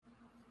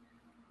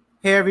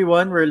Hey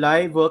everyone, we're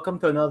live. Welcome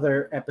to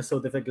another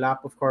episode of the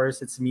Glap. Of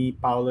course, it's me,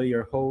 Paolo,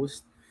 your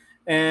host.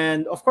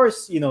 And of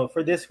course,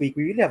 for this week,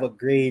 we really have a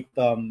great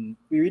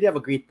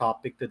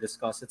topic to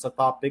discuss. It's a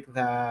topic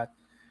that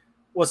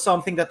was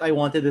something that I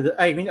wanted to.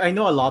 I mean, I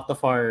know a lot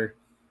of our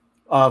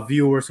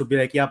viewers will be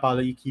like, "Yeah,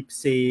 Paolo, you keep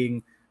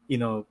saying,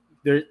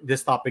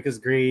 this topic is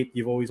great.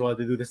 You've always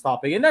wanted to do this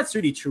topic," and that's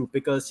really true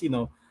because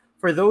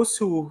for those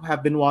who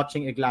have been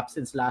watching Iglap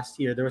since last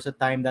year, there was a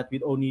time that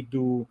we'd only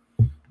do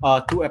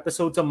 2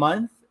 episodes a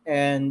month,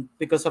 and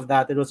because of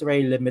that, it was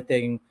very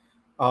limiting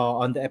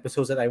on the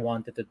episodes that I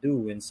wanted to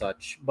do and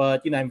such.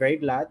 But I'm very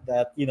glad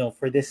that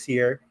for this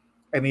year,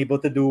 I'm able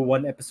to do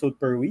 1 episode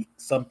per week,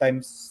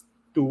 sometimes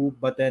two,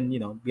 but then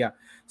yeah.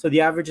 So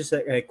the average is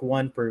like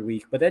one per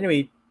week. But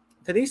anyway,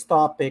 today's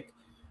topic,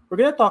 we're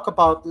gonna talk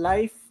about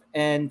life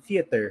and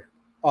theater.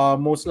 Or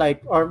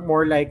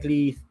more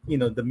likely,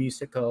 the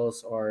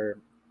musicals or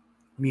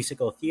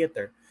musical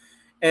theater.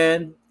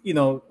 And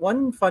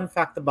one fun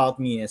fact about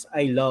me is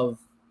I love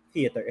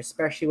theater,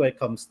 especially when it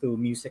comes to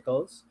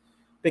musicals,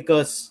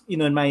 because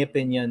in my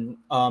opinion,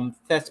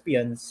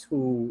 thespians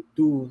who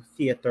do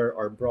theater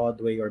or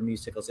Broadway or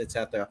musicals,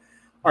 etc.,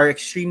 are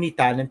extremely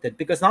talented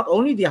because not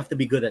only do you have to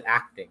be good at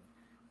acting,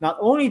 not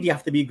only do you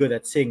have to be good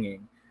at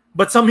singing,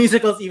 but some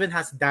musicals even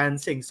has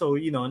dancing. So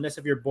unless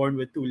if you're born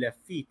with two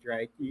left feet,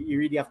 right, you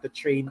really have to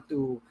train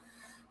to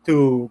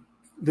do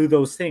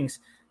those things.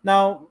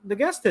 Now, the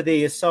guest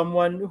today is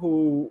someone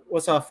who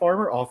was a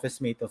former office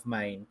mate of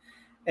mine.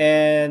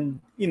 And,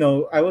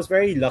 I was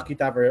very lucky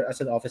to have her as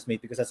an office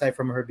mate because aside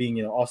from her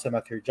being, awesome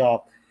at her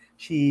job,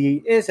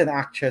 she is an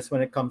actress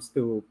when it comes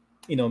to,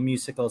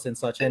 musicals and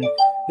such. And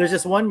there's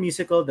this one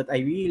musical that I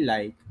really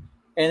like.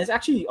 And it's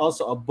actually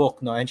also a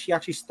book, no? And she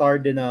actually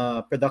starred in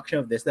a production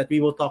of this that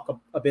we will talk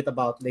a bit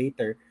about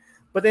later.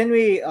 But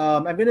anyway,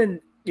 I'm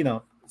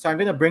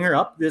gonna bring her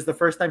up. This is the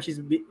first time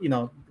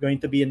going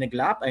to be in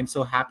Iglap. I'm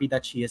so happy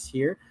that she is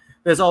here.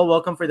 Let's all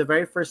welcome for the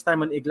very first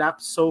time on Iglap,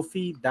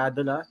 Sophie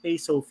Dadola. Hey,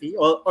 Sophie,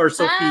 or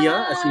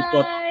Sophia, as you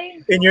put Hi.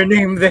 in your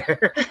name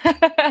there.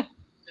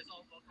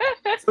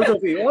 So,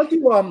 Sophie, why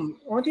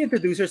don't you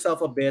introduce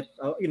yourself a bit?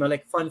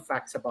 Like fun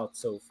facts about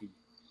Sophie.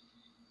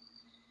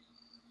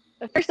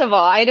 First of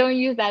all, I don't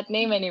use that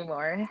name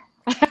anymore.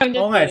 I'm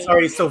Oh just my, kidding.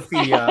 sorry,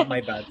 Sophia. My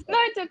bad. No,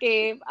 it's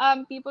okay.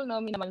 People know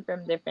me naman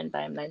from different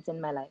timelines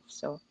in my life,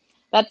 so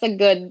that's a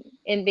good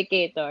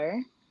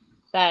indicator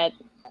that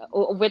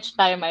which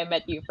time I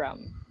met you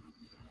from.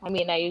 I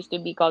mean, I used to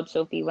be called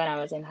Sophie when I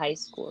was in high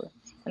school,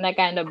 and I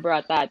kind of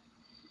brought that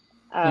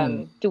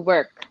Mm, to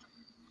work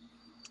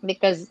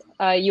because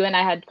you and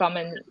I had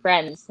common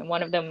friends, and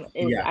one of them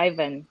is yeah,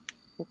 Ivan,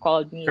 who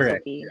called me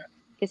correct. Sophie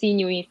because he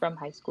knew me from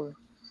high school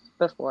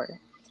before.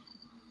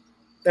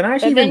 And I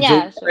actually But then even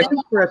yeah, joked. I so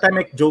think for a time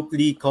I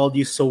jokingly called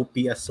you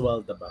Soapy as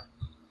well, diba?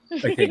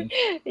 I think,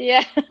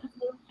 yeah,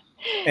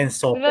 and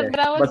Sope. but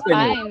that But was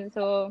anyway. fine.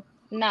 So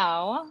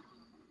now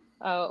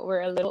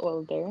we're a little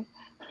older.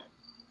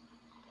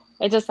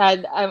 I just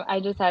had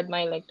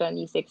my like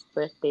 26th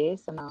birthday,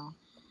 so now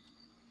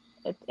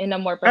it's in a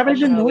more I never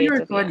even professional know way,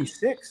 you're Sophia.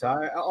 26.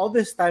 All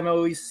this time, I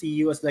always see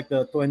you as like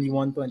the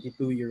 21,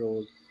 22 year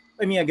old.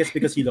 I mean, I guess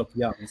because you look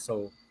young.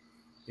 So,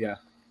 yeah.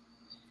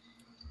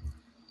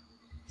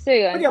 So But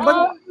yun. yeah,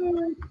 but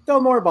tell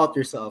more about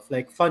yourself.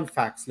 Like fun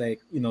facts, like,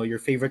 your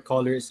favorite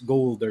color is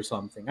gold or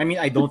something. I mean,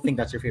 I don't think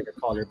that's your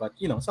favorite color, but,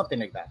 something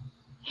like that.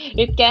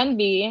 It can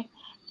be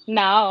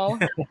now.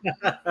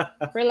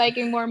 We're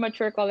liking more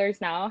mature colors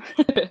now.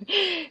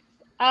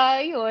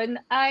 Yun.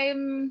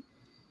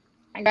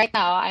 Right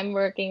now I'm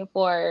working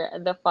for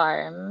the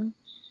farm.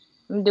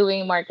 I'm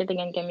doing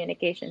marketing and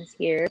communications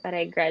here, but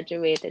I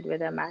graduated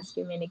with a mass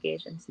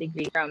communications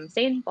degree from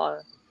St.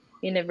 Paul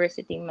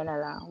University,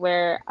 Manila,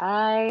 where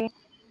I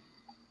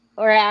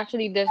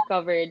actually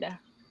discovered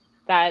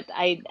that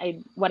I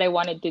what I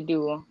wanted to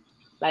do,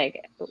 like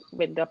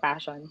with the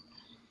passion.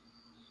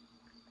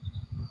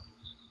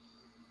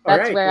 All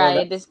That's right. where Well,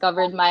 I that's.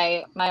 discovered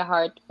my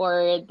heart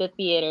for the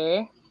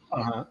theater.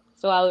 Uh-huh.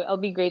 So I'll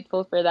be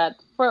grateful for that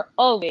for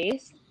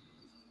always.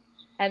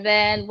 And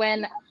then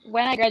when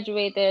I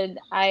graduated,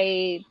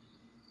 I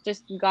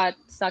just got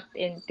sucked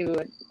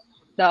into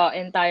the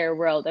entire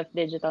world of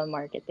digital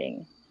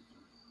marketing.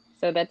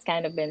 So that's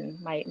kind of been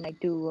my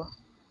two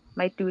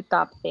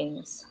top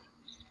things.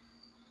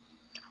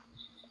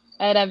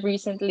 And I've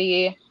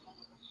recently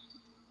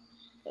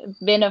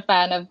been a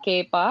fan of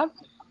K-pop.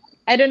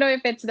 I don't know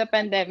if it's the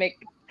pandemic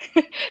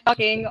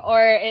talking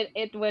or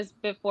it was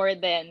before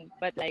then,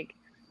 but like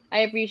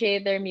I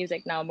appreciate their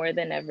music now more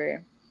than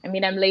ever. I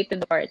mean, I'm late to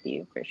the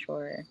party for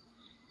sure.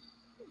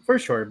 For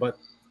sure, but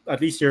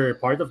at least you're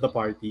part of the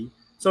party.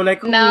 So,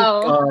 like,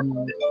 Now,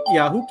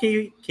 who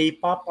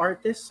K-pop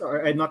artists,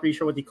 or I'm not really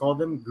sure what you call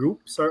them,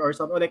 groups or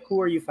something. Like,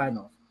 who are you fan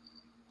of?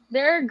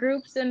 there are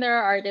groups and there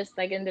are artists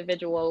like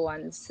individual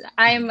ones.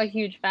 I am a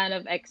huge fan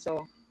of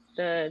EXO,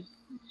 the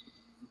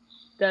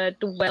the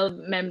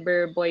 12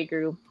 member boy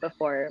group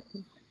before.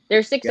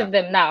 There's six Yeah. of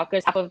them now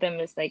because half of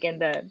them is like in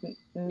the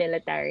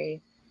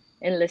military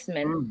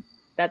enlistment Mm.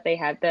 that they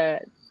had.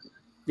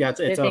 Yeah,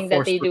 The it's a thing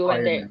that they forced do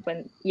when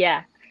requirement.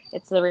 yeah,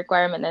 it's the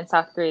requirement in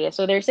South Korea.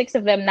 So there's six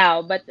of them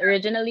now, but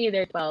originally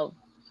they're 12.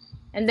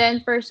 And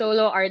then for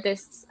solo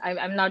artists,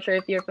 I'm not sure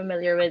if you're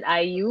familiar with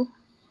IU.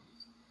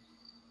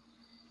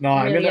 No,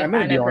 I'm really a I'm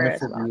gonna fan be of her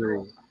honest as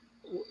well.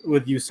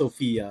 with you,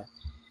 Sophia.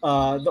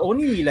 The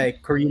only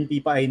like Korean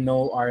people I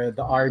know are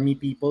the army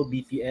people,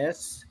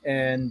 BTS,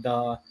 and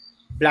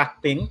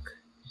Blackpink.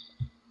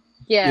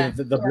 You know, Yeah.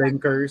 the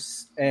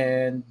Blinkers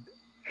and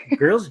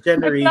Girls' It's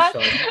not,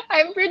 Generation.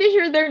 I'm pretty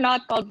sure they're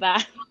not called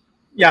that.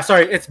 Yeah,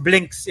 sorry, it's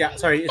Blinks. Yeah,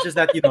 sorry, it's just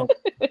that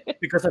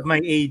because of my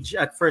age,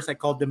 at first I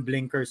called them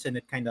Blinkers, and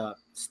it kind of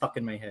stuck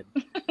in my head.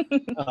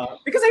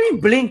 Because I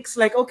mean, Blinks,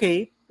 like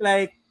okay,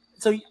 like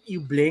so you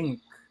blink.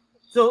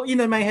 So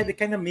in my head, it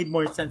kind of made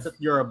more sense that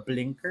you're a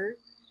blinker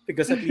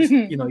because at least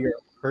you're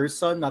a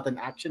person, not an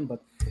action.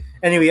 But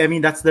anyway, I mean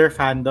that's their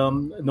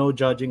fandom, no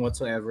judging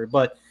whatsoever.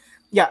 But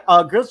yeah,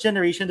 Girls'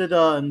 Generation did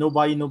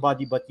Nobody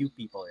Nobody But You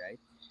people, right?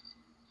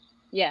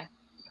 Yeah,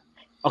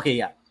 Okay,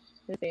 yeah,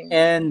 the same.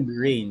 and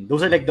Rain.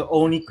 Those are like the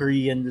only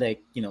Korean like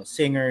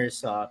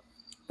singers,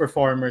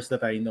 performers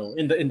that I know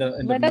in the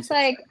But that's music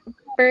side. like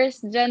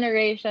first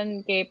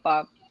generation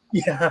K-pop.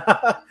 Yeah,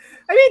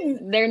 I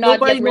mean They're not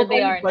nobody, yet where they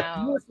nobody, are but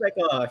he now. was like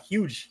a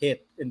huge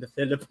hit in the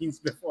Philippines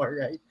before,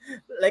 right?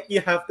 Like you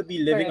have to be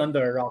living Correct.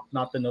 under a rock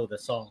not to know the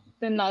song.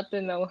 To not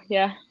to know.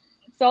 Yeah.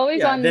 It's always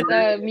Yeah, then on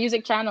the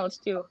music channels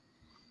too.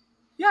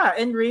 yeah,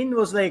 and Rain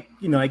was like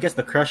I guess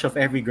the crush of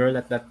every girl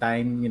at that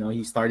time.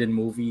 He starred in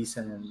movies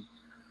and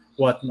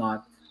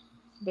whatnot.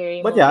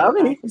 Very But yeah,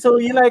 okay. So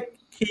you multifaceted. like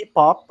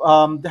K-pop?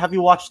 Have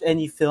you watched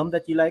any film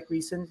that you like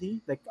recently?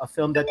 Like a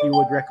film that you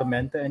would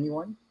recommend to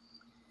anyone?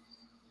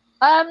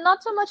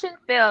 Not so much in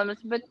films,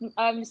 but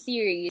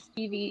series,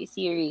 TV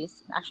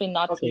series. Actually,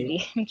 not Okay.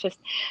 TV.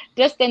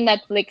 Just in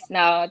Netflix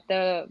now.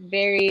 The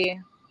very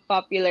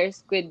popular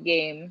Squid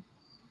Game.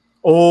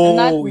 I'm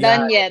not Oh yeah,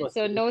 done that yet, was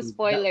so really no good.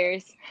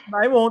 spoilers.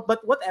 I won't. But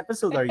what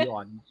episode are you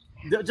on?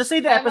 Just say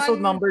the I'm episode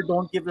on number.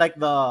 Don't give like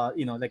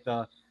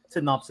the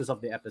synopsis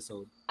of the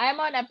episode. I'm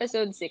on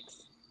episode 6.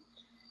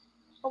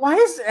 Why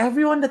is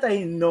everyone that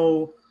I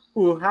know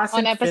who On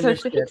hasn't episode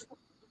finished it? 6?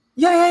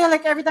 Yeah, yeah, yeah.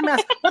 Like every time I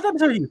ask, what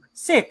episode are you?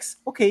 Six.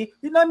 Okay.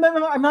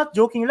 I'm not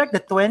joking. You're like the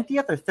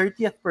 20th or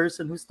 30th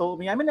person who's told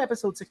me I'm in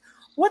episode six.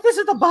 What is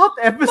it about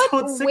But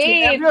episode six when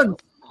wait, everyone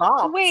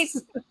wait.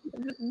 stops?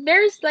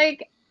 There's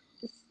like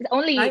Nine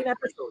only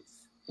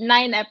episodes.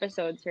 9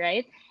 episodes,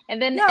 right?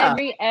 And then Yeah,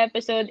 every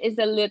episode is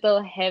a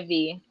little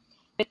heavy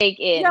to take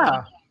in.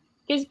 yeah.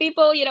 Because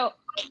people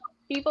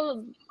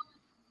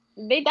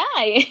they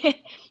die.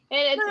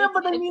 And No, it's no, it's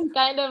but I it's mean,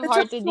 kind of it's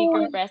hard just to so.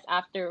 decompress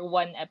after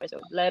one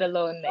episode, let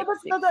alone No, like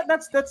no,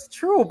 six. that's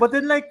true. But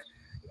then, like,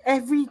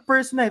 every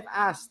person I've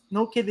asked,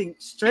 no kidding,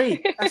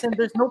 straight. As in,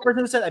 there's no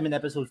person who said, I'm in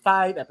episode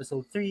five,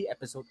 episode three,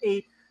 episode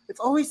eight. It's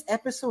always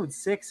episode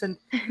six. And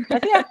I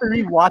think I have to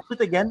rewatch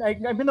it again.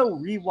 I'm going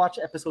to rewatch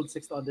episode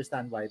six to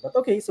understand why. But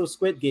okay, so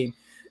Squid Game.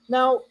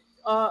 Now,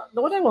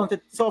 what I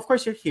wanted, so of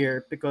course you're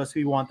here because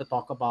we want to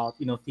talk about,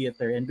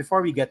 theater. And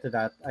before we get to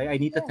that, I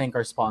need to Yeah, thank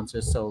our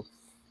sponsors. So,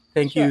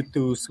 thank you sure.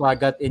 to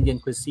Swagat Indian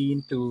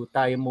Cuisine, to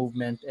Thai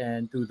Movement,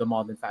 and to the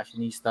Modern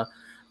Fashionista.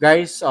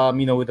 Guys,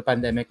 with the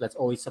pandemic, let's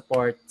always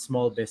support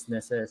small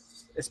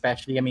businesses,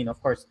 especially, I mean,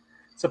 of course,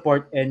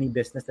 support any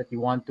business that you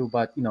want to,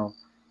 but,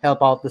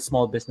 help out the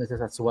small businesses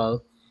as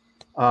well.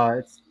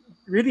 It's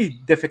really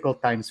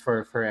difficult times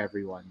for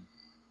everyone,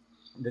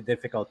 the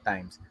difficult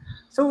times.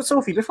 So,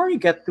 Sophie, before you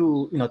get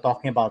to,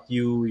 talking about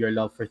your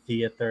love for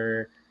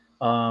theater,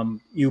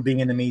 you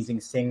being an amazing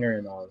singer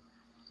and all,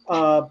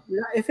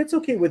 if it's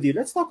okay with you,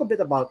 let's talk a bit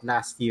about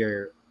last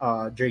year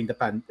during the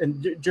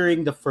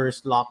during the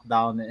first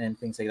lockdown and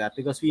things like that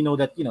because we know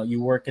that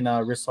you work in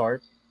a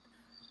resort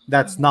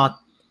that's Hmm. not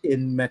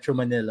in Metro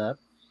Manila.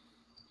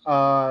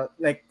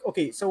 Like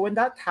okay, so when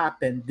that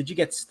happened, did you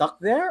get stuck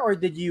there or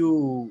did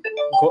you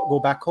go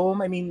back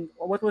home? I mean,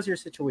 what was your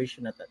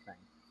situation at that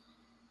time?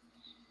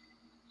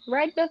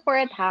 Right before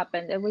it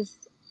happened, it was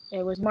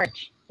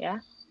March, yeah.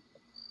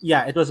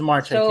 Yeah, it was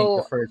March, I think,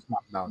 the So first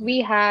lockdown. Yeah.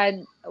 we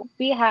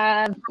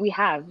had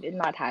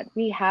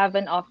we have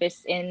an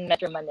office in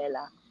Metro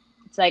Manila.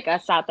 It's like a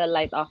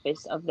satellite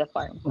office of the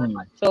farm. Mm.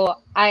 So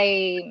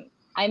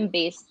I'm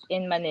based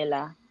in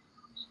Manila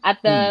at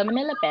Mm. the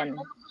Manila Pen.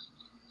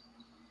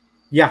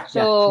 Yeah,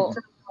 yeah. So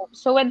Mm.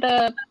 so when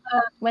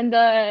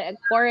the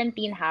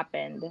quarantine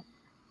happened,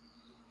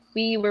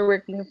 we were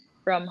working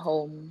from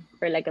home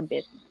for like a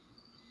bit.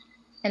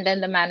 And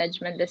then the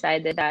management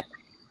decided that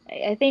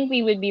I think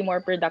we would be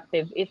more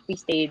productive if we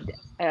stayed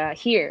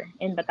here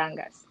in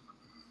Batangas.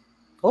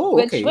 Oh,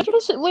 which okay. which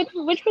was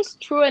which was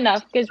true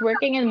enough because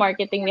working in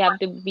marketing we have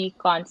to be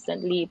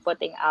constantly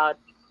putting out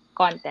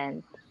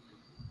content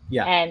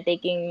Yeah. and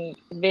taking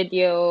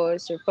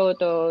videos or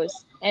photos,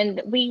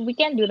 and we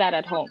can't do that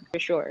at home for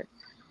sure.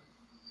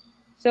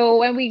 So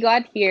when we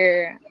got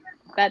here,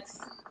 that's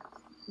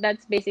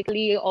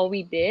basically all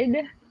we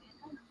did,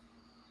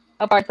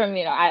 apart from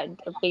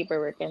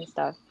paperwork and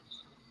stuff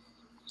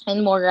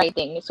and more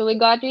writing. So we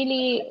got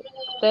really,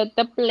 the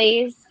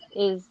place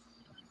is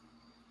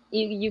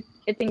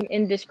it's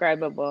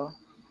indescribable,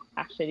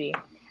 actually.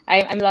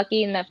 I'm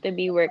lucky enough to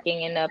be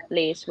working in a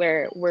place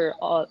where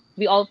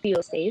we all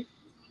feel safe,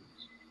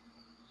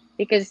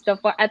 because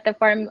at the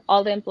farm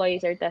all the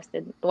employees are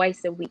tested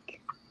twice a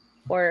week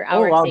for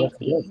Oh our wow, that's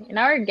good. safety and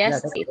our Yeah,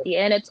 guest that's good. safety,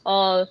 and it's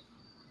all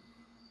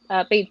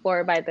paid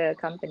for by the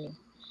company.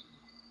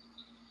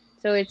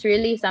 So it's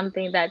really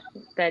something that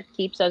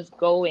keeps us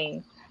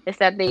going, is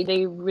that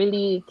they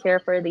really care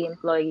for the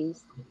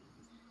employees,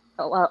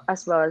 well,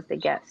 as well as the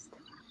guests.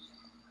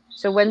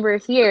 So when we're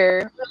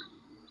here,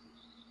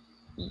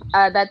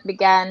 that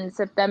began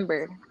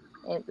September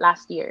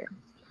last year.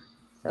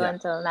 So Yeah.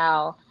 until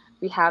now,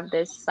 we have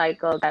this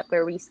cycle that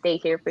where we stay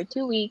here for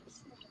 2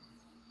 weeks,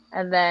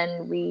 and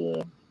then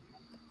we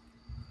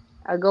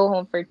go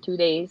home for 2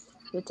 days.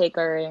 We take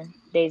our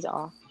days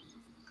off.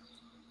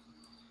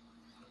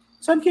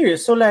 So I'm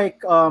curious. So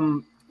like,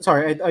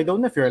 sorry, I don't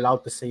know if you're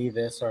allowed to say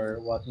this or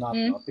whatnot,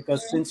 Mm. no?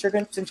 Because since you're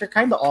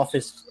kind of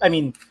office, I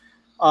mean,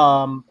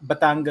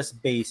 Batangas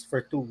based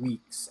for 2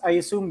 weeks. I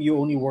assume you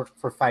only work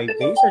for 5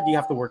 days, or do you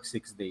have to work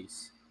 6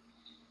 days?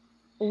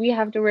 We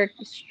have to work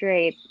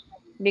straight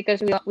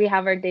because we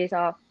have our days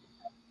off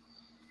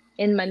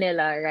in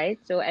Manila, right?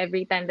 So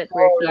every time that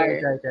we're Oh,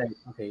 right, here, right, right.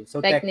 Okay,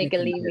 so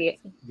technically, technically yes,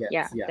 we yes,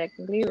 yeah, yeah.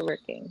 technically we're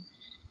working.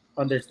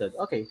 Understood.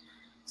 Okay.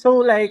 So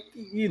like,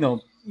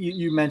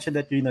 you mentioned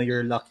that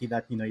you're lucky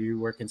that you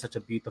work in such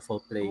a beautiful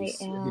I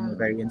place, am.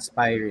 very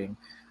inspiring.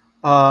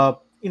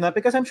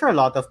 Because I'm sure a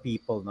lot of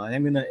people, no,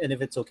 and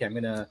if it's okay, I'm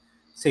gonna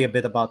say a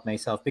bit about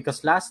myself,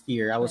 because last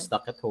year I was Sure.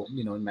 stuck at home,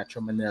 in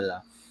Metro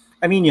Manila.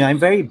 I mean, I'm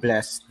very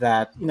blessed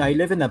that I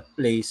live in a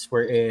place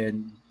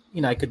wherein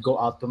I could go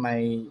out to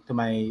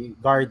my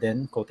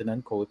garden, quote and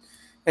unquote,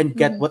 and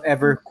get Mhm.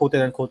 whatever quote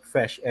and unquote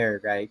fresh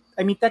air, right?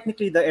 I mean,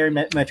 technically the air in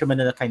Metro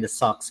Manila kind of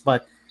sucks,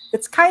 but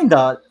it's kind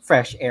of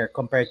fresh air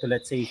compared to,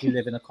 let's say, if you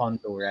live in a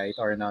condo, right,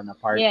 or in an Yeah.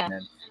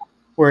 apartment,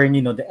 wherein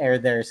the air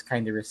there is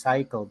kind of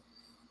recycled.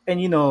 And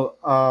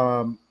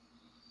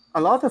a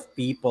lot of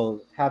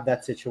people have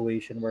that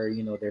situation where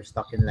they're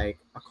stuck in like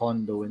a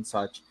condo and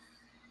such,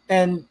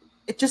 and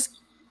it just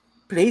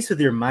plays with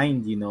your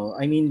mind.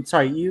 I mean,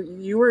 sorry,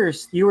 you were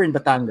in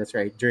Batangas,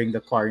 right, during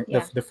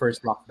Yeah. the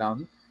first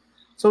lockdown.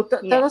 So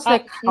tell Yeah. us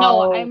like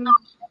No, how.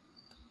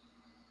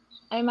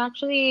 I'm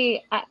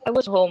actually I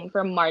was home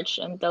from March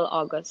until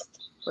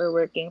August. We're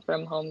working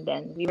from home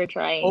then. We were Oh,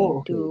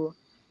 trying okay. to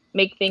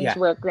make things Yeah.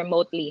 work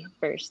remotely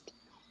first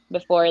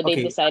before they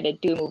Okay.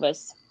 decided to move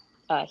us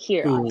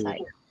here on to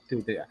site.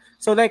 to the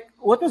So like,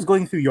 what was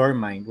going through your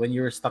mind when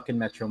you were stuck in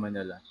Metro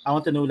Manila? I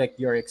want to know like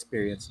your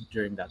experience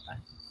during that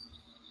time.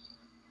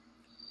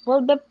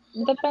 Well, the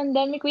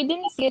pandemic, we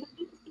didn't see it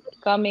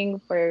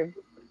coming for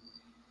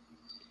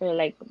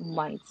like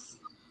months.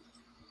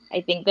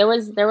 I think there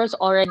was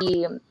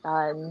already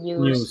news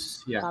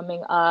News, yeah.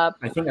 coming up.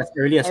 I think as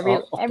early as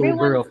October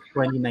Everyone, of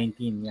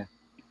 2019. Yeah.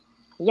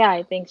 yeah,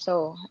 I think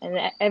so.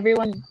 And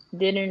everyone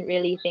didn't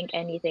really think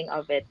anything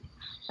of it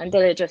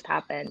until it just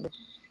happened.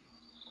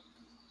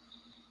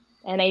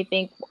 And I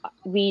think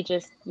we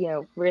just,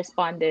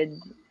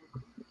 responded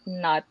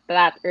not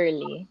that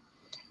early.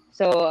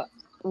 So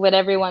with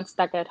everyone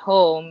stuck at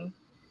home,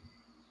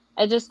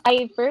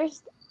 I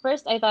first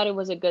I thought it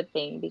was a good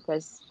thing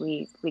because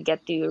we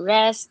get to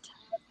rest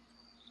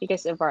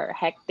because of our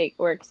hectic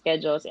work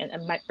schedules, and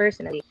my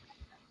personally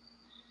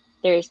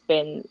there's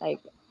been like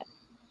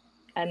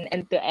an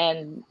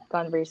end-to-end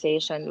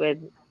conversation with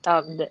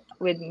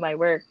my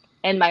work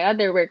and my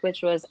other work,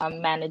 which was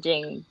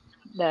managing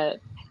the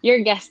your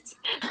guests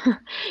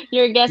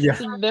your Yeah.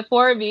 guests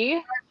before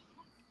me.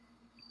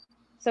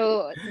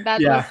 So Yeah.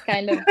 that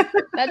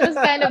was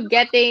kind of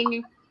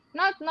getting,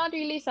 not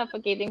really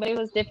suffocating, but it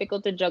was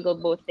difficult to juggle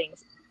both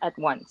things at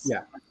once.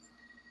 Yeah.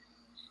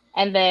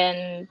 And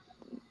then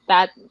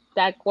that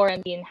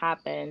quarantine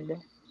happened,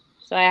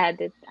 so I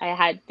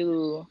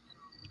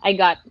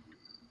got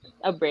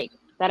a break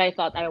that I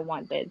thought I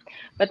wanted.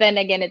 But then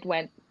again, it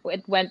went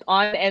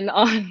on and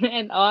on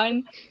and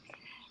on.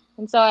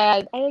 And so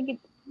I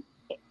think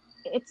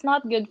it's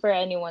not good for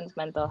anyone's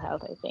mental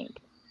health, I think,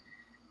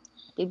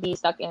 to be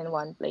stuck in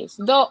one place.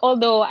 Though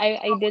although I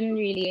didn't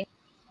really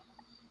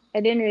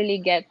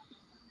get,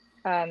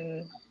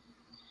 um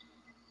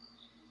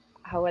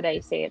how would I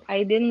say it?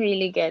 I didn't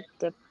really get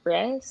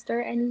depressed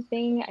or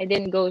anything. I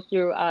didn't go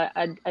through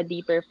a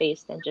deeper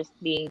phase than just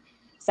being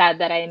sad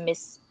that I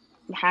miss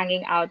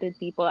hanging out with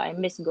people. I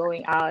miss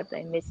going out.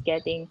 I miss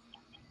getting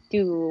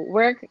to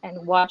work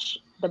and watch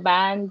the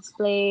bands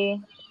play,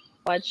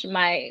 watch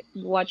my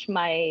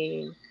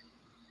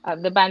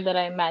the band that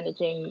I'm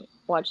managing,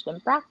 watch them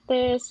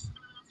practice,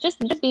 just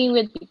being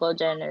with people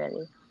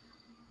generally.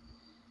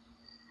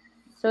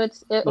 So Yeah,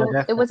 it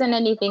definitely. wasn't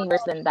anything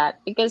worse than that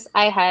because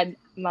I had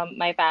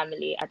my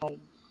family at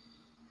home,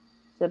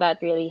 so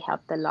that really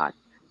helped a lot.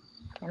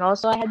 And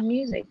also I had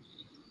music,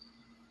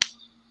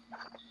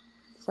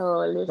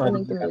 so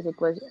listening to Yeah,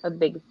 music was a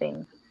big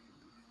thing.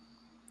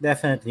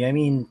 definitely. I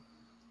mean,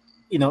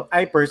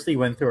 I personally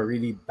went through a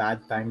really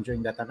bad time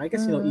during that time. I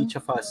guess Mm-hmm. each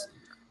of us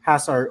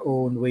has our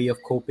own way of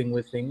coping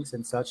with things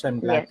and such. I'm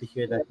glad Yes. to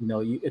hear that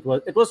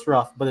it was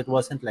rough, but it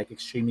wasn't like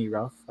extremely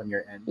rough on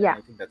your end, and Yeah.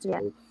 I think that's Yeah.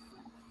 great.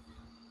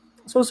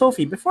 So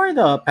Sophie, before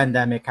the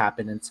pandemic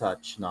happened and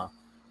such, no,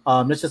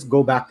 let's just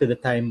go back to the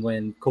time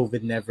when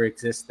COVID never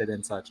existed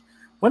and such.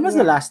 When was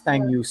the Yeah. last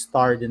time you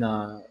starred in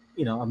a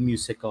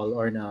musical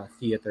or in a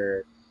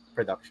theater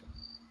production?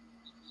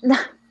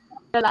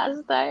 The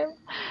last time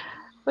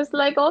was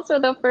like also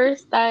the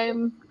first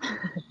time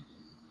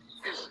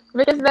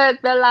because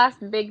the last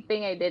big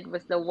thing I did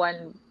was the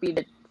one we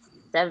did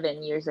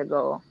 7 years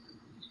ago,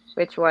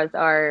 which was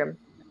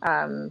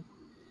um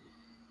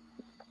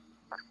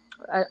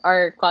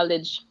our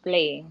college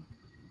play,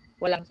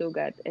 Walang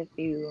Sugat,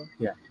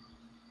 Yeah.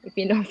 if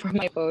you know from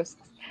my posts.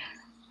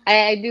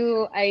 I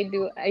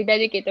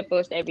dedicate a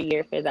post every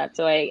year for that.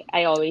 So I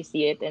always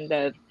see it in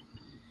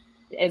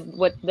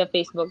what the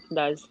Facebook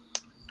does.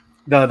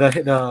 The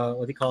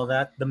what do you call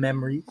that? The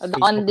memories, On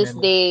Facebook this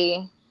memories.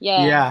 day.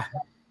 Yeah. Yeah.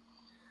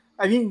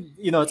 I mean,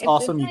 it's It's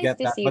awesome you nice get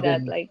to that, see but that.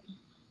 then Like,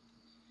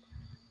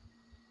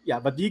 yeah,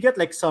 but do you get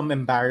like some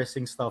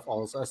embarrassing stuff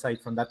also aside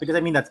from that? Because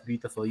I mean that's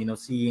beautiful,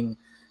 seeing,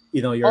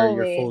 your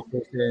always.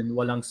 photos in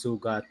Walang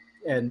Sugat,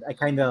 and I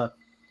kind of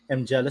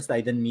am jealous that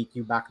I didn't meet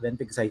you back then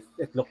because it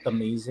looked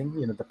amazing.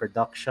 The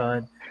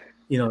production,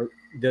 you know,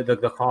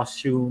 the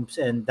costumes,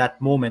 and that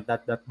moment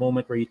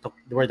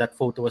where that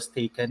photo was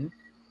taken.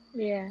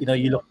 Yeah.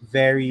 You look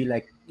very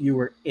like you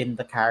were in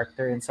the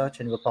character and such,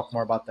 and we'll talk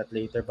more about that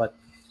later. But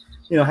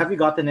have you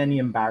gotten any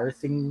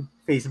embarrassing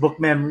Facebook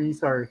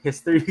memories or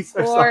histories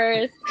Of or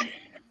something course.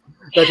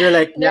 that you're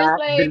like, There's yeah,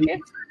 like delete?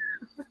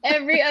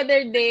 every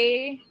other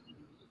day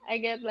I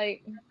get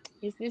like,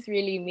 is this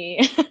really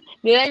me?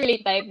 Did I really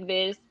type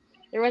this?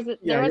 Yeah,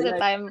 There was you're a like,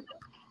 time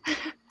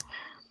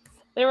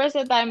there was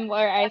a time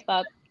where I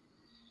thought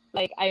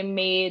like I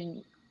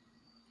made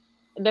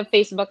the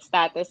Facebook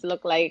status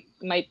look like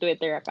my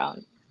Twitter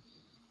account.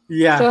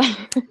 yeah, So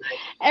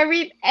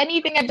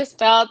anything I just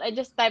felt, I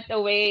just typed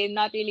away,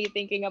 not really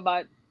thinking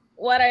about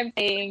what I'm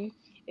saying.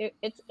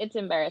 It's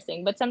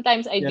embarrassing, but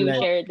sometimes I you're do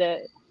like, share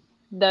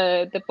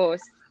the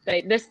posts,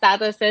 right? The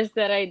statuses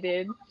that I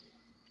did,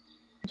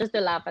 just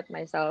to laugh at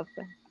myself.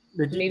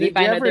 Maybe did you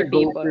find ever other go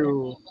people.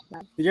 through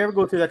did you ever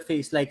go through that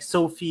phase like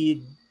Sophia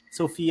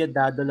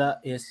Dadola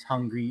is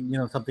hungry,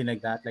 something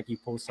like that, like you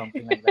post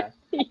something like that?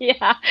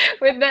 Yeah,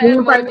 with the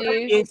You type like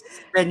emojis. is,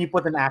 then you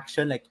put an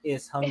action like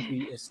is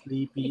hungry, is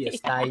sleepy, is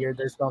Yeah. tired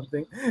or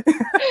something.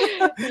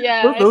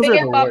 Yeah, those, I those think are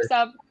it the pops worst.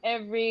 up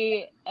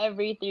every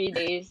 3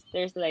 days.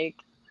 There's like,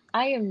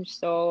 I am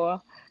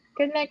so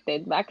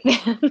connected back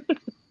then.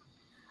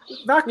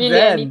 Back Really,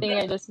 then, anything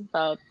I just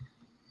felt.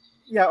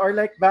 yeah, or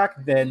like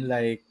back then,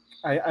 like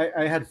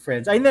I had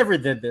friends. I never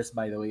did this,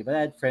 by the way, but I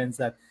had friends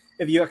that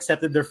if you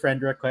accepted their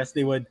friend request,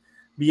 they would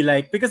be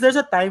like, because there's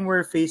a time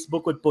where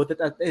Facebook would put it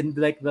in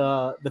like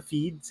the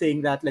feed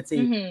saying that, let's say,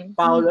 Hmm.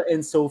 Paolo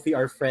and Sophie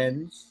are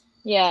friends.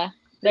 Yeah, You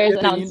there's know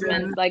what I mean?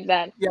 announcements like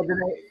that.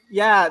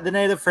 Then I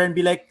had a friend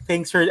be like,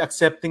 thanks for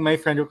accepting my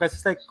friend request.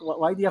 It's like,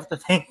 why do you have to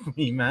thank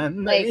me,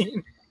 man? I Like,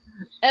 mean,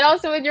 and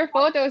also with your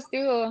photos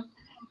too.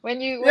 When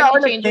yeah, you or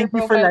like, change your thank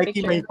you for profile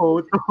liking my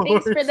picture.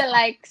 Thanks for photos. the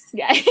likes,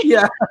 guys.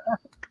 Yeah.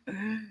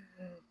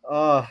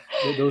 Oh,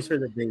 those are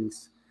the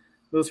days.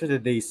 Those are the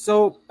days.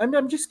 So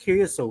I'm just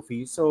curious,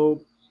 Sophie.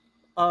 So,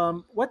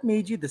 what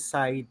made you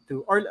decide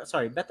to, or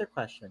sorry, better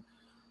question.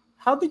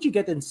 How did you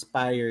get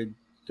inspired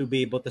to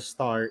be able to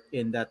star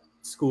in that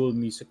school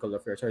musical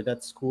of yours or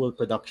that school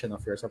production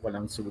of yours of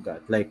Walang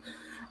Sugat? Like,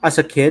 as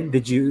a kid,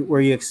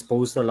 were you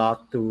exposed a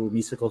lot to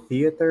musical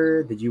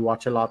theater? Did you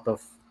watch a lot of,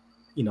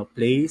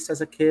 plays as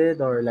a kid,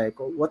 or like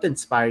what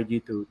inspired you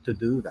to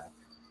do that?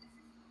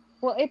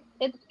 Well, it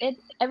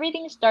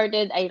everything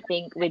started, I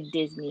think, with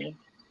Disney.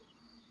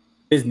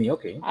 Disney,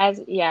 okay. As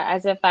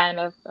a fan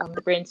of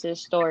the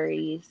princess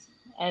stories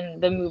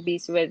and the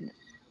movies with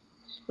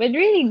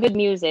really good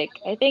music.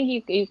 I think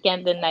you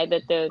can't deny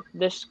that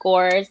the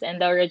scores and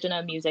the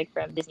original music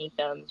from Disney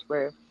films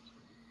were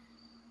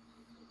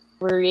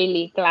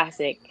really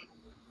classic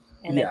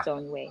in Yeah. its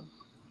own way.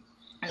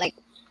 Like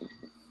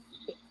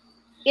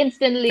Can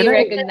instantly I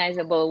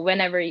recognizable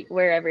wherever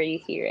you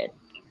hear it.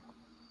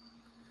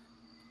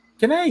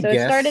 can I So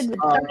it started guess?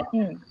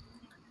 with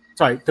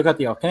Sorry to cut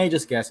you off. Can I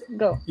just guess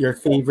go. your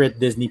favorite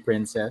Disney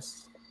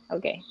princess?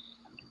 Okay.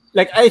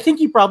 Like I think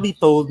you probably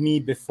told me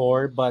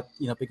before, but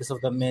because of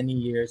the many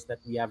years that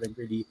we haven't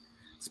really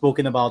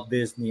spoken about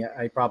Disney,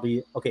 I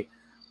probably okay.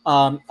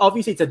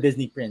 Obviously it's a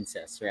Disney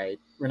princess, right?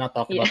 We're not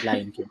talking Yeah. about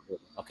Lion King.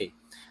 Okay,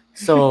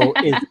 so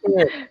is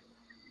it?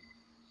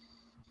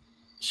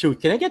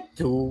 Shoot, can I get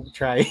two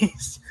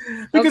tries?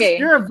 Because Okay.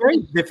 you're a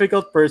very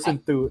difficult I,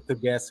 person to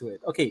guess with.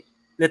 Okay,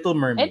 Little I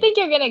Mermaid. think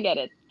you're gonna get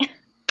it.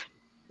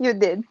 You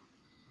did.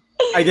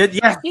 I did, You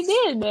yes.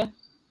 did.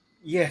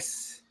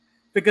 Yes,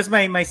 because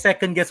my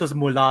second guess was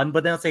Mulan,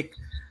 but then I was like,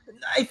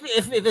 if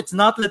it's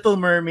not Little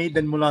Mermaid,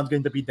 then Mulan's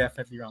going to be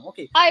definitely wrong.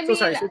 Okay, I so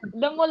sorry. mean,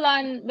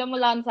 the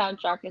Mulan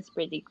soundtrack is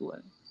pretty cool.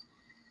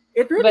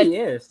 It But really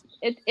is.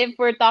 if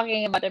we're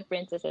talking about a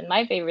princess and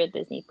my favorite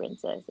Disney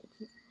princess,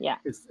 yeah,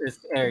 It's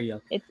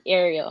Ariel. it's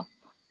Ariel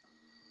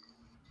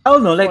I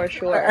don't know. for Like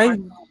sure.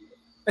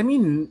 I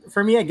mean,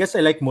 for me, I guess I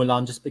like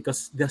Mulan just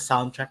because the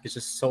soundtrack is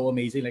just so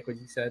amazing. Like what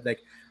you said,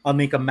 like I'll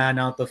make a man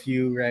out of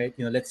you, right?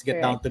 Let's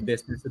get down Correct. to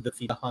business to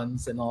defeat the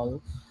Huns and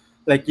all.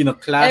 Like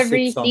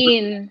classic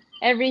song,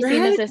 Every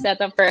scene is right? a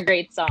setup for a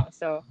great song.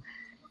 So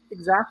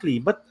Exactly.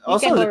 But you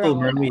also, can go Little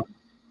wrong with Mermaid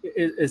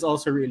that. is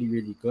also really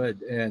really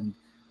good, and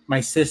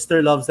my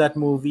sister loves that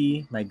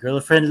movie. My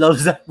girlfriend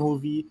loves that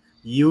movie.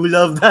 You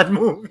love that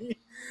movie.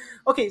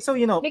 Okay, so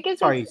Because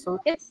sorry. So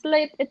it's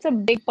like it's a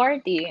big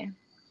party.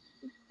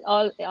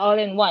 All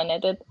in one.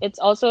 It's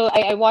also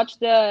I watched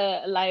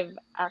the live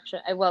action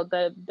well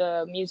the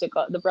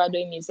musical, the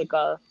Broadway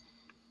musical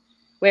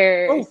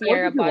where oh, where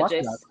Sierra did you watch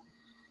that? Bodges.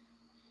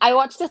 I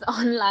watched it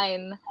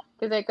online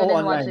because I Oh,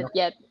 couldn't watch online. it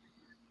yet.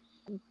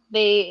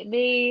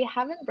 They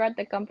haven't brought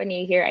the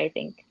company here, I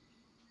think,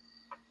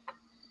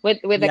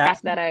 with the Yeah.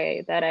 cast that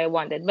I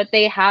wanted, but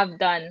they have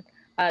done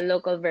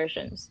local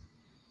versions.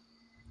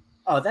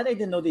 Oh, that I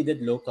didn't know they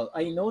did local.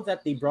 I know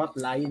that they brought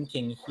Lion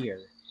King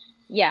here.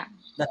 Yeah,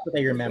 That's what I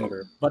they did.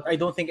 remember. But I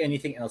don't think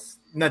anything else.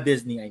 Not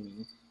Disney, I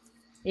mean.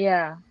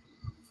 Yeah,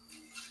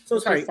 So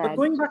which is sorry, but sad.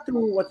 going back to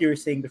what you were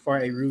saying before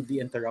I rudely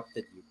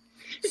interrupted you.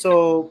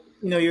 So,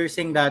 you're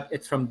saying that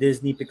it's from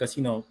Disney because,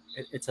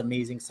 it's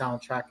amazing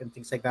soundtrack and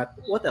things like that.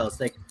 What else?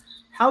 Like,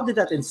 how did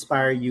that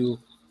inspire you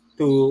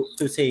to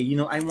say,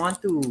 I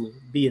want to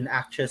be an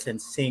actress and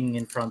sing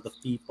in front of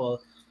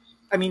people?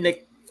 I mean,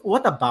 like,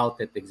 what about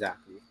it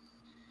exactly?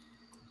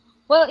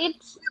 Well,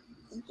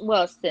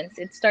 since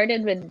it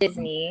started with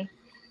Disney,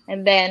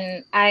 and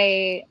then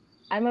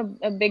I'm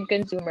a big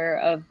consumer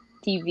of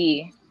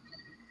TV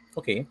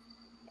Okay.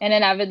 and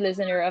an avid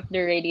listener of the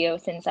radio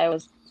since I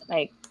was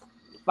like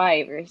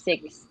 5 or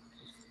 6.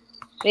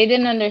 They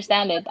didn't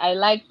understand it. I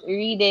liked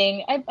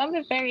reading. I'm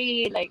a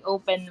very like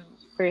open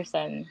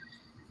person,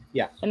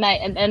 Yeah. and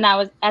I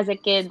was as a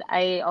kid.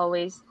 I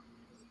always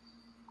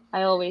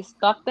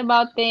talked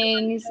about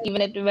things,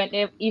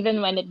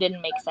 even when it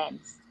didn't make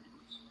sense.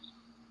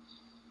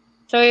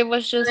 So it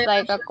was just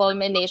like a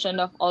culmination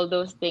of all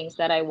those things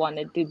that I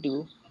wanted to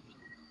do.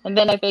 And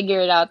then I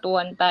figured out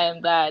one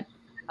time that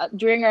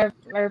during our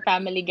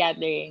family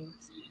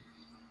gatherings,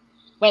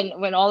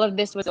 when all of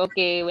this was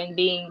okay, when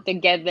being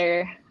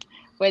together,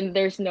 when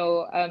there's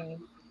no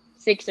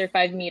 6 or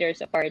 5 meters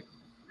apart,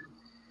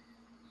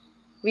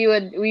 we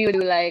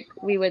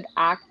would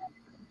act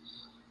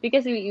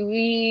because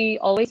we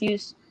always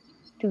used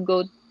to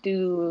go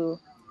to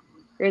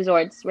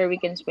resorts where we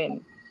can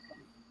swim.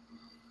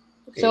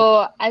 Okay.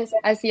 So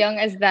as young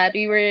as that,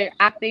 we were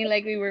acting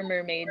like we were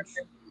mermaids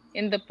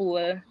in the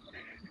pool,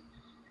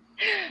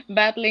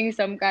 battling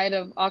some kind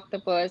of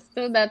octopus.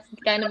 So that's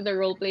kind of the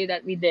role play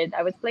that we did.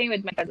 I was playing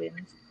with my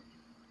cousins.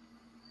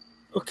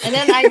 And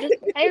then Okay.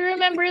 I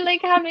remember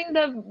like having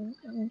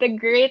the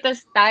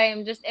greatest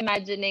time just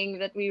imagining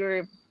that we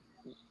were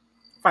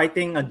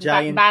Fighting a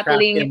giant battling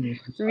kraken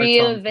or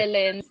real something.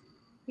 villains.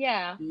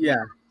 Yeah.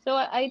 Yeah. So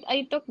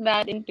I took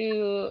that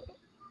into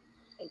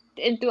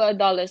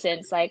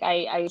adolescence. Like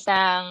I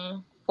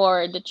sang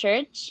for the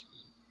church.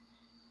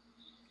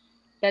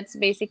 That's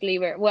basically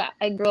where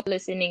I grew up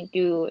listening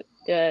to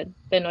the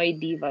Pinoy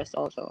divas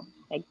also,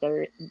 like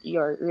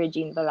your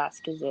Regine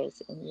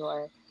Velasquez's and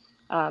your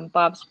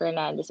Bob's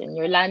Fernandez and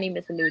your Lani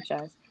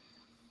Misaluchas.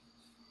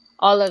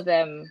 All of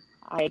them,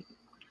 I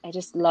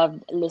just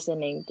loved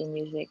listening to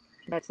music.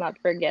 Let's not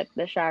forget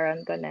the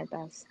Sharon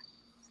Conetas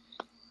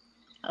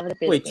of the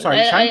Wait, Philippines.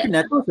 sorry. Sharon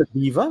Cuneta was a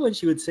diva when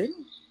she would sing?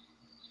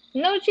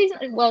 No, she's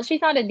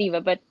not a diva,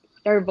 but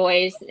her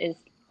voice is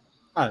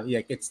Oh,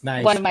 yeah, it's one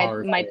nice, of my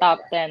powerful.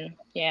 top 10.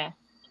 Yeah.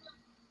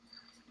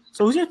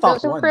 So who's your So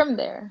top one? from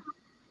there,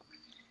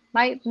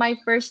 my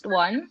first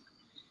one.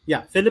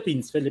 Yeah,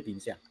 Philippines,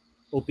 yeah.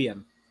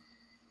 OPM.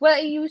 Well,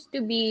 um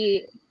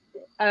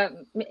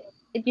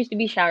it used to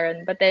be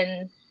Sharon, but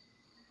then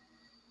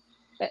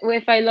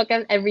if I look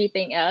at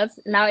everything else,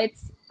 now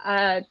it's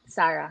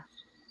Sarah.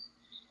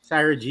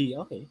 Sarah G.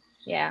 Okay.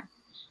 Yeah,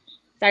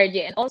 Sarah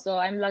J. And also,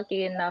 I'm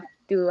lucky enough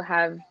to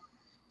have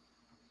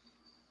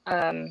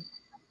um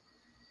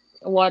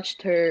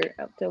watched her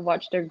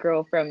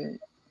grow from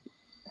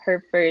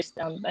her first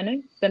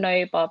ano,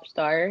 Pinoy pop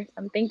star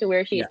something to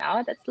where she Yeah. is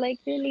now. That's like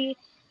really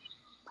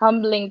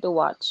humbling to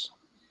watch.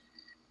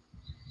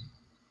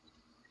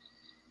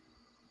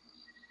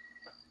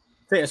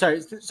 So,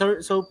 sorry.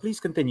 So please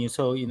continue.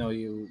 So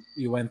you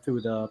went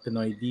through the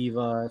Pinoy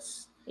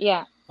divas,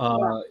 Yeah.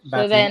 So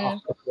battling then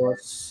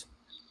octopus.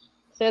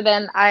 so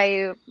then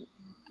I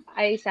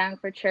sang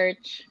for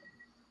church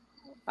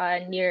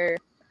near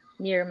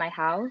my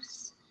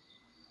house.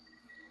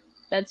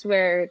 That's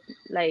where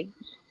like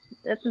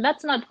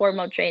that's not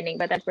formal training,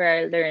 but that's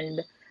where I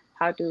learned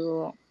how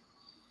to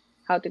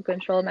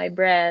control my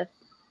breath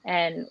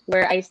and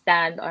where I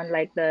stand on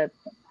like the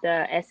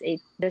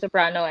S8, the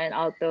soprano and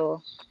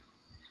alto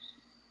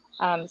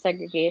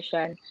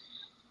segregation.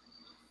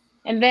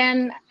 And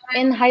then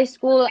in high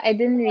school, I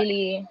didn't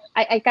really,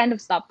 I kind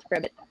of stopped for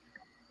a bit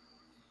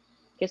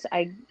because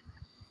I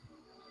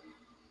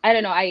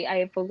don't know,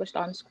 I focused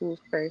on school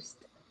first.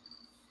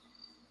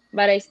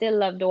 But I still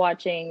loved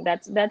watching.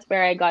 That's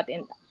where I got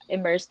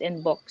immersed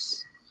in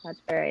books. That's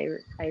where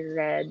I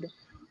read,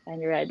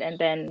 and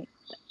then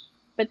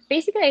but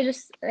basically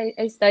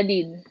I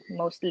studied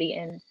mostly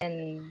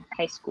in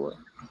high school.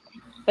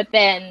 But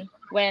then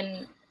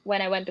when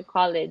I went to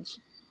college,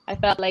 I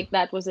felt like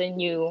that was a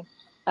new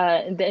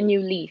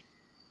leaf.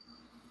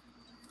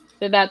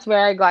 So that's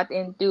where I got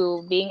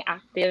into being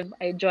active.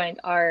 I joined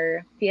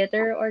our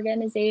theater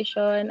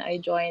organization. I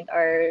joined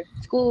our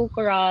school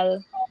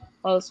chorale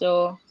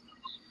also.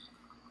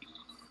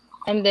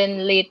 And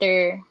then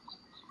later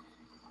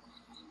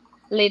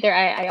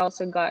I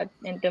also got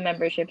into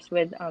memberships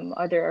with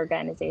other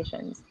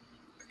organizations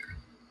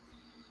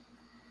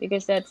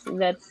because that's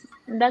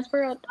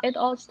where it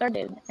all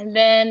started. And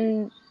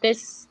then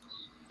this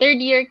third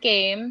year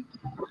came,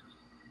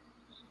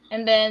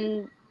 and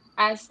then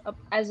as a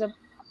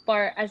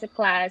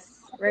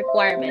class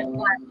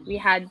requirement, we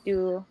had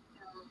to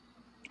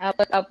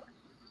put up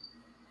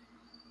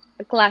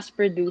a class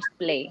produced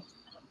play.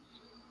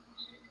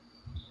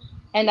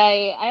 And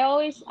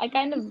I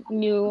kind of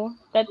knew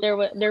that there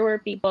were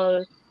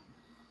people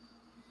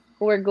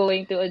who were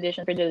going to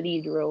audition for the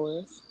lead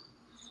roles,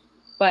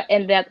 but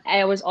and that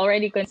I was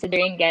already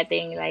considering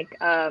getting like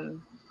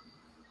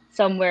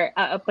somewhere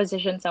a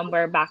position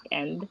somewhere back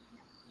end.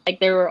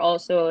 Like there were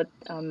also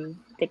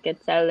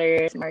ticket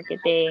sellers,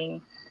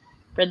 marketing,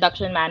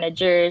 production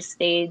managers,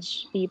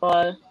 stage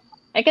people.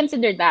 I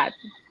considered that,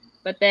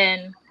 but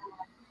then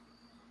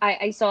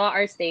I saw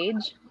our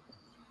stage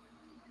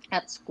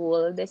at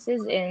school. This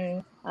is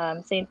in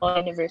St. Paul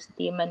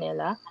University,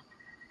 Manila,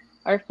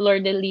 our Flor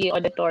de Lis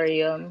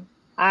auditorium.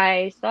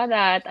 I saw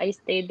that. I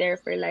stayed there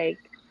for like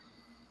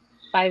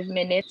 5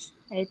 minutes,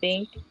 I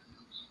think.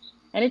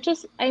 And it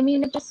just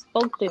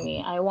spoke to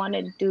me. I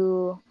wanted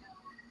to.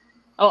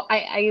 Oh,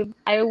 I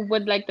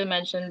would like to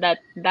mention that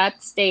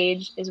that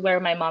stage is where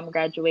my mom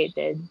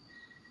graduated.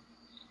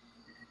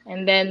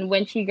 And then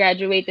when she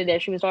graduated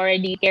there, she was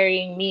already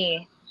carrying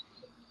me.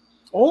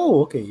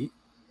 Oh, okay.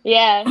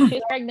 Yeah, she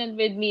was pregnant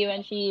with me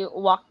when she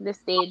walked the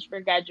stage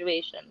for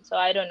graduation. So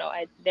I don't know.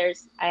 I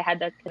had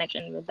that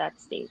connection with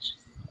that stage.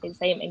 It's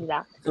same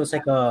exact. So it's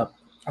like a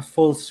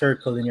full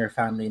circle in your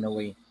family in a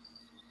way.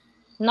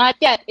 Not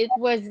yet. It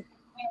was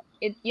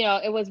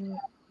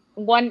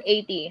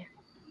 180.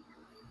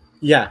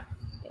 Yeah.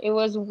 It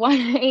was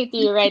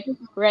 180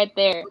 right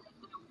there.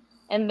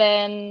 And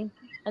then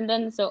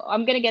so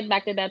I'm gonna get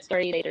back to that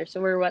story later.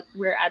 So we're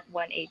at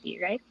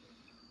 180, right?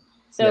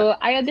 Yeah. So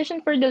I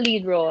auditioned for the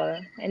lead role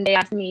and they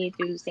asked me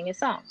to sing a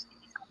song.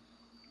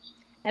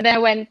 And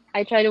then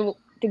I tried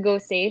to go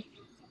safe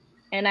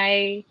and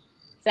I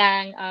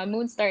sang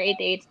Moonstar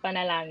 88's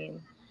Panalangin.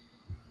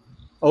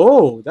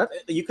 Oh, that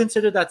you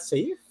consider that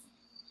safe?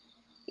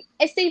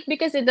 It's safe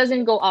because it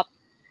doesn't go up.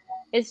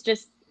 It's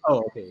just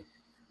Oh, okay.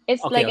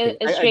 it's Okay, like okay.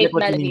 a I get straight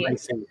what you mean by melody.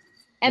 safe.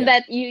 And Yeah.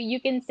 that you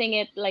can sing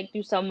it like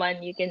to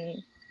someone you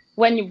can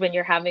when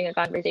you're having a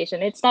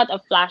conversation. It's not a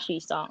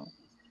flashy song.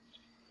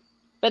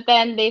 But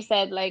then they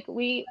said like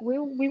we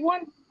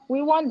want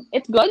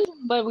it's good,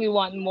 but we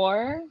want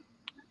more.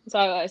 So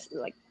I was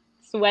like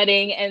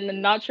sweating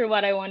and not sure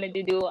what I wanted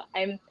to do.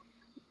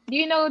 Do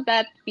you know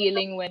that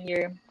feeling when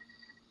you're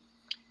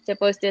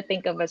supposed to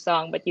think of a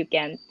song but you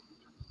can't?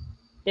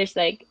 There's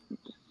like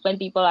when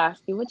people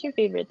ask you, "What's your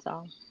favorite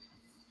song?"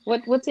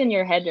 What's in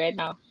your head right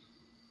now?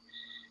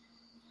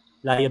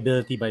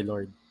 Liability by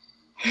Lord.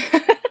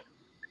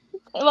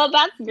 Well,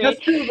 that's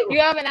That's great. true though. You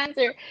have an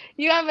answer.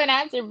 You have an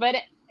answer, but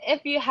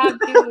if you have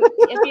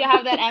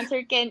that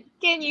answer, can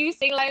you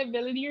sing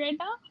liability right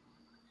now?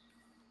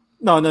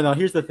 No, no, no.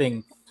 Here's the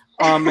thing.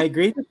 My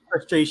greatest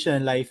frustration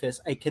in life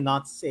is I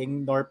cannot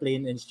sing nor play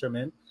an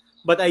instrument.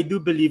 But I do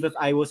believe if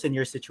I was in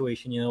your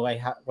situation,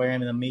 where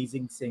I'm an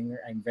amazing singer,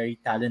 I'm very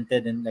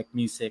talented in like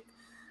music.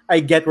 I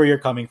get where you're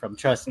coming from.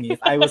 Trust me. If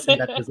I was in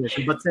that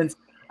position, but since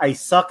I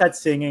suck at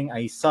singing,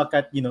 I suck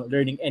at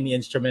learning any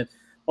instrument.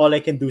 All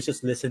I can do is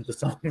just listen to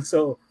songs.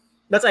 So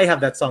that's I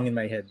have that song in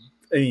my head.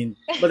 I mean,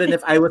 but then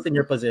if I was in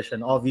your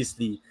position,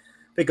 obviously,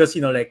 because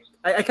like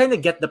I kind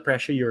of get the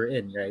pressure you're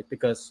in, right?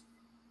 Because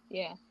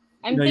Yeah.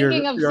 I'm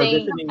thinking you're of you're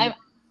saying auditioning.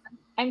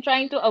 I'm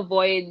trying to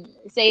avoid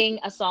saying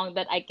a song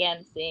that I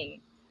can't sing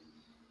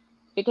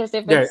because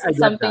if There, it's I get that.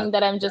 something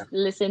that I'm Yeah. just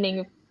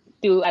listening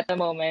to at the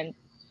moment,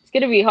 it's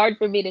gonna be hard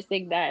for me to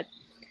sing that.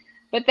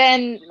 But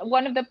then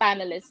one of the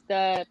panelists,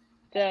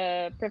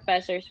 the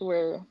professors who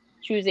were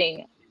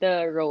choosing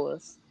the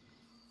roles,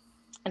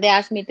 they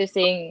asked me to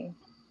sing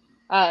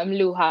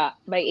Luha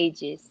by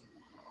Aegis.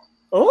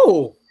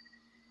 Oh,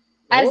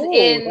 As oh,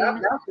 in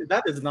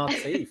that is not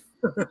safe.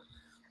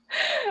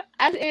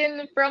 as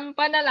in from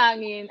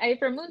Panalangin, ay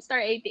from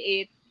Moonstar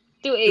 88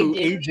 to To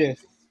Aegis.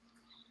 ages.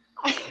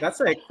 That's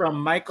like from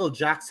Michael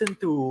Jackson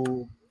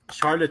to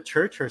Charlotte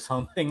Church or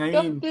something. I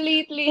mean,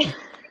 Completely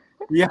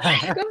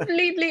yeah.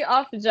 completely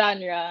off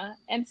genre.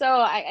 And so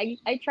I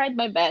tried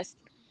my best.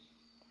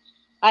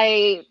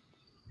 I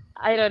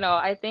I don't know.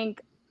 I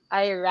think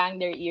I rang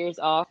their ears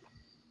off.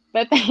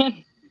 But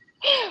then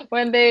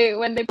when they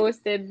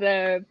posted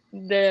the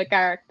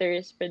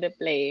characters for the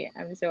play,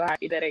 I'm so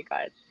happy that I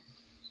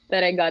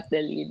got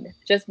the lead.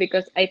 Just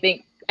because I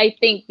think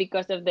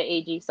because of the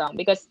AG song.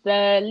 Because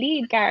the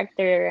lead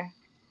character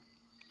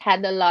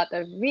had a lot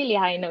of really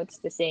high notes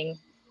to sing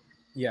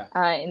Yeah.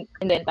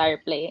 in the entire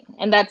play.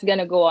 And that's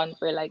gonna go on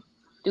for like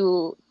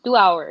 2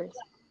 hours.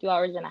 2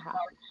 hours and a half.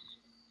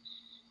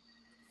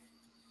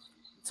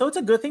 So it's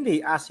a good thing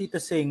they asked you to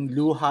sing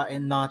Luha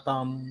and not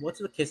what's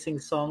the kissing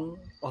song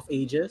of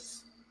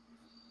ages?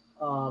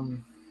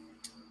 Um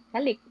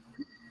Halik.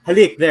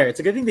 Halik there. It's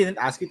a good thing they didn't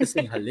ask you to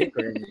sing Halik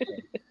or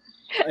anything.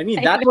 I mean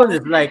I that one know.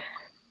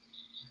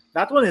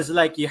 is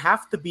like you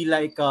have to be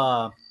like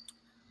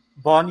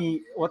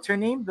Bonnie, what's her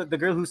name? The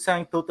girl who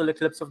sang Total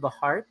Eclipse of the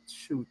Heart?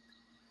 Shoot.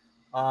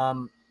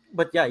 Um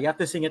but yeah, you have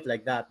to sing it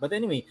like that. But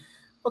anyway,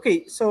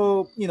 okay,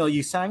 so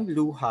you sang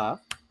Luha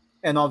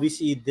and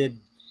obviously you did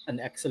an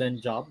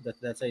excellent job.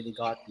 That's why they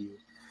got you.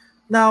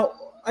 Now,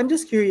 I'm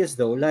just curious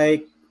though,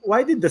 like,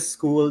 why did the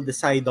school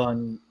decide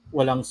on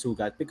Walang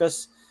Sugat?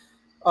 Because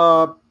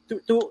to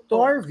Oh.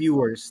 our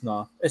viewers,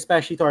 no,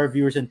 especially to our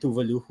viewers in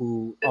Tuvalu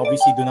who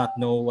obviously do not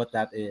know what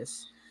that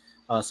is.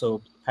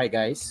 So, hi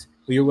guys.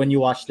 When you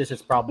watch this,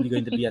 it's probably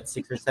going to be at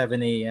 6 or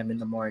 7 a.m. in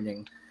the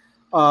morning.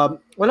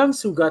 Walang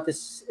Sugat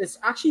is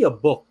actually a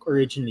book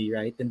originally,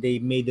 right? And they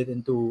made it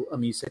into a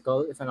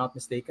musical, if I'm not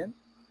mistaken.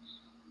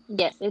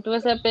 Yes, it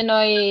was a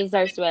Pinoy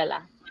zarzuela.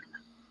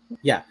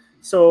 Yeah.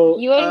 So,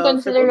 You wouldn't for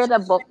consider those, it a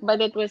book,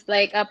 but it was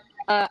like a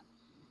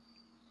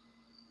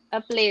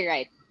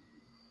playwright.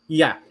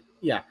 yeah,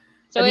 yeah. I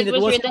So mean, it it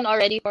was wasn't. written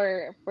already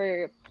for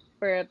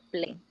a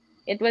play.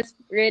 It was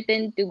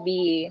written to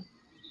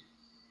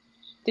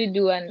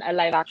do a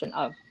live action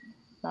of,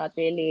 not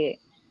really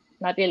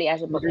not really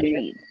as a Not book to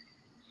really, read.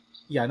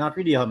 yeah, not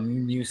really a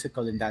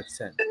musical in that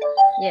sense.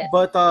 Yes.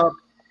 But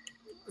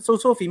so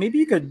Sophie, maybe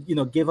you could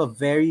give a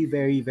very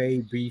very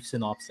very brief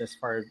synopsis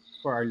for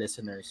our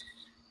listeners.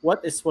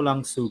 What is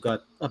Walang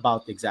Sugat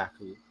about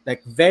exactly?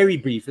 Like very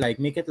brief, like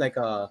make it like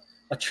a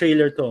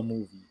trailer to a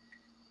movie.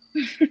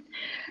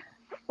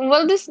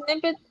 Well, the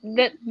snippet,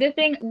 the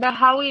thing, the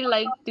how we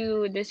like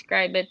to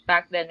describe it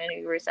back then when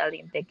we were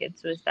selling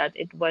tickets was that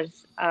it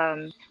was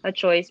a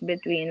choice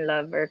between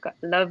love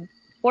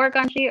for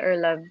country or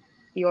love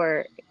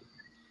your.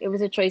 It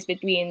was a choice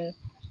between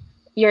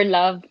your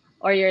love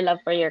or your love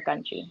for your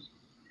country.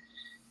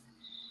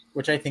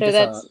 Which I think So is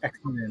a that's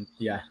excellent.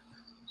 Yeah.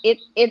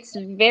 it's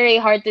very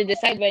hard to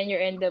decide when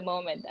you're in the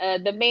moment.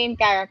 The main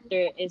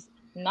character is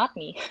not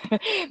me.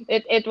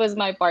 It was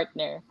my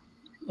partner,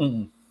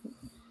 Mm.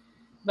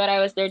 but I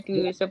was there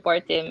to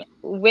support him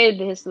with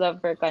his love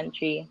for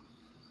country.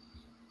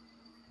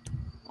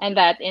 And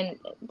that in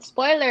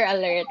spoiler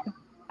alert,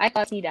 I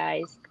thought he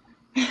dies.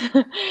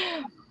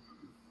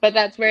 But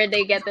that's where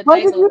they get the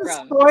Why did title you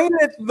from. spoil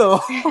it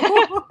though?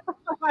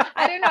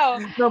 I don't know.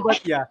 No,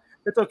 but yeah,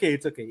 it's okay.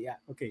 It's okay. Yeah,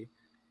 okay.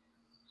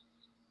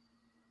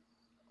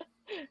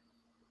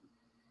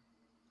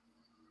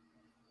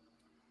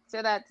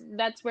 So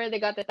that's where they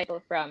got the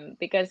title from,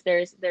 because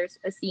there's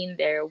a scene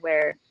there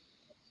where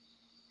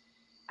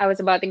I was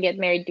about to get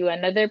married to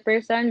another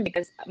person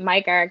because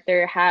my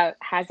character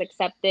has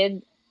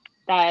accepted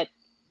that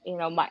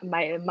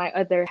my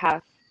other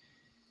half,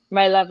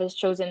 my love has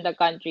chosen the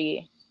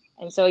country,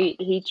 and so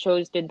he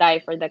chose to die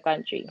for the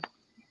country.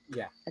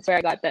 Yeah. That's where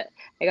I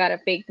got a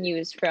fake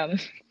news from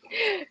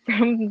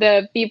from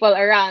the people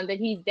around that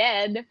he's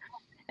dead,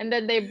 and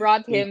then they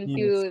brought him 18 is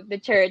to the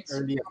as church.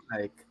 early as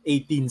like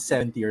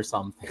 1870 or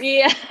something.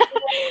 Yeah.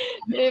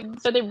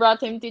 So they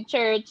brought him to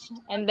church,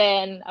 and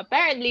then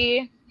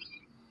apparently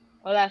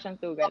wala siyang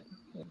sugat.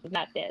 He's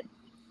not dead.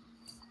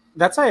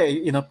 That's why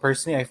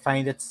personally I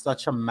find it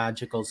such a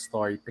magical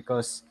story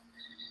because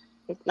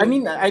It I is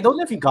mean very I don't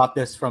know if you magical. got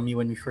this from me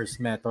when we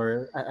first met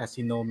or as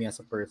you know me as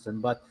a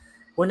person, but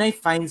when I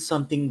find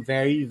something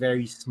very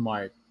very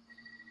smart,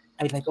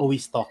 I like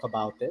always talk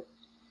about it.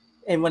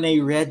 And when I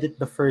read it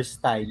the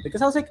first time,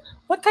 because I was like,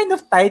 what kind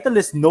of title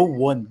is No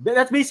One?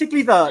 That's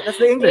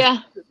the English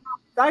Yeah,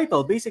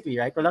 title, basically,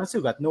 right? Walang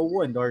sugat, no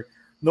wound or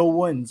no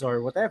wounds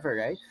or whatever,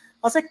 right?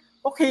 I was like,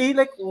 okay,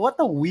 like what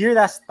a weird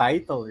ass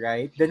title,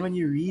 right? Then when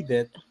you read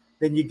it,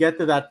 then you get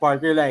to that part,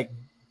 you're like,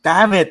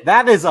 damn it,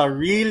 that is a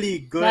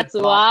really good that's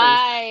plot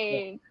twist.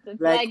 Like, why.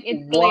 It's like, like it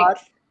what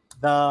clicks.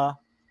 the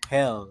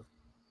hell?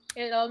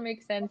 It all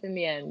makes sense in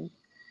the end.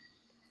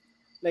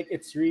 Like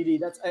it's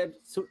really that's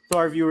so, to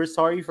our viewers,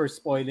 sorry for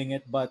spoiling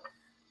it, but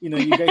you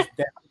guys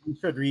definitely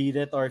should read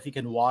it, or if you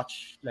can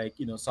watch like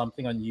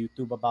something on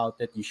YouTube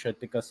about it, you should,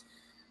 because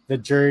the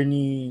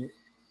journey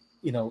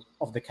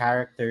of the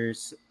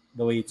characters,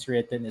 the way it's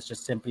written is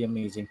just simply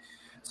amazing.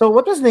 So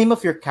what was the name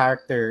of your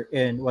character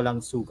in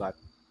Walang Sugat?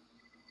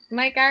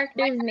 My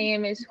character's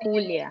name is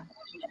Julia.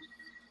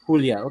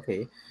 Julia,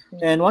 okay.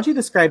 Yeah. And why don't you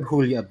describe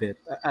Julia a bit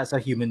as a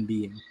human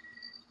being?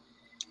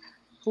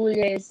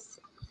 Julia is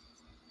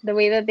the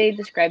way that they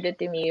described it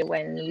to me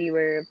when we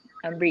were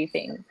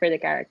briefing for the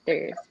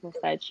characters was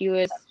that she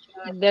was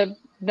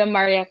the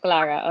Maria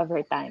Clara of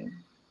her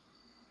time.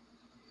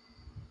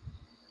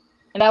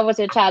 And that was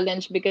a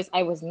challenge because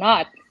I was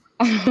not.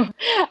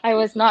 I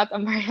was not a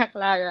Maria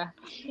Clara.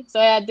 So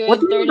I had to What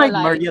do you mean by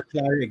internalize. Maria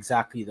Clara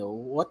exactly, though?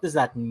 What does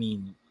that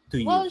mean to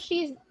you? Well,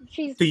 she's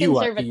To you,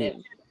 to you. conservative.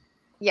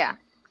 Yeah.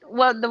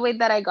 Well, the way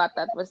that I got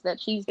that was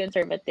that she's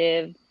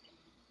conservative.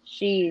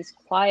 She's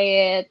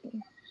quiet.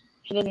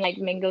 She doesn't like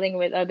mingling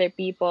with other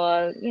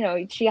people. You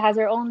know, she has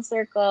her own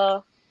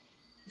circle.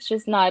 It's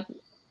just not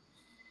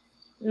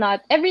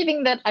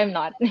everything that I'm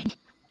not.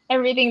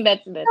 Everything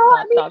that's No,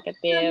 I not mean,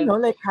 talkative.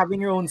 like having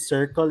your own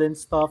circle and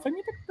stuff. I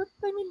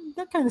mean,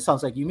 that kind of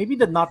sounds like you. Maybe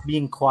the not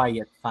being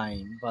quiet,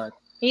 fine, but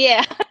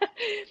Yeah.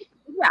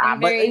 yeah, I'm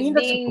but I very mean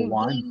that's just being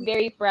one.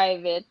 very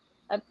private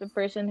at the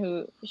person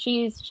who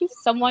she's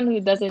someone who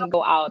doesn't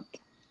go out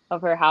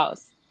of her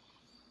house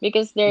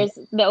because Yeah, there's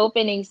the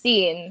opening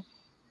scene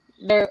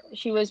there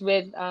she was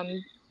with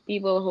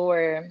people who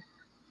were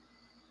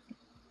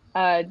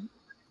uh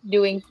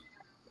doing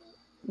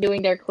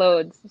doing their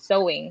clothes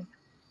sewing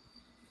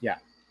yeah,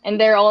 and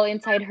they're all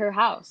inside her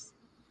house.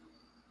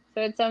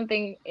 So it's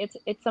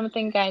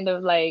something kind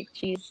of like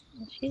she's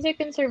a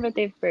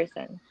conservative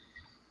person.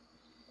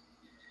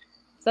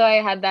 So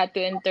I had that to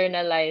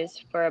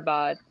internalize for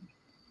about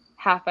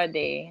half a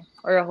day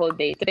or a whole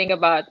day to think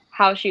about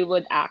how she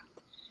would act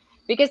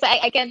because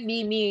I can't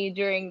be me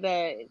during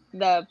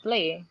the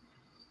play.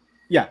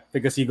 yeah.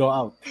 Because you go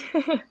out.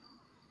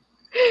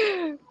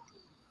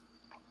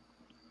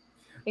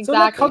 So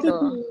like, how Exactly. did So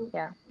you?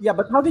 yeah. Yeah,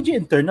 but how did you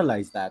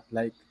internalize that?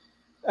 Like,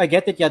 I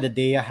get it. Yeah, the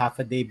day, a half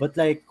a day, but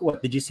like,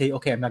 what did you say?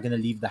 Okay, I'm not gonna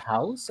leave the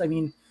house. I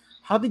mean,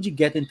 how did you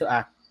get into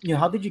act?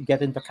 How did you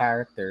get into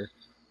character?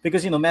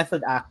 Because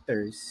method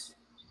actors,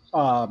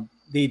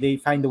 they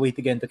find a way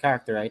to get into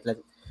character, right?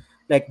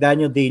 Like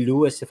Daniel Day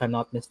Lewis, if I'm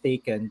not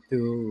mistaken,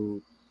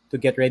 to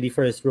get ready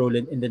for his role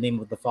in the Name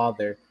of the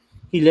Father,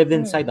 he lived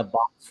inside Mm, a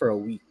box for a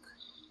week,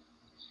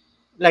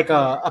 like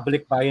yeah. a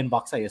Balikbayan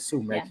box, I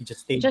assume, right? Yeah. He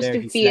just stayed Just there,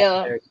 to he slept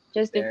feel there, he ate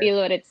just to there. feel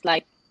what it's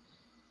like.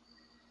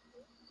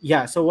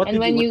 Yeah. So what And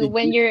did you? What did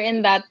when you? you're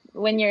in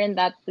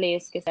that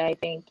place, because I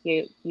think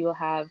you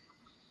have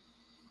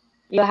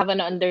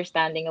an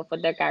understanding of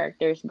what the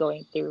character is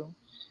going through.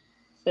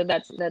 So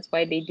that's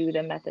why they do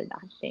the method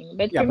acting.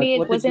 But Yeah, for but me,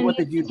 it wasn't. what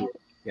did you do?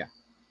 Yeah.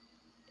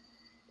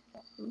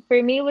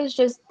 For me, it was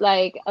just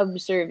like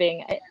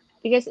observing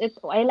because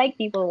I like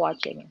people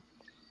watching.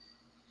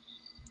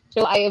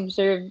 So I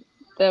observed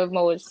the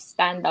most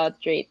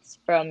standout traits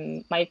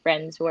from my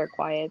friends who are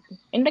quiet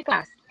in the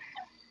class.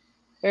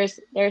 There's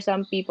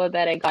some people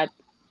that I got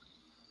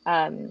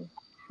um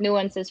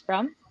nuances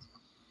from.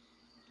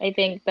 I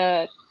think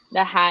the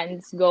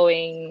hands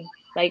going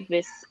like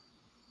this.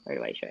 Where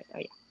do I show it? Oh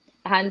yeah.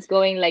 The hands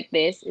going like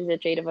this is a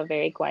trait of a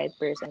very quiet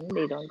person.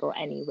 They don't go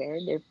anywhere.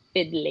 They're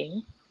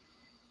fiddling.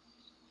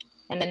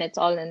 And then it's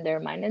all in their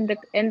mind.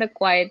 And the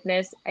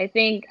quietness, I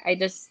think I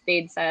just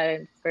stayed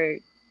silent for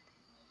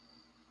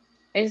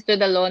I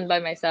stood alone by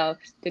myself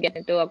to get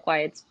into a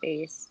quiet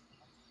space.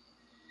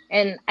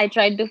 And I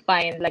tried to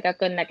find like a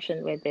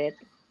connection with it.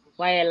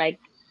 Why I like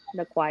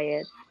the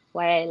quiet,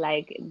 why I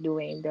like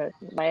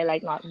why I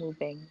like not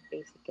moving,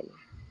 basically.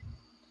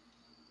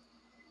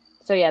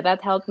 So yeah,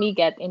 that helped me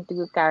get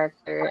into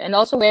character. And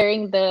also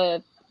wearing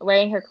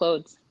her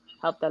clothes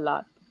helped a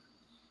lot.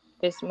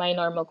 Because my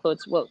normal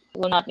clothes will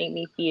not make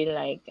me feel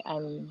like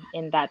I'm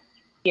in that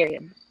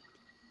period.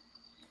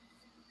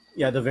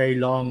 Yeah, the very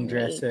long Maybe.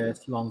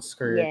 dresses, long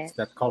skirts Yes.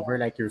 that cover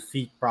like your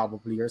feet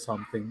probably or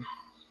something.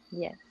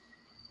 Yes.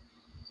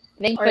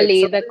 All right,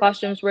 Thankfully so the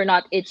costumes were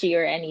not itchy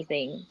or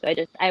anything. So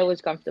I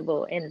was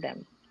comfortable in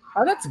them.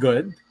 that's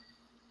good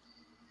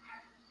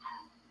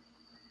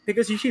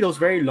because usually those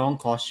very long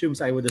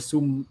costumes I would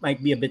assume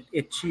might be a bit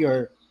itchy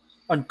or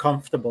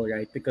uncomfortable,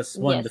 right? Because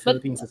one, Yes, the but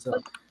Philippines is a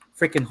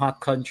freaking hot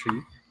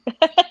country.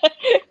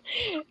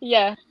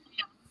 yeah.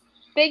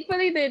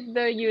 Thankfully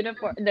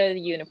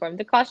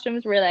the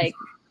costumes were like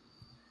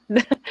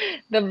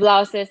the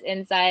blouses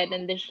inside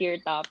and the sheer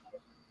top.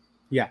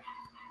 Yeah,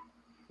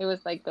 It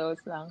was like those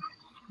long.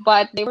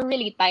 But they were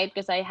really tight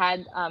because I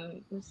had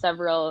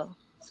several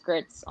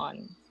skirts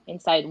on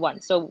inside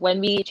one. So when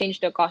we change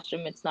the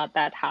costume, it's not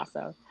that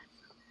hassle.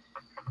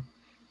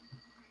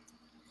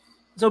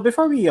 so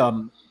before we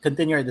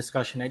continue our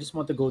discussion, I just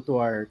want to go to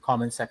our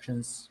comment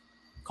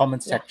Yeah.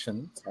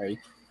 section, sorry,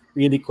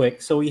 really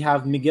quick. So we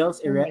have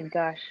Oh my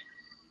gosh.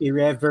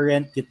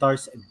 Irreverent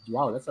Guitars.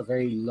 Wow, that's a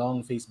very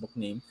long Facebook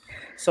name.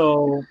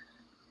 So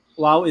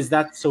wow, is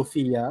that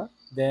Sophia?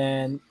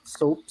 Then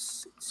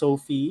Soaps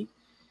Sophie.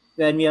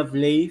 Then we have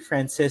Lay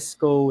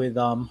Francisco with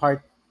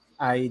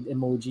heart-eyed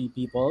emoji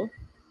people.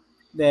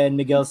 Then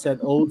Miguel said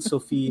old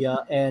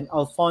Sophia, and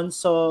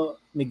Alfonso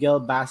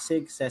Miguel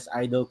Basig says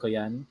idol ko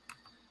yan.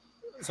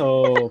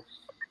 So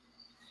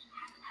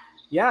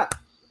yeah,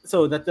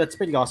 so that's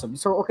pretty awesome.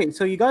 So okay,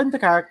 so you got into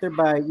character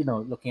by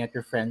looking at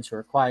your friends who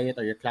are quiet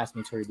or your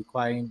classmates who are really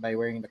quiet by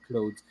wearing the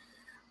clothes.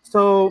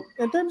 So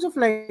in terms of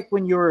like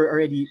when you're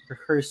already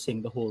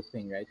rehearsing the whole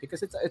thing, right?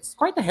 Because it's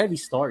quite a heavy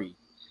story.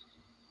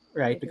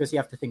 right? It is. Because you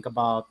have to think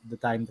about the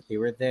time that they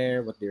were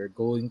there, what they were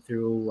going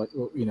through, what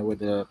with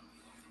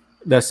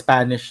the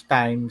Spanish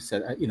times,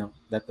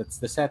 that's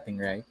the setting,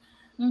 right?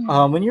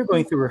 Mm-hmm. When you're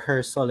going through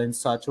rehearsal and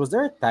such, was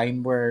there a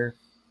time where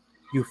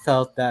you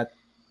felt that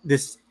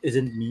this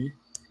isn't me,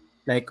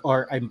 like,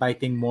 or I'm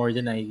biting more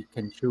than I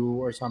can chew,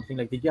 or something?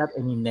 Like, did you have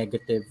any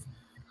negative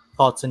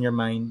thoughts in your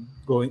mind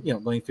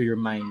going through your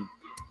mind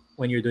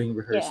when you're doing Yeah.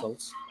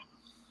 rehearsals?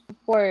 Of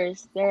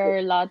course, there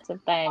are lots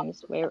of times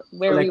So,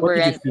 where we like, what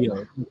did you weren't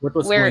feel? What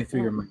was going where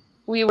through your mind?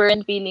 we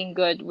weren't feeling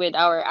good with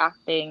our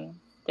acting.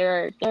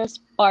 There's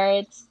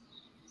parts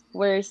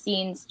where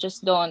scenes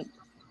just don't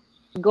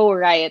go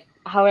right.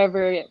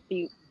 However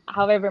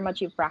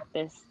much you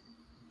practice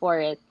for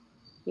it.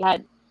 We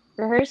had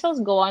rehearsals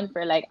go on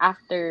for like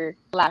after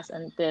class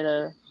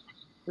until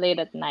late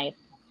at night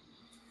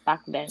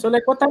back So, then.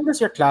 like, what time does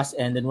your class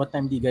end, and what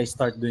time do you guys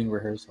start doing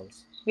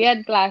rehearsals? We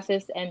had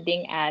classes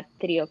ending at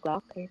 3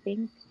 o'clock, I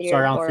think, three So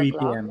or around four 3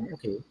 o'clock. p.m.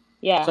 Okay.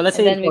 So Yeah, let's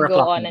and say then we four go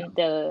o'clock on now.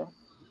 until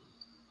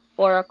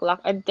 4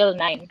 o'clock until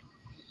 9.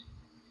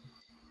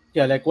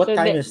 Yeah, like what So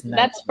time is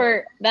night?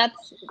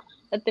 that's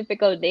a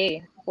typical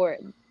day for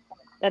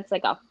that's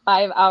like a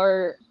 5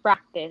 hour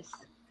practice.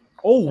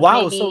 Oh So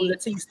wow! So maybe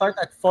let's say you start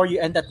at 4, you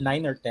end at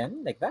 9 or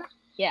 10, like that.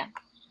 yeah,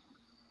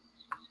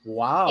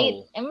 eight.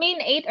 Wow. I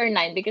mean 8 or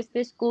 9 because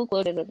the school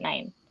closes at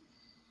 9.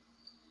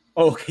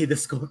 Okay, the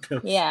school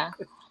closes. Yeah,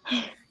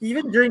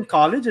 Even during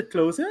college, it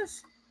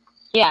closes.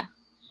 yeah,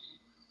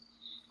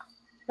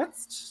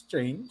 That's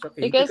strange.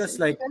 Okay, because because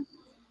like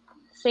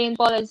Saint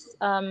Paul is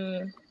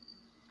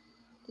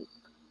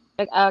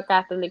like a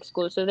Catholic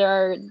school, so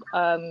there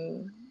are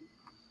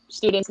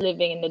students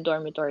living in the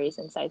dormitories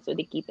inside, so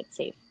they keep it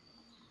safe.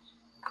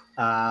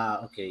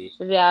 okay.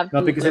 So they have No,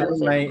 to because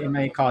close in it.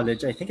 my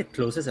college, I think it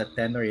closes at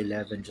 10 or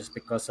 11, just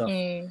because of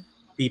Mm,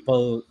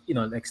 people,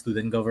 like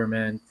student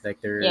government,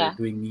 like they're yeah,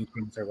 doing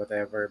meetings or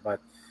whatever.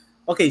 But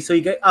okay, so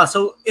you guys,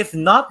 so if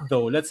not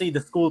though, let's say the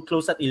school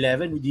closed at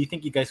 11, do you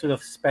think you guys would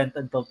have spent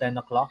until 10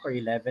 o'clock or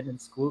 11 in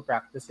school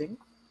practicing?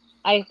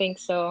 I think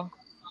so.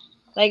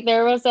 Like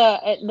there was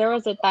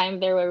a time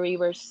there where we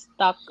were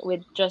stuck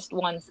with just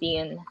one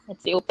scene.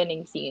 It's the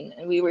opening scene,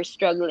 and we were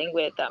struggling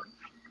with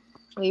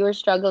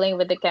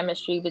the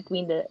chemistry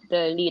between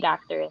the lead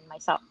actor and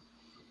myself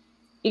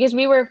because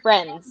we were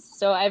friends.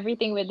 So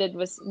everything we did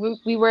was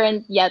we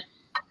weren't yet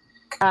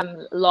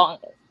long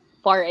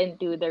far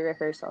into the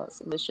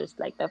rehearsals. It was just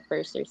like the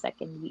first or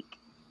second week.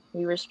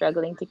 We were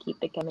struggling to keep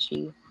the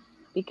chemistry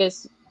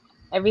because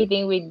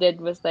everything we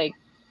did was like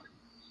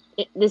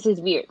this is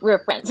weird.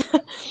 We're friends.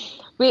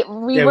 We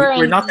Yeah, we're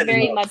weren't not in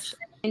very love. much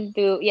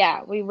into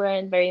we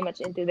weren't very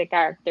much into the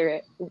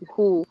character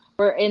who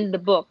were in the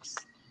books.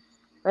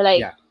 We're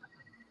like Yeah.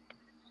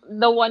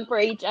 the one for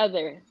each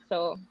other.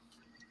 So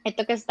it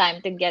took us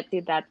time to get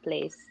to that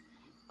place.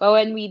 But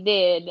when we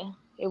did,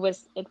 it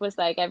was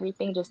like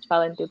everything just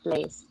fell into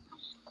place.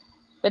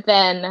 But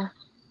then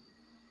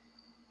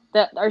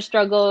our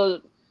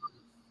struggle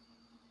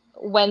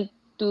went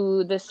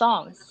to the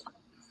songs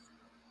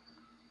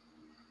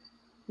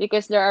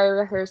because there are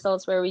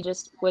rehearsals where we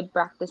just would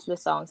practice the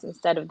songs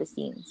instead of the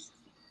scenes.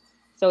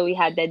 So we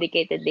had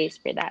dedicated days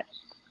for that.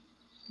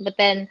 But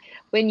then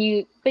when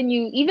you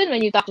even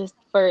when you talk just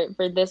for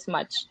this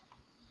much,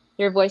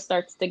 your voice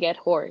starts to get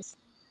hoarse.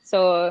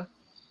 So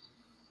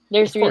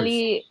there's Of course.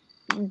 really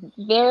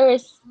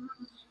there's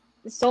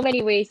so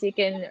many ways you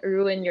can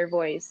ruin your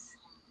voice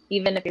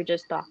even if you're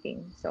just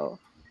talking. So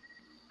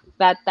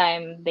that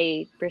time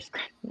they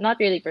prescribe not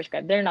really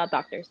prescribed, they're not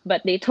doctors,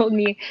 but they told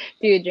me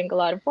to drink a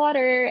lot of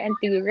water and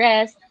to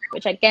rest,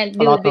 which I can't A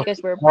do lot of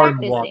because we're warm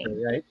water,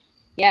 practicing. right?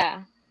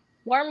 Yeah.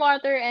 Warm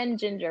water and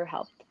ginger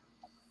helped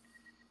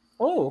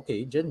Oh,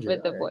 okay, ginger.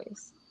 with the All right.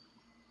 voice.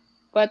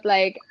 But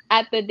like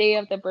at the day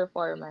of the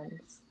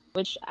performance,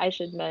 which I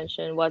should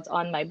mention was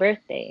on my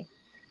birthday.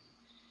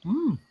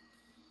 Hmm.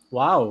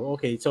 Wow.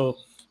 Okay, so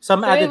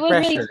some So it added was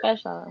really pressure.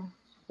 special,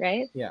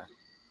 right? Yeah.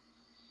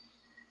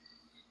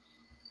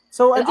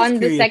 So I'm just On the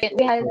curious. second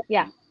we had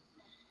yeah,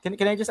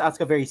 Can I just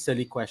ask a very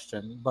silly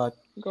question? But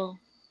go.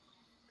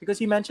 because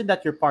you mentioned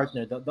that your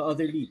partner, the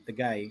other lead, the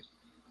guy,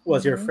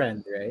 was your Mhm.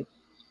 friend, right?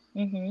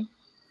 Mhm.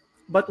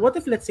 But what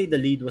if, let's say, the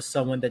lead was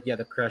someone that you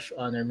had a crush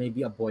on, or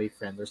maybe a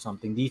boyfriend or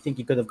something? Do you think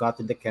you could have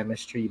gotten the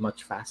chemistry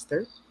much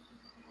faster?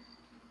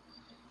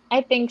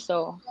 I think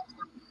so.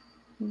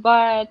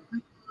 But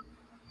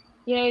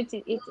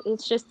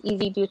it's just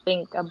easy to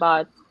think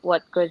about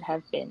what could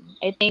have been.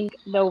 I think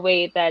the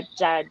way that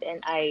Jad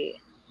and I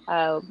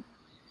uh,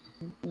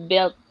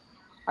 built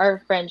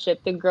our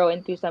friendship to grow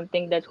into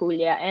something that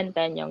Julia and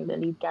Tanyong, the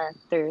lead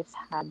characters,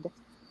 had.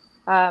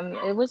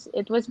 It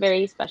was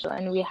very special,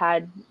 and we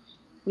had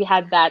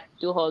that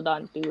to hold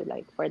on to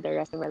like for the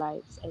rest of our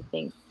lives. I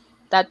think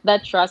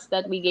that trust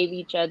that we gave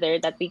each other,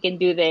 that we can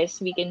do this,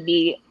 we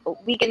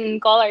can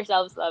call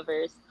ourselves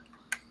lovers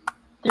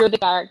through the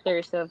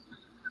characters of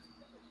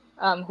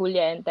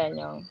Julia and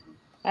Tanyong.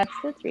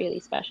 That's really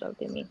special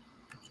to me.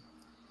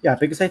 Yeah,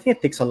 because I think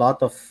it takes a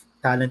lot of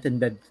talent and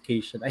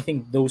dedication. I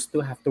think those two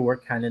have to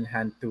work hand in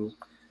hand to,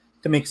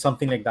 to make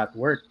something like that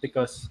work,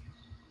 because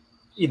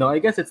I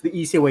guess it's the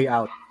easy way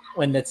out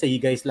when, let's say, you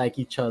guys like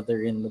each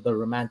other in the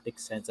romantic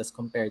sense as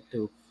compared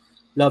to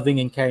loving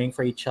and caring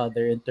for each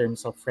other in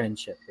terms of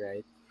friendship,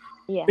 right?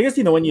 Yeah. Because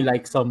when you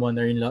like someone,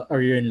 or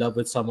or you're in love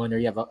with someone, or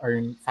are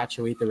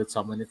infatuated with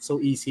someone, it's so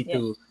easy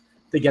Yeah.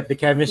 to get the You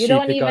chemistry,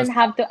 don't even because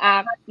have to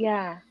act.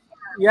 Yeah.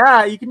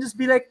 yeah, you can just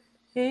be like,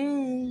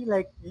 hey,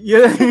 like,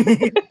 yeah.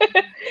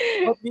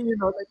 But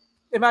like,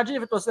 imagine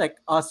if it was like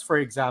us, for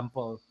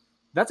example.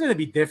 That's gonna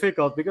be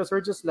difficult because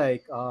we're just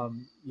like,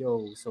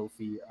 yo,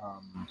 Sophie,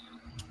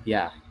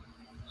 yeah,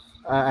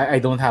 I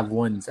don't have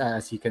wounds,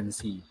 as you can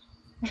see.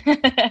 You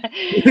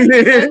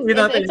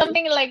know what I It's mean?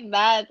 something like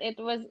that. It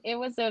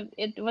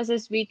was a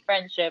sweet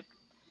friendship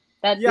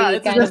that Yeah, we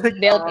it's kind just of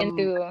like, built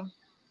into.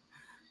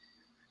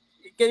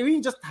 can we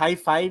just high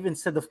five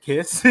instead of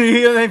kiss?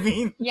 You know what I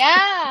mean?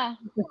 Yeah.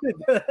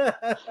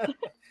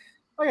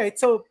 All right,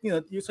 so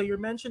you're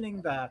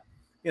mentioning that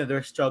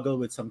there's struggle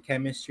with some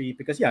chemistry,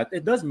 because yeah,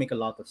 it does make a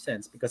lot of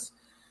sense, because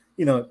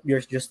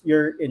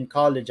you're in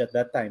college at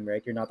that time,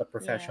 right? You're not a Yeah.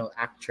 professional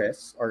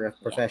actress or a Yeah.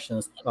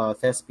 professional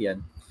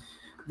thespian.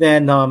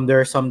 Then there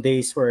are some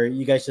days where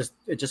you guys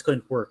it just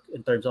couldn't work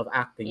in terms of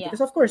acting, Yeah.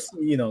 because of course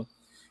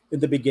in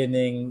the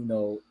beginning,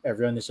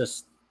 everyone is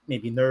just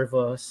maybe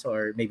nervous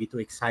or maybe too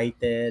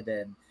excited,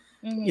 and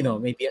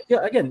Mm-hmm. maybe,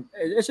 yeah, again,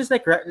 it's just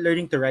like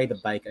learning to ride a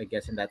bike, I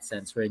guess, in that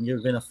sense, where you're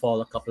gonna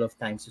fall a couple of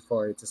times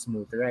before it's a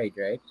smooth ride,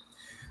 right?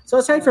 So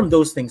aside from Yes.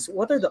 those things,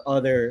 what are the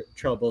other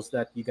troubles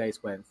that you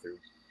guys went through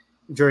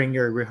during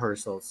your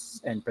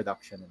rehearsals and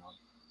production and all?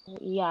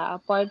 Yeah,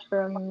 apart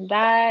from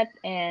that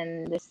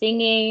and the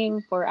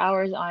singing for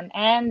hours on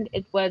end,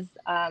 it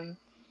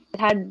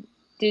had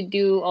to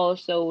do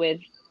also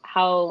with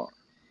how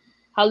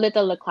how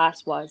little the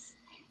class was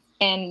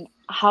and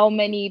how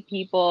many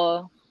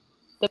people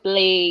the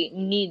play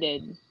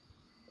needed.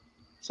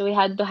 So we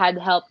had to had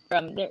help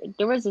from there.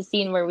 There was a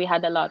scene where we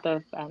had a lot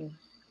of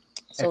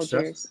Extras?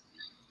 soldiers,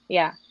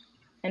 yeah,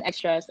 and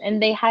extras,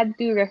 and they had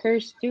to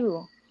rehearse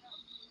too.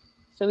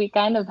 So we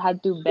kind of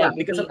had to Yeah, beg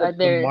because the of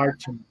the other.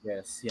 marching.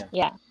 Yes, yeah,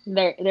 Yeah,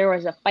 there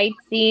was a fight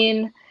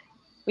scene.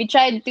 We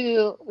tried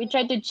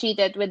to cheat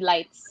it with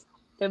lights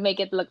to make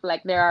it look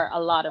like there are a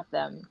lot of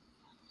them,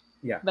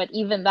 yeah. but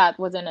even that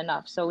wasn't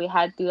enough. So we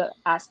had to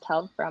ask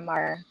help from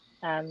our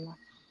um,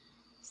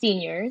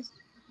 seniors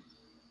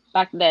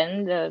back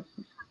then, the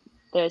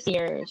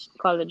senior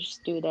college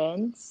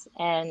students,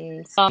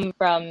 and some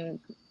from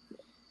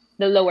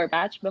the lower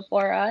batch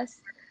before us.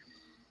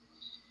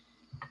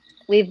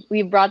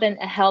 We brought in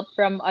help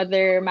from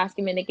other mass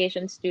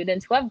communication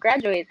students who have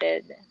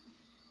graduated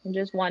and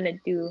just wanted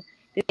to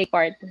take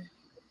part.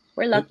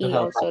 We're To lucky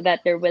help also out. that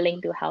they're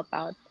willing to help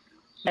out.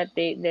 That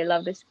they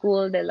love the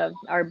school, they love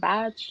our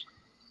batch.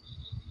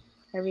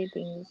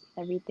 Everything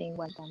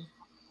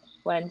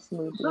went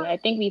smoothly. I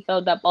think we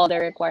filled up all the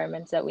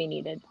requirements that we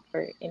needed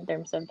for in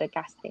terms of the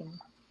casting.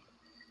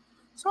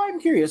 So I'm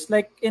curious,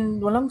 like in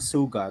Walang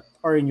Sugat,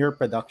 or in your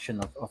production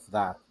of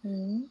that,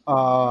 Hmm.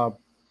 uh,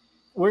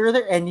 were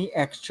there any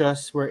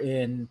extras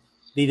wherein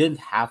they didn't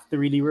have to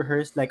really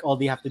rehearse? Like all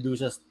they have to do is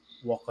just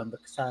walk on the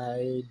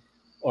side,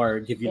 or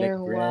give you like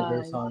There bread or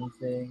was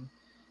something.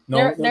 No,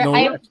 there no,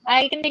 there no.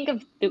 I can think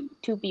of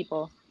two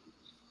people.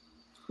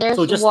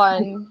 So There's just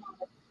one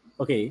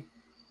okay.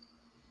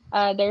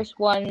 there's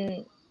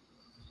one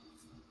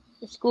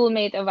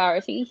schoolmate of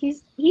ours.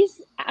 He's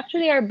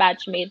actually our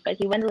batchmate, but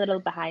he went a little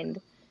behind,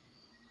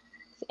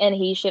 and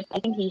I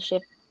think he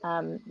shift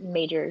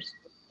majors,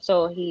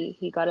 so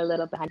he got a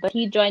little behind. But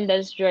he joined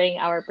us during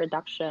our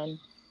production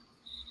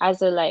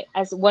as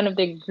as one of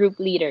the group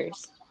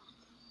leaders.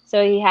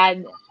 So he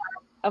had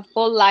a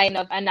full line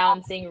of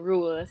announcing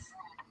rules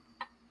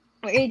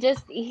where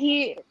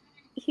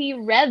he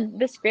read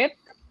the script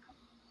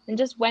and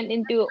just went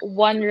into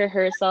one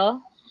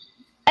rehearsal,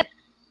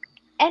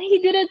 and he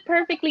did it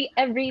perfectly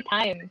every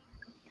time.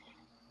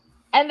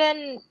 And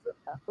then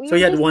we So were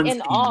you had just one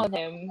in awe scene. of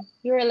him.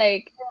 We were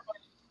like,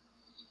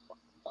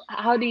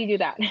 how do you do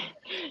that?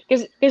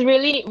 Because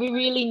really we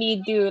really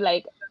need to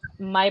like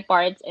my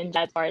parts and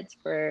Jad's parts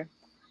for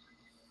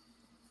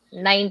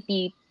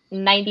 90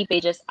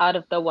 pages out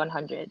of the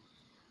 100.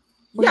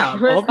 Yeah,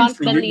 We're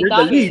obviously constantly you're the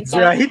talking. leads, So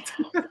right?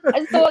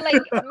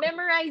 like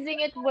memorizing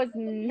it was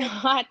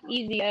not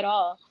easy at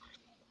all.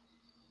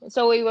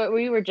 So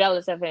we were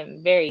jealous of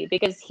him very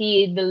because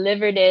he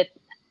delivered it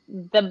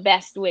the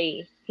best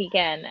way he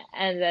can,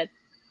 and that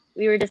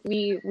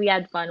we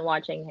had fun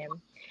watching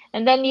him.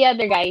 And then the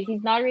other guy,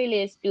 he's not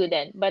really a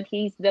student, but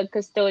he's the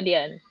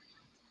custodian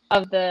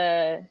of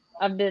the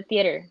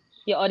theater,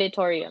 the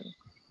auditorium.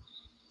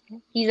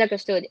 He's a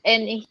custodian,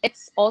 and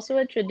it's also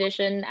a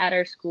tradition at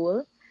our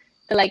school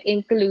to like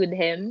include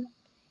him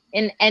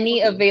in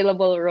any Okay.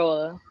 available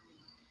role.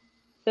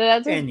 So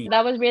Any.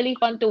 that was really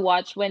fun to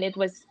watch when it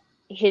was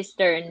his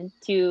turn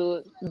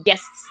to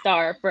guest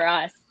star for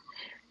us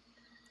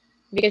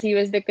because he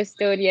was the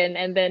custodian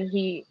and then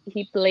he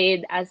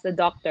played as the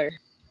doctor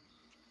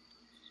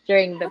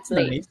during the That's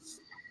play. nice.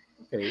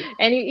 Okay.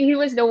 And he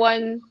was the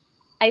one.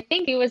 I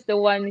think he was the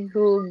one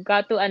who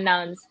got to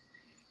announce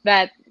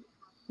that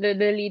the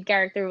lead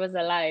character was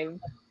alive.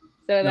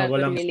 So No, that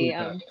was walang really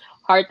suka.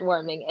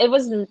 heartwarming. It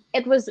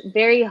was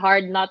very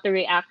hard not to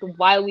react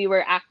while we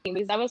were acting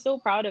because I was so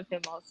proud of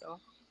him also.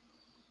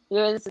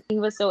 He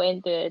was so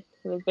into it.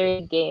 He was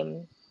very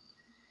game.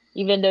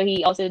 Even though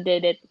he also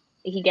did it,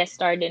 he guest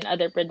starred in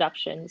other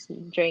productions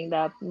during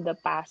the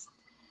past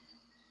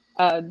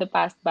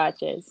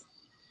batches.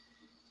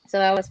 So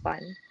that was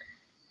fun.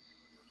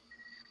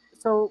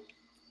 So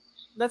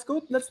let's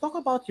go. Let's talk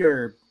about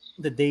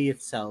the day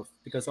itself,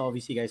 because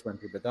obviously you guys went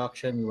through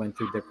production, you went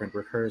through different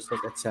rehearsals,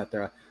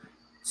 etc.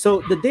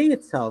 So the day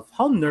itself,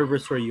 how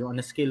nervous were you on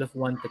a scale of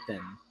 1 to 10?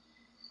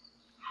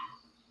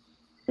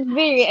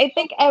 Very. I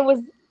think I was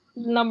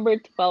number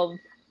 12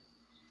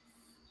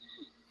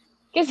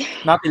 because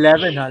Not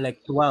 11, huh?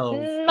 Like 12.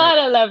 Like not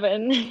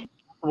 11.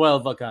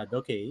 12 agad.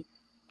 Okay.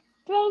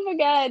 12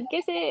 agad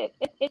kasi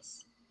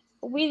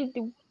we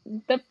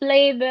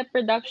the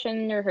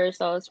production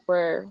rehearsals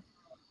were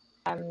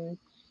um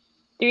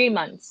 3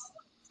 months,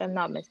 if I'm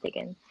not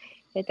mistaken.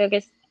 It took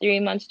us 3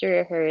 months to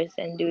rehearse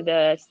and do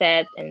the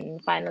set and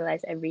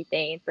finalize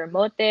everything,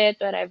 promote it,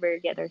 whatever,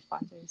 get our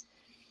sponsors.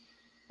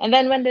 And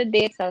then when the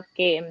day itself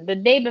came, the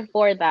day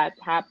before that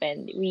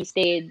happened, we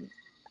stayed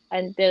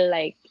until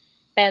like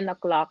 10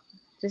 o'clock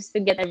just to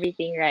get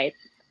everything right.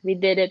 We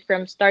did it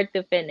from start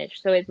to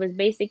finish. So it was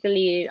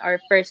basically our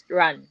first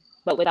run,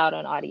 but without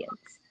an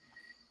audience.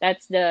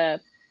 That's the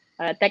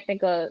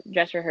technical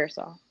dress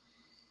rehearsal.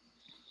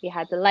 We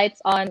had the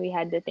lights on, we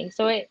had the thing.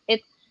 So it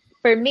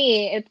for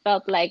me, it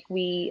felt like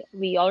we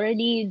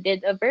already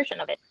did a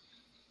version of it,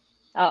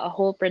 a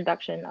whole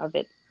production of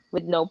it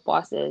with no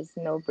pauses,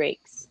 no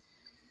breaks.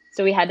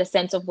 So we had a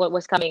sense of what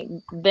was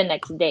coming the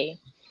next day.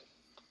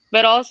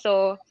 But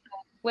also,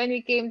 when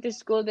we came to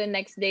school the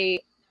next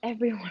day,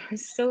 everyone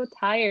was so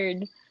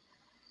tired.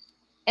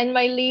 And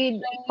my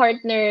lead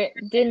partner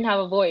didn't have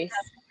a voice.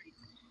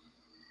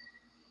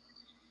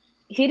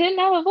 He didn't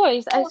have a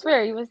voice. I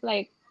swear. He was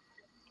like,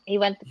 he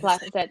went to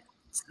class and said,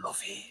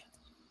 Sophie,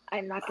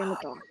 I'm not going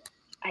to talk.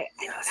 I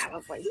don't yes, have a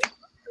voice.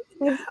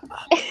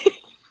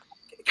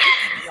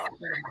 can you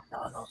order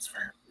McDonald's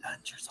for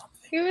lunch or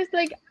something? He was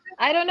like,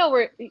 I don't know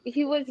where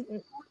he was.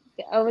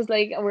 I was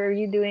like, were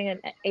you doing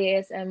an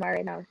ASMR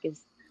right now?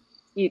 Because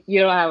you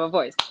don't have a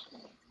voice.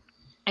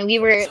 And we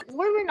were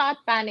not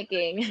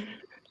panicking,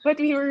 but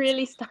we were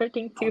really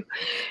starting to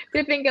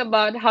think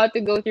about how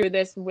to go through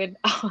this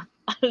without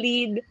a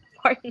lead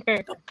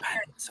partner. Don't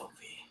panic,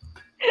 Sophie.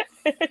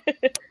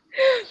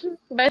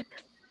 But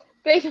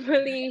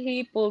thankfully,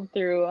 he pulled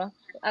through.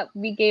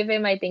 We gave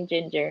him, I think,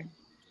 ginger.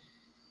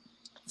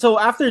 So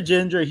after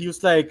Ginger, he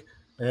was like,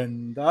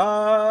 and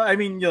I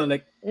mean,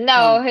 like,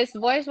 No, his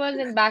voice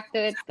wasn't back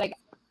to its like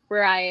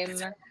prime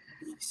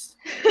please.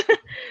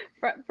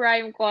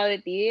 prime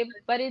quality,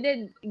 but he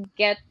did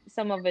get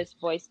some of his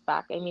voice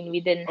back. I mean, we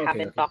didn't Okay,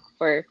 haven't okay. talked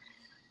for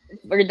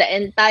the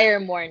entire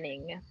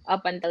morning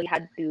up until we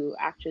had to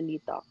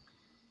actually talk.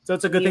 So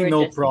it's a good We thing were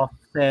no just prof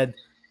said,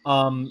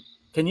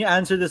 can you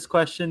answer this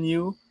question,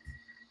 you?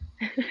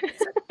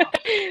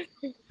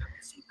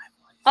 See my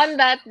on voice.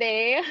 that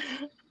day.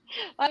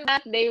 On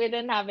that day, we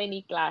didn't have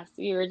any class.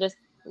 We were just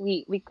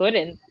we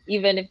couldn't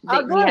even if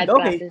Ah, we good. had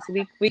Okay. classes.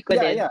 We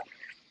Yeah, yeah. couldn't.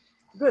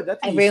 Good,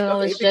 at least. Everyone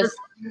Okay, was because just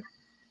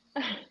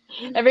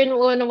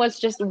everyone was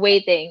just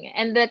waiting,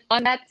 and that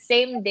on that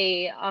same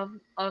day of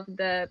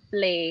the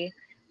play,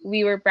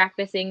 we were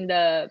practicing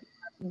the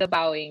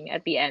bowing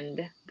at the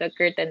end, the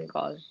curtain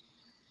call.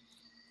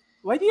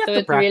 why do you have So to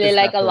it's really practice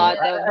like that a though? lot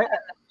of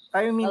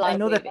I a mean, I lot of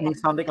know that waving. may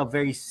sound like a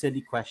very silly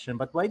question,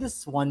 but why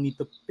does one need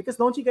to? Because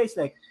don't you guys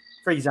like,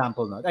 for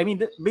example, not? I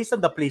mean, based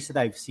on the plays that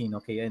I've seen,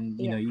 okay, and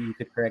Yeah, you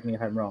could correct me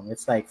if I'm wrong.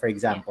 It's like, for yeah.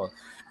 example,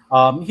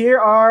 here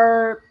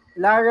are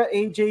Lara,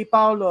 AJ,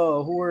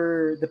 Paulo, who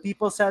were the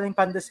people selling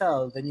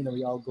pandesal. Then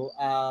we all go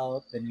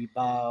out, then we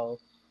bow,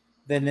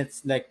 then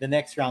it's like the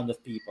next round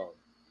of people.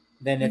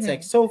 Then it's like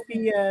Hmm.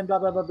 Sophie and blah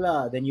blah blah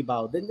blah. Then you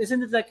bow. Then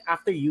isn't it like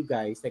after you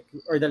guys, like,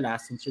 or the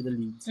last since you're the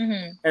leads,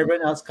 Hmm.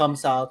 everyone else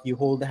comes out, you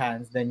hold the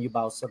hands, then you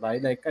bow sabay.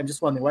 Like, I'm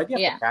just wondering, why do you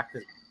have to Yeah.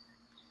 practice?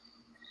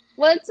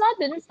 Well,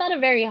 it's not a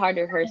very hard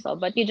rehearsal,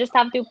 but you just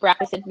have to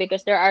practice it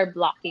because there are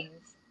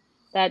blockings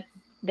that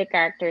the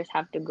characters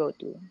have to go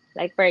to.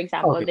 Like for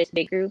example, Okay, this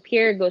big group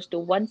here goes to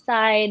one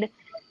side.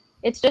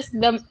 It's just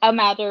a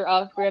matter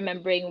of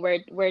remembering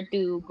where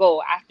to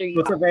go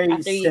so it's a very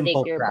after you take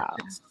simple your bow.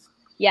 practice.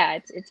 Yeah,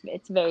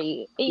 it's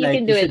very you Like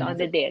can you do it should, on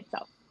the day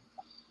itself.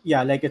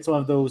 yeah, like it's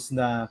one of those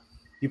na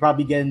you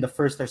probably get in the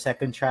first or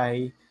second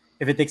try.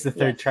 If it takes the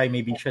third Yes. try,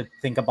 maybe you should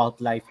think about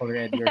life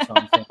already or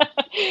something.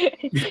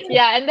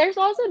 Yeah, and there's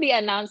also the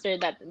announcer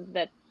that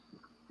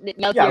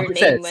yells Yeah, your who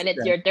name says? when it's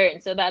Right? your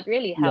turn, so that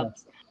really Yeah.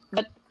 helps.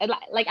 But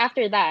like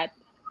after that,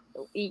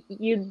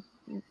 you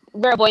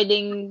we're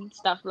avoiding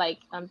stuff like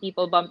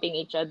people bumping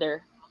each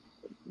other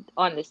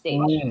on the stage.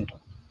 Mm.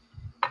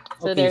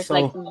 So Okay, there's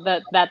like so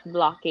that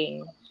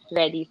blocking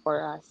ready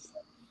for us.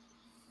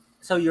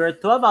 you're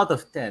 12 out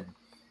of 10.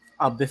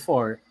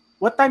 Before,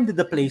 what time did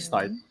the play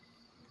start? Mhm.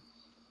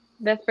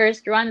 The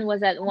first run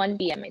was at 1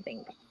 p.m., I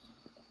think.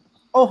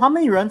 Oh, how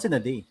many runs in a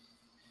day?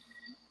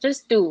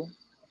 Just two.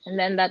 And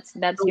then that's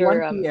So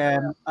your 1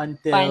 p.m.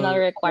 final until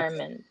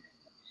requirement.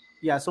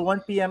 yeah, so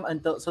 1 p.m.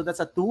 until so that's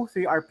a 2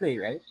 3 hour play,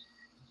 right?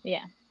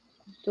 Yeah.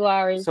 2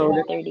 hours So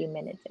and 30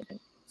 minutes, I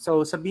think.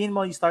 so sabihin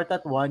mo you start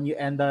at 1, you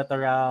end at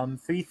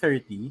around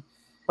 3:30.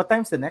 What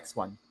time's the next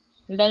one?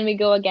 And then we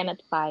go again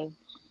at 5.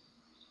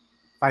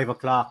 5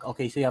 o'clock.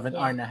 Okay, so you have an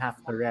hour Yeah. and a half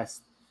to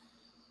rest.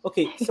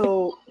 Okay,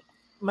 so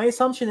my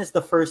assumption is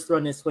the first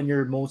run is when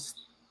you're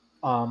most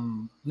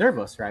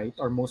nervous, right?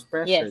 Or most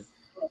pressured.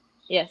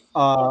 Yes. Yes.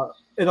 Uh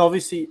and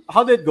obviously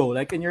how did it go?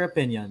 Like in your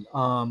opinion?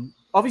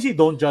 Obviously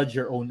don't judge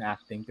your own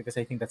acting because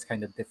I think that's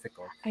kind of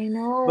difficult. I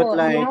But know. You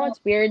like know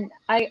what's weird?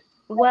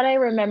 What I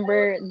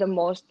remember the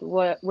most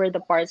were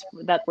the parts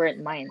that weren't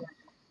mine.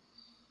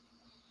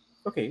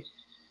 okay,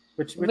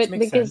 which But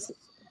makes sense.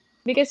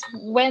 because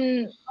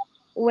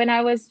when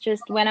I was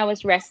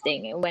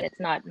resting, when it's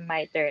not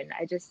my turn,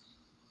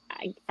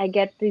 I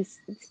get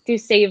to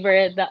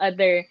savor the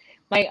other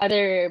my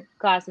other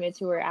classmates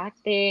who were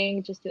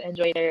acting, just to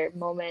enjoy their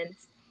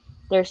moments,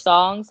 their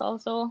songs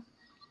also.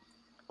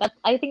 That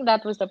I think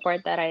that was the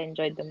part that I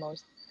enjoyed the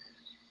most,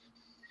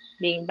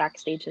 being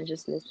backstage and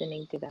just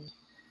listening to them.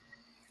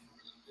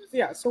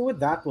 Yeah, so with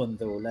that one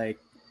though, like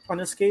on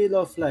a scale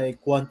of like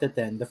 1 to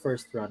 10, the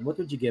first run, what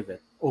would you give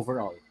it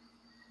overall?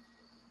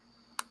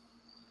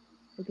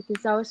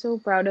 Because I was so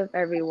proud of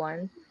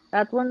everyone.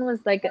 That one was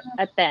like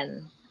a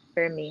 10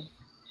 for me,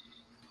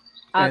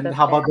 out And of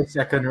how about 10. the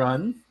second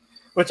run?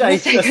 Which The I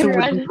second assume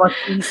would be run. much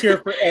easier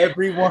for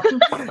everyone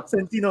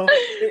since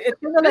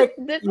it's kind of like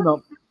That you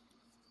know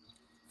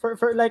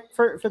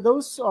for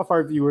those of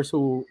our viewers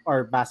who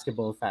are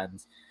basketball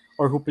fans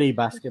or who play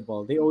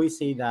basketball, they always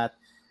say that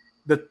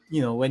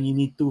when you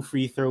need two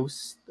free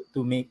throws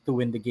to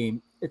win the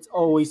game, it's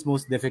always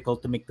most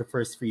difficult to make the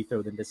first free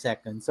throw than the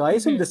second. So I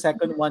assume the Mhm.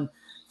 second one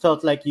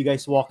felt like you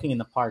guys walking in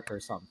the park or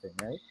something,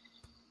 right?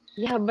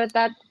 Yeah, but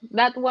that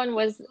one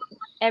was,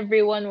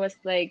 everyone was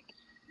like,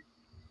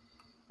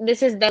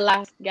 this is the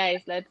last,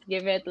 guys. Let's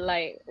give it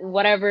like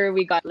whatever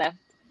we got left.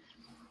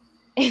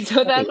 And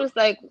so that Okay. was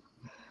like,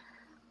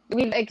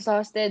 we've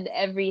exhausted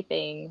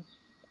everything.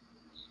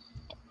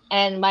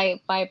 And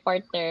my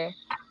partner,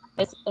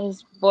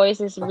 his voice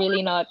is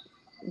really not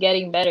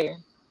getting better.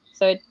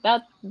 So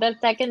that the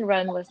second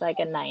run was like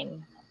a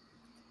 9.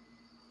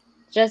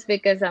 Just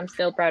because I'm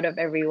still proud of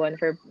everyone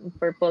for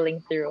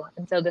pulling through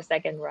until the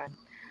second run.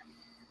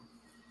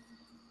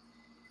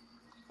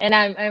 And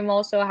I'm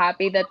also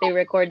happy that they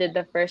recorded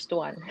the first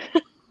one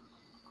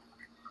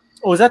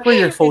Oh, is that where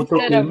your photo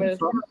instead of came us.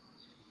 from?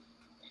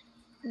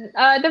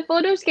 The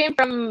photos came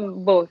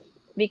from both,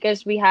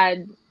 because we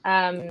had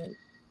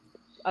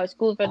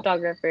school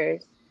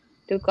photographers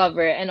to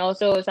cover, and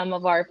also some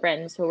of our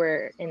friends who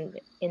were in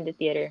the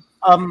theater,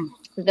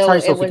 though Sorry,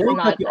 it Sophie, was can I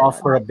cut not you off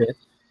allowed. for a bit?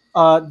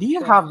 Do you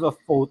Sure. have a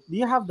photo? Do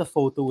you have the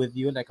photo with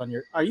you, like on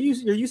your?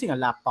 You're using a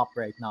laptop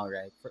right now,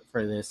 right?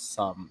 For this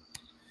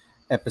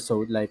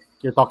episode, like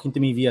you're talking to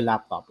me via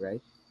laptop,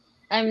 right?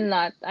 I'm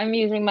not. I'm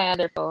using my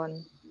other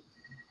phone.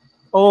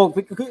 Oh,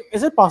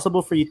 is it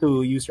possible for you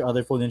to use your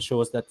other phone and show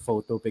us that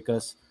photo?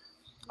 Because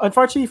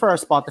unfortunately for our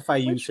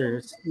Spotify Which one?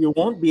 users, you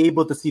won't be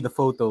able to see the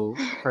photo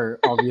for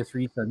obvious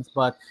reasons.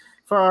 But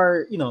for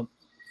our,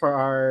 for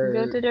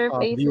Go our to their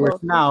viewers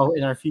Facebook. now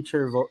and our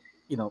future,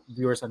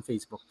 viewers on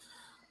Facebook,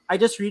 I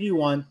just really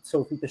want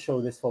Sophie to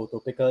show this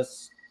photo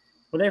because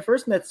when I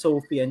first met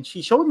Sophie, and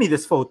she showed me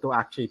this photo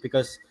actually,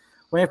 because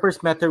when I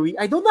first met her,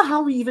 I don't know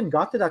how we even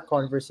got to that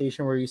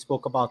conversation where we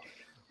spoke about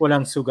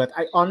Walang Sugat.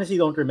 I honestly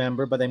don't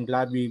remember, but I'm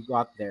glad we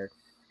got there.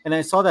 And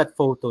I saw that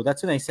photo.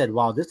 That's when I said,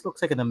 "Wow, this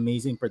looks like an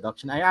amazing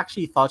production." I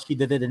actually thought she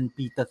did it in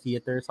Pita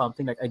Theater or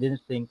something. Like I didn't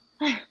think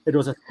it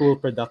was a school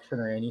production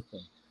or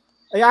anything.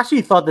 I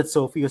actually thought that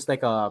Sophie was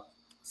like a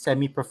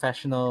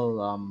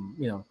semi-professional,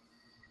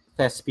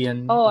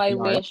 thespian Oh, of I the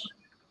art. wish.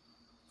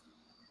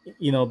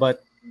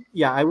 But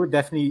yeah, I would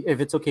definitely,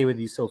 if it's okay with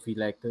you, Sophie,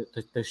 like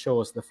to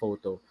show us the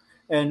photo.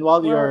 And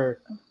while Well, you're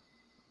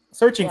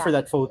searching yeah. for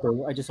that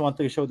photo, I just want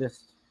to show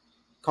this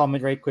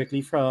comment right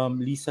quickly from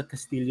Lisa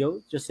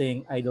Castillo, just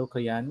saying idol ko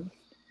yan.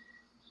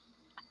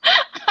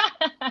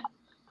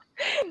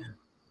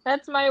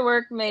 That's my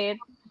workmate,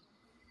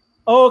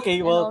 Oh, okay,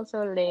 and well,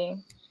 also Lay.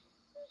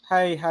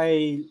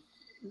 hi,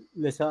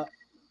 Lisa,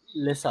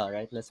 Lisa,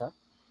 right, Lisa,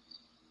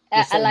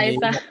 Lisa and Lay.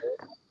 Eliza.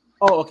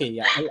 Oh, okay,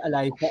 yeah,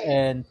 Eliza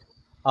and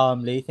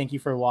Lay, thank you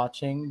for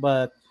watching.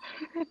 But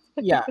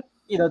yeah,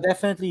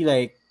 definitely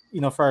like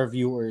for our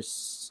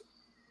viewers,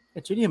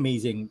 it's really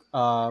amazing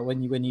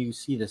when you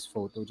see this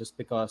photo, just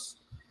because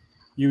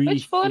you really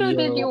Which photo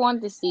did you feel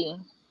want to see?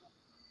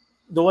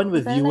 the one Is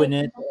with that you in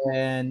like, it.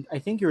 And I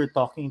think you were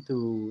talking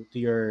to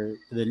the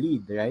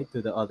lead, right,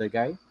 to the other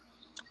guy.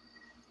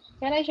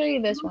 can I show you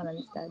this one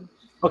instead?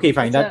 Okay,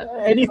 fine, It's that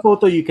a any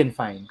photo you can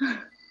find.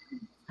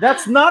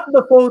 That's not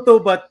the photo,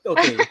 but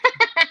okay.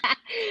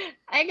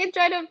 I can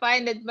try to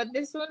find it, but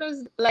this one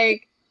was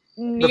like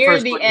The near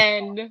first the one.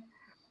 end.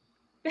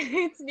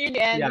 It's near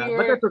the end. Yeah, We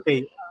but were that's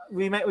okay.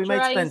 we might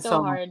Trying spend so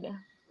some hard.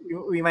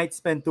 we might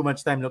spend too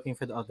much time looking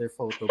for the other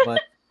photo,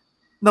 but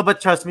no,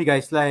 but trust me,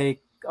 guys.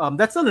 Like,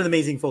 that's not an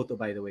amazing photo,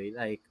 by the way.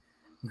 Like,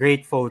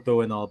 great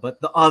photo and all. But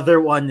the other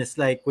one is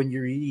like when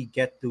you really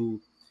get to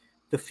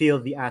feel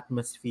the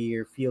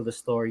atmosphere, feel the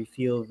story,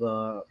 feel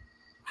the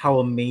how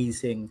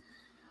amazing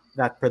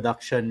that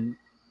production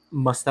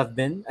must have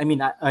been. I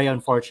mean, I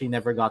unfortunately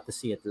never got to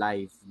see it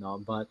live,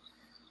 but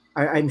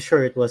I'm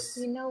sure it was,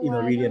 You know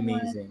what? really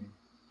amazing.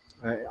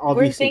 We're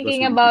Obviously, it was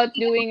thinking really good. about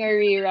doing a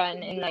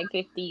rerun in like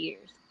 50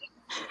 years.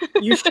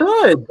 You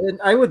should, and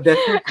I would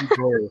definitely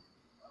go.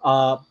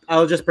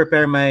 I'll just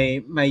prepare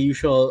my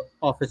usual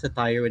office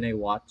attire when I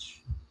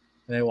watch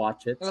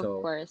it. Of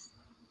So course.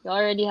 You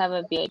already have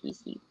a VIP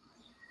seat.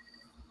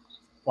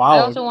 I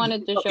wow. also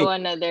wanted to show Okay,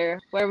 another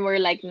where we're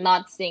like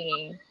not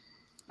singing,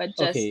 but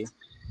okay. just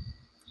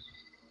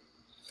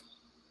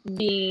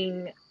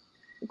being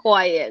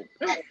quiet.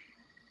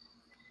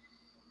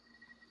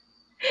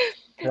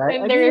 Right.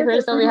 In I the mean,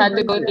 it's rehearsal we really had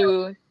to go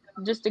amazing.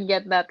 to just to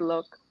get that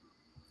look.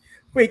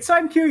 Wait, so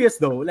I'm curious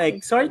though. Like,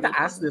 It's sorry to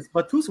ask everything. this,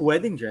 but whose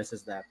wedding dress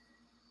is that?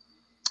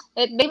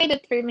 They made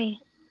it for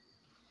me.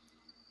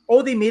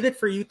 Oh, they made it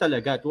for you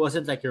talaga. It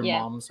wasn't like your Yeah,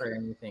 mom's or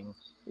anything.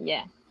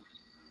 yeah.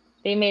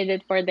 They made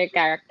it for their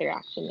character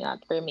actually,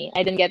 not for me.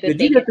 I didn't get to Did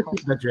you take get it to home.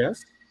 keep the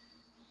dress?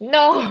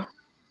 No,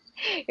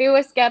 it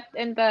was kept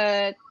in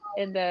the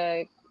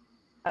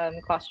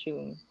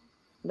costume,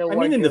 the I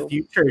mean, in the wardrobe.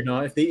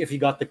 future, if you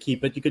got to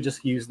keep it, you could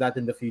just use that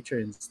in the future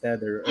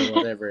instead, or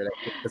whatever, like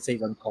to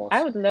save on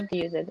I cost. would love to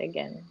use it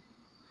again.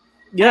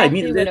 I Yeah, I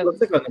actually mean, would it have.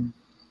 looks like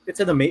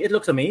it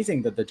looks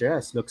amazing. That the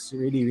dress looks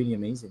really, really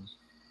amazing.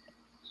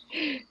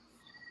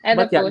 I had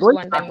a But yeah, post going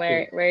one time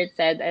back to where it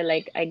said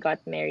I got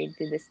married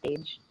to the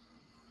stage.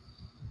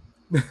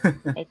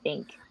 I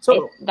think it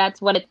so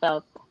that's what it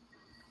felt.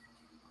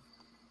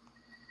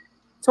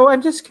 so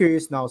I'm just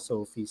curious now,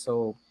 Sophie.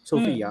 So Mm.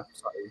 Sophia,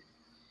 sorry.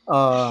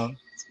 Uh,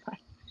 It's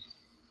fine.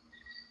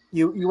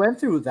 you went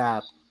through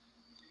that,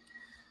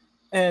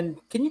 and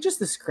can you just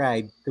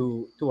describe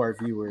to our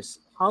viewers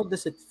how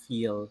does it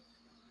feel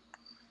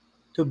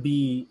to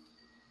be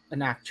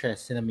an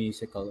actress in a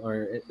musical,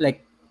 or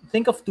like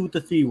think of 2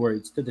 to 3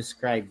 words to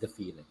describe the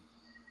feeling.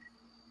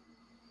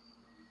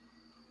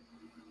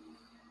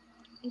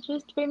 It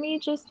just for me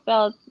it just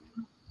felt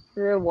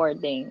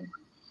rewarding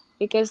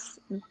because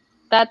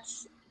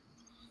that's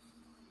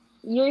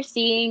you're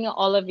seeing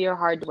all of your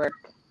hard work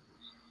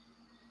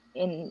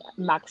in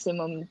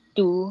maximum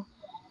two,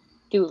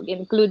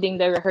 including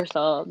the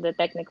rehearsal, the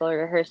technical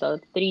rehearsal,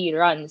 3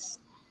 runs.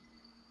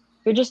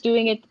 You're just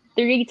doing it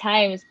 3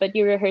 times, but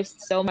you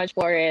rehearsed so much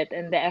for it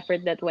and the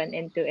effort that went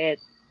into it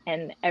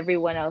and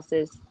everyone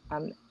else's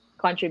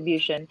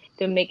contribution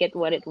to make it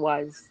what it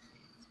was.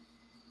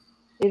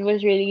 It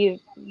was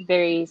really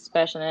very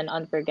special and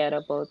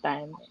unforgettable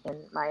time in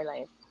my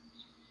life.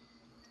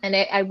 And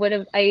I would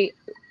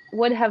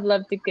have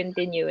loved to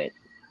continue it.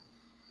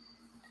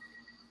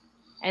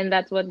 And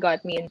that's what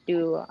got me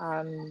into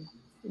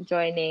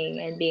joining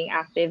and being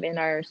active in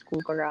our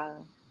school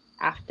chorale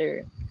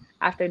after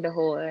after the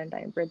whole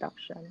entire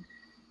production.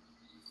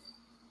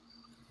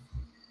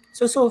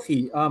 So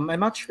Sophie, I'm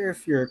not sure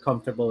if you're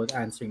comfortable with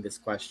answering this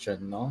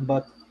question, no,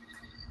 but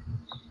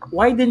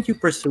why didn't you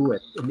pursue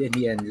it in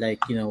the end?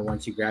 Like,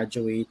 once you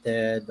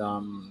graduated,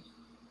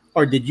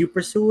 or did you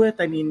pursue it?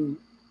 I mean,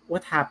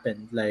 what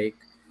happened? Like,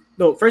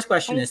 no. First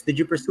question I is, did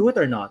you pursue it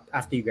or not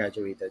after you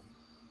graduated?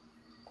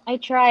 I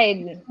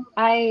tried.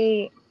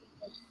 I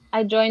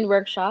joined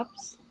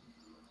workshops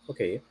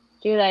Okay.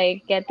 to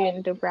like get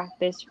into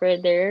practice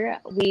further.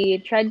 We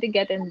tried to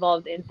get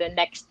involved in the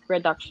next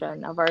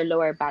production of our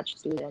lower batch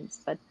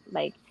students, but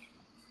like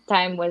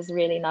time was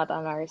really not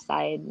on our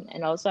side.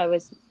 And also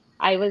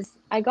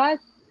I got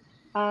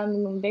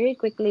very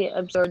quickly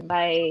absorbed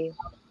by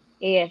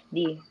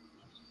AFD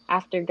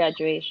after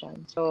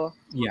graduation. So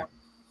Yeah.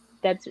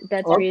 that's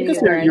Or really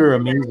because you're where I you're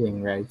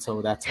amazing, right?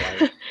 So that's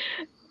why.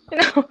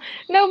 no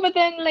no, but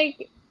then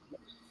like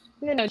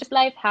just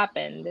life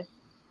happened.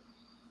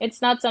 It's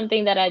not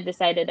something that I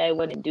decided I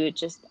wouldn't do.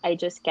 I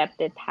just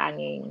kept it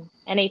hanging,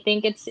 and I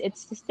think it's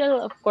still,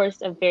 of course,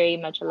 a very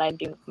much a live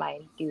dream of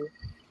mine to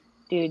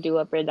do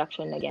a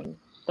production again.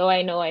 Though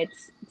I know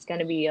it's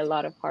gonna be a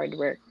lot of hard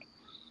work.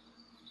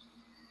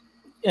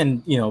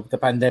 And the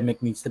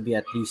pandemic needs to be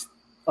at least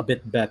a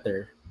bit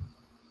better.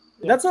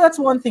 Yeah. That's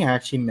one thing I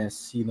actually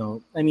miss.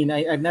 I mean,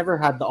 I've never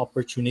had the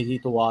opportunity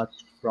to watch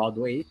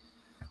Broadway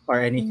or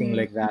anything Hmm.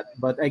 like that,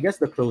 but I guess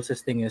the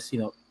closest thing is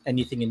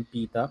anything in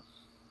Pita,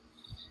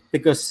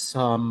 because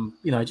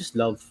I just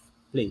love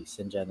plays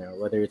in general,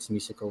 whether it's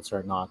musicals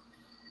or not,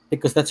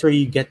 because that's where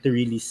you get to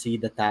really see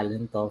the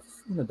talent of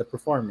the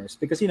performers.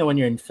 Because when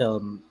you're in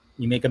film,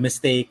 you make a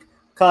mistake,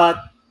 cut,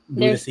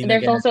 do the scene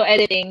There's again. also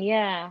editing.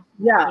 Yeah.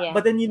 Yeah, Yeah.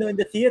 but then in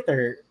the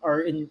theater,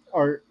 in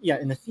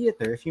the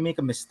theater, if you make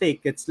a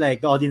mistake, it's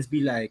like the audience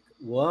be like,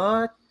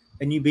 "What?"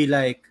 and you be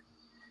like,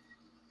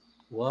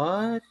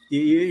 "What?"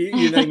 You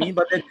know what I mean?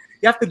 But then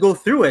you have to go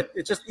through it.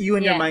 It's just you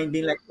in your Yeah. mind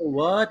being like,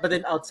 "What?" But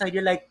then outside,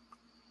 you're like,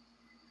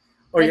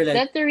 or you're like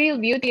That's the real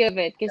beauty of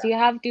it, because you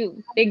have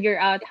to figure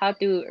out how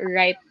to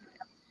write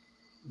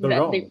the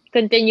wrong.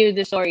 continue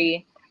the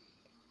story,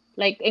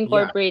 like Yeah,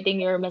 incorporating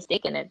your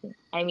mistake in it.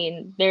 I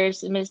mean,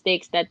 there's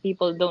mistakes that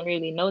people don't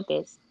really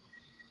notice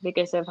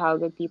because of how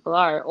good people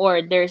are,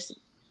 or there's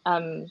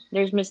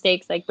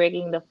mistakes like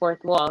breaking the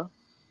fourth wall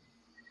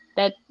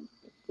that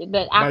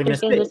by actors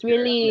can mistake. just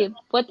really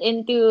put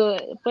into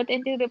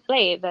the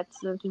play. That's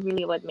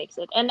really what makes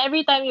it. And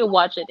every time you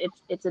watch it,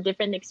 it's a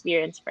different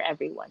experience for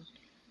everyone.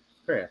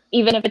 Correct.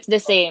 Even if it's the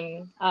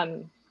same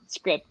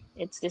script,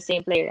 it's the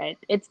same playwright,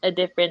 it's a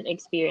different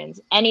experience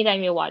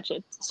anytime you watch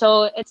it.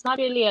 So it's not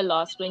really a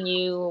loss when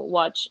you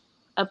watch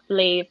a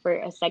play for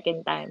a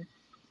second time,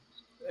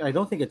 I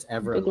don't think it's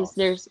ever a because loss.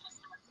 there's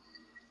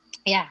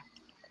yeah,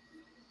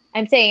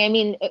 I'm saying, I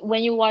mean,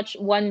 when you watch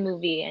one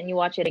movie and you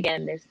watch it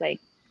again, there's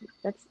like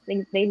that's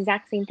the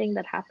exact same thing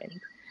that happened,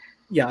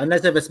 Yeah,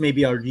 unless if it's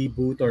maybe a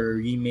reboot or a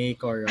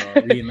remake or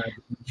a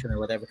reimagination or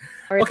whatever.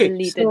 or a Okay,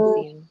 deleted so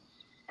scene.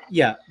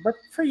 yeah, but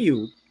for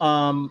you,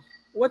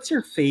 what's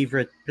your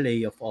favorite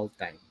play of all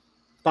time?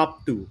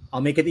 Top two.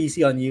 I'll make it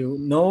easy on you.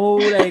 No,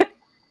 like,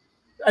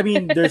 I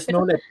mean, there's no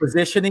like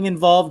positioning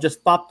involved.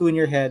 Just top two in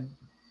your head.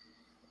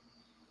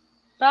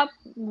 Top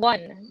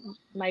one,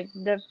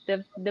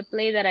 the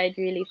play that I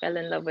really fell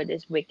in love with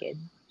is Wicked,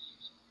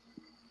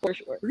 for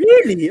sure.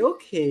 Really?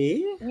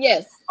 Okay.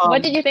 Yes.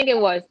 What did Um, you think it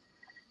was?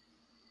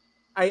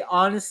 I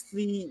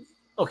honestly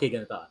okay,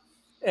 ganito.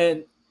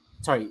 And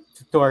sorry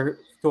to our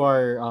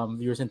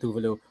viewers in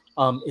Tuvalu.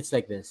 It's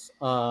like this.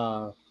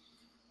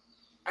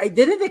 I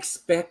didn't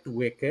expect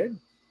Wicked,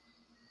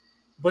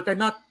 but I'm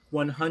not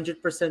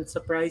 100%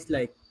 surprised.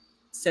 Like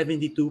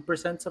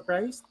 72%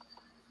 surprised.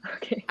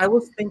 Okay. I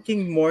was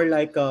thinking more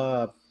like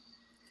do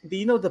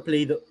you know the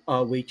play the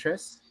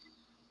Waitress?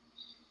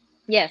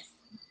 Yes.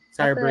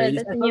 Sarah Bareilles.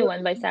 That's a new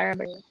one by Sarah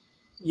Bareilles.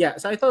 Yeah,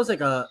 so I thought it was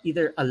like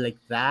either a like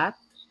that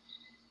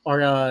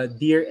or a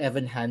Dear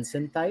Evan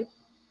Hansen type.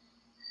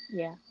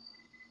 Yeah.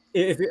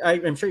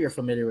 I'm sure you're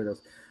familiar with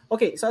those.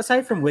 Okay, so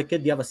aside from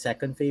Wicked, do you have a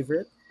second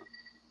favorite?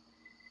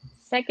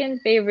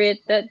 Second favorite,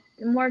 the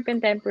more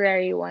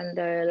contemporary one,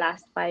 the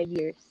last 5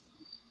 years,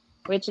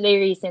 which they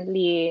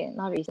recently,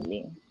 not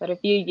recently, but a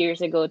few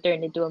years ago,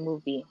 turned into a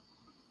movie.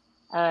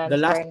 The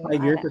last Starring,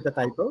 5 years is the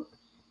title.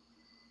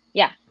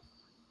 yeah.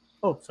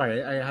 Oh,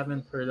 sorry, I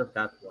haven't heard of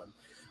that one.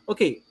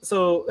 Okay,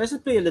 so let's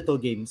just play a little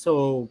game.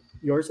 So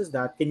yours is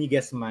that. Can you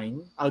guess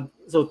mine?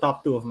 So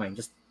top two of mine.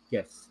 Just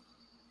guess.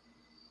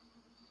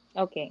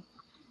 Okay.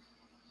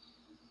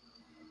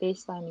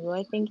 Based on you,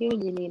 I think you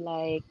really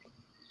like.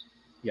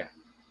 Yeah.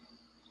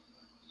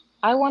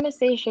 I want to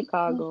say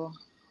Chicago.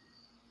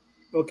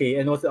 Okay,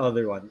 and what's the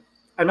other one?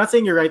 I'm not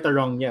saying you're right or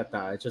wrong yet.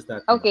 It's just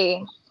that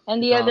Okay.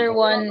 And the other Chicago.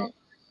 one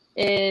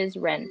is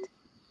Rent.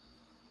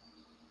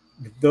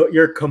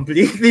 You're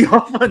completely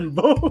off on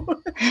both.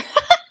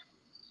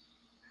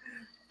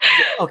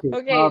 Okay.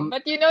 Okay,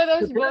 but you know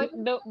So those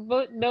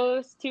both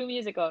those two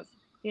musicals.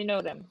 You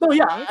know them, no,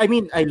 yeah. right? I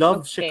mean, I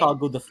love Okay.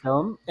 Chicago the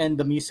film and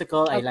the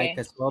musical. I like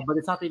Okay. as well, but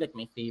it's not really like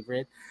my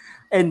favorite.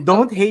 And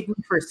don't Okay. hate me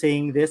for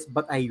saying this,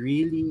 but I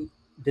really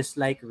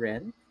dislike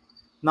Ren.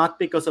 Not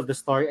because of the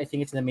story. I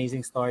think it's an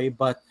amazing story,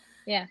 but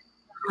Yeah.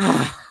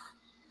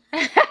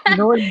 you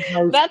know, in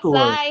high That's school,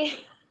 I.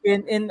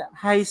 in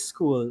high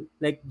school,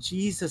 like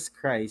Jesus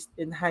Christ,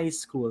 in high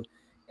school,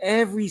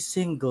 every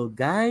single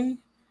guy,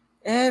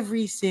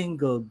 every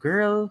single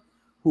girl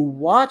who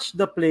watched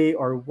the play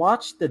or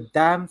watched the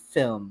damn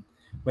film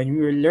when we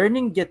were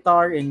learning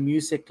guitar in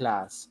music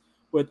class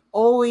would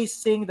always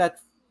sing that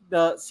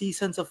the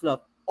Seasons of Love.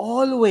 Yeah.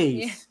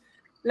 Always.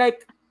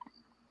 Like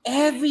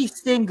every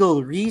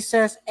single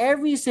recess,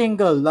 every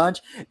single lunch,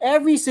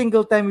 every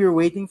single time we were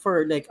waiting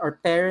for like our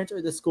parents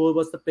or the school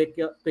bus to pick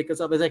us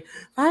up, it's like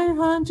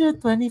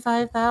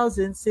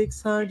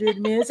 525,600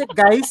 minutes. Like,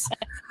 guys,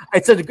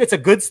 it's a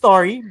good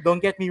story.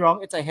 Don't get me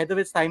wrong; it's ahead of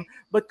its time.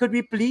 But could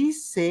we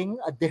please sing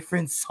a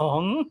different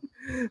song,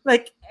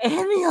 like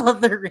any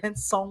other Rent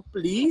song,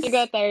 You please?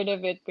 got tired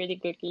of it pretty Yeah,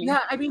 quickly.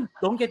 I mean,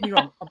 don't get me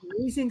wrong.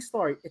 Amazing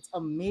story. It's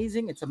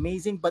amazing. It's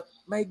amazing. But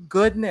my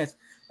goodness,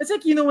 it's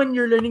like when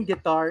you're learning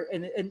guitar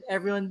and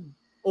everyone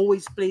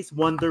always plays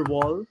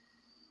Wonderwall.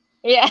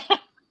 Yeah.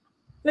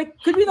 Like,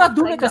 could we not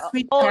do Like like a the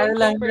Sweet old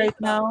Caroline super right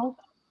stuff. now,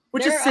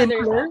 which is There are other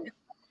simpler, songs.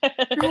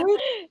 right?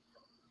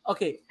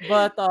 Okay,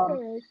 but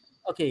Correct.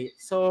 okay.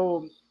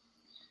 So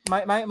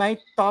my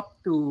top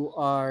two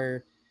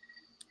are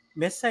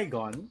Miss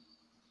Saigon,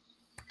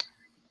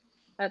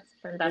 That's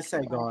Miss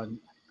fantastic one. Saigon,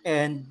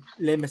 and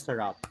Les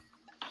Miserables.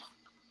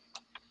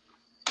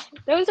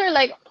 Those are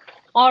like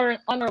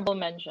honorable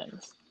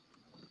mentions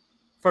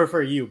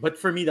For you, but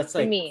for me that's to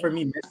like me. for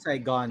me Miss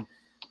Saigon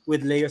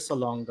with Leia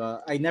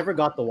Salonga. I never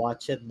got to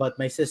watch it, but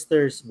my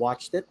sisters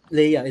watched it.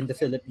 Leia in the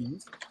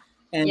Philippines,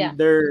 Yeah. and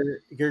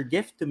your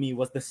gift to me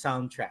was the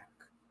soundtrack,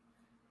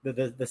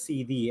 the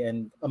CD,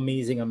 and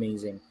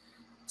amazing.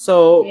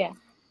 So Yeah.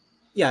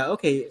 yeah,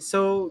 okay.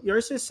 So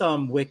yours is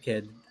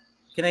Wicked.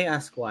 Can I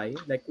ask why?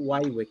 Like why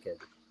Wicked?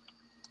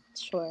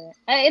 Sure.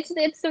 It's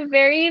the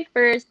very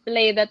first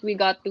play that we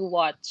got to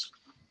watch.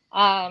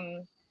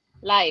 um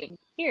live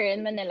here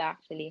in Manila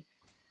actually.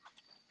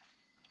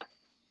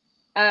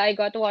 I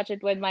got to watch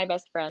it with my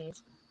best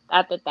friends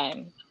at the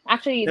time.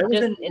 Actually, That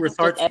was in it's just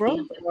Resorts Effie.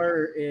 World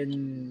or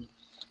in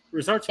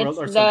Resorts World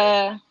It's or somewhere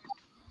else?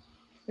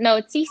 the no,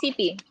 it's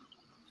CCP.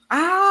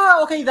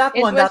 Ah, okay, that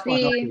It one, was that one.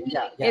 the Okay,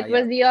 yeah, yeah, it yeah.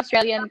 was the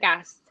Australian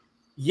cast,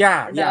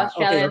 Yeah, the yeah.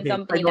 Okay, Australian okay. I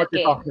company know what that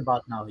you're came. talking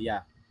about now.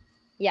 Yeah.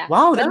 Yeah,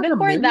 Wow, that but was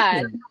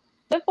amazing.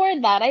 before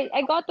that,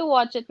 I got to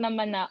watch it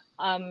naman na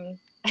I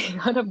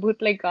got a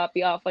bootleg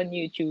copy off on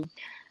YouTube.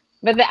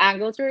 But the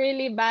angles were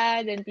really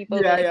bad, and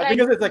people Yeah, were yeah. trying.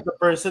 Because it's like the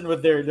person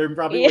with their they're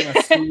probably Yeah, wearing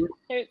a suit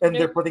and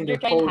they're putting they're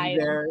their trying to phone hide.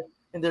 there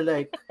and they're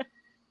like,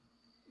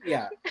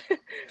 yeah,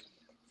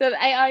 So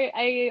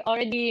I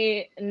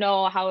already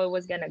know how it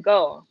was gonna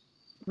go,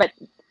 but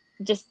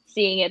just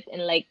seeing it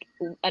in like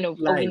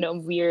live. in a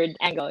weird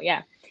angle,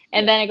 yeah.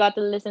 And Yeah. then I got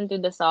to listen to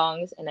the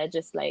songs, and I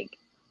just like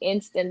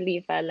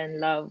instantly fell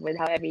in love with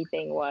how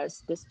everything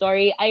was. The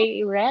story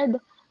I read,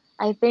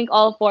 I think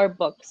all four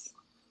books,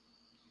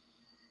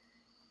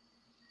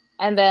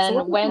 and So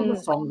what's then the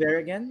famous when song there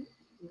again?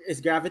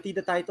 Is Gravity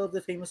the title of the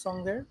famous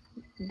song there?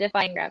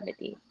 Defying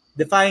Gravity,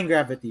 Defying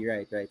Gravity,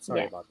 right, right. Sorry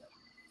yes. about that.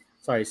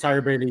 Sorry,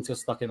 Sarah Bareilles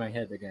was stuck in my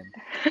head again.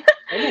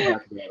 I love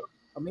that girl.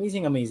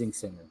 Amazing, amazing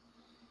singer.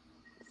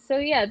 So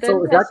yeah,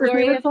 So is the that your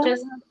story favorite of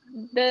just song?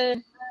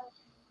 the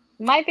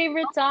my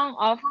favorite song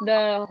of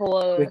the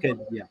whole Wicked,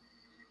 yeah.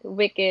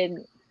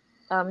 Wicked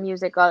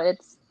musical.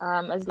 It's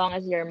As Long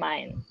as You're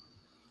Mine.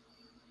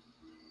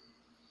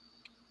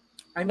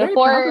 I'm very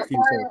proud of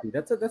Before you, Sophie.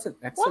 That's an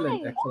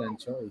excellent, why? excellent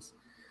choice.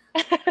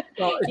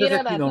 Well, it's You just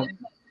know that that one?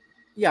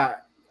 yeah.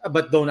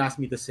 But don't ask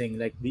me to sing.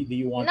 Like, do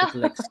you want No. it to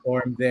like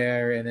storm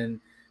there, and then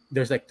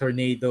there's like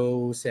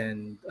tornadoes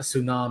and a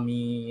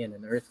tsunami and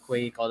an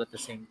earthquake all at the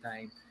same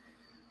time?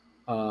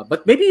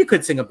 But maybe you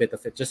could sing a bit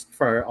of it just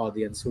for our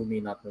audience who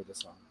may not know the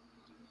song.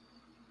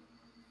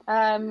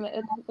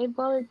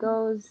 It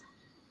goes.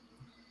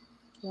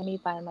 Let me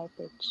find my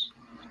pitch.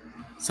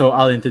 So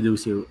I'll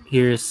introduce you.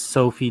 Here's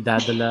Sophie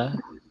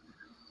Dadala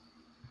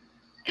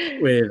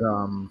with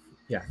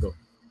yeah, go.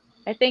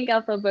 I think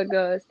Alphaba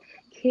goes.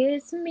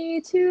 Kiss me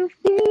too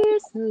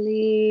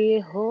fiercely,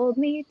 hold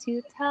me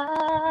too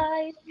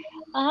tight.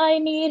 I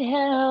need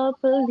help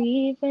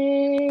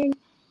believing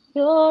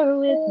you're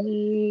with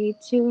me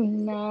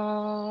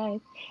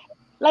tonight.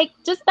 Like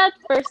just that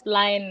first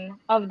line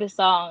of the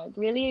song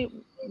really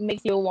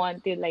makes you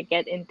want to like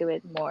get into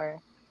it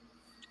more.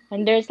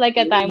 And there's like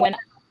a time when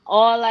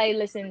all I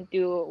listened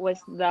to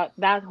was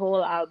that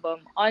whole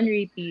album on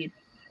repeat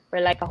for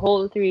like a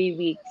whole 3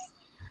 weeks.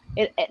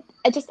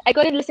 I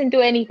couldn't listen to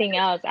anything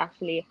else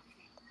actually.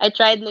 I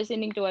tried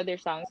listening to other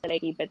songs to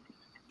like keep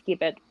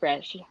it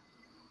fresh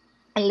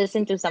and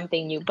listen to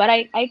something new, but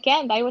I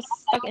can't. I was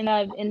stuck in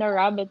a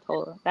rabbit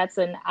hole. That's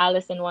an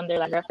Alice in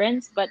Wonderland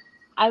reference, but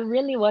I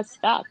really was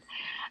stuck.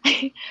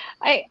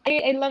 I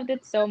loved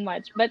it so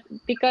much, but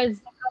because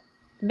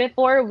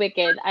before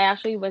Wicked, I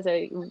actually was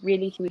a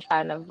really huge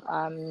fan of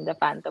the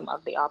Phantom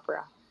of the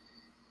Opera.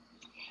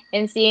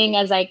 And seeing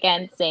as I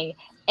can't sing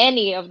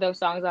any of those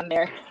songs on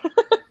there.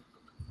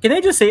 Can I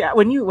just say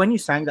when you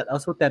sang that, I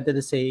was so tempted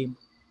to say,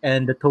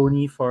 and the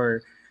Tony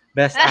for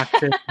Best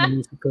Actress in a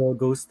Musical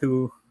goes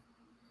to.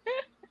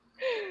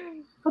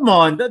 Come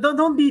on,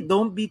 don't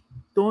be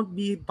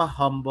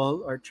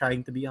humble or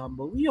trying to be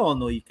humble. We all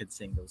know you can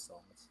sing those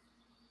songs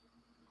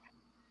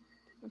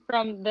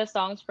From the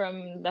songs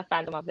from the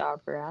Phantom of the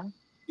Opera.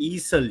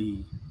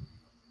 easily.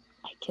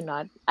 I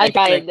cannot. I Like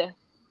like tried.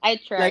 I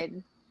like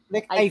tried.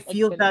 I I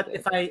feel couldn't that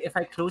do if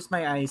I close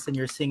my eyes and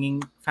you're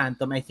singing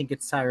Phantom, I think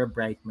it's Sarah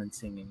Brightman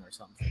singing or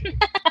something.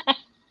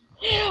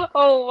 it.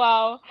 Oh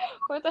wow.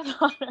 What an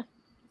honor.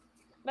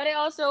 But I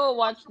also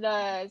watched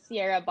the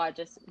Sierra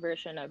Burgess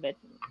version of it.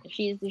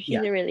 She's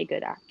Yeah. a really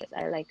good actress.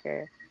 I like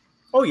her.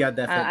 Oh yeah, I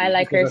definitely.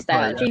 like Because her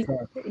I'm sorry, style.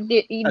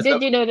 as a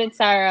Did you know that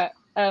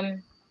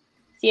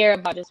Sierra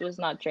Burgess was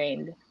not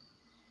trained?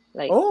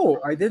 Like oh,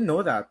 I didn't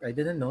know that. I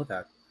didn't know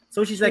that.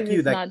 So she's she like you,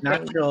 was like not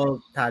trained.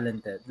 natural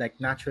talented, like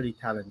naturally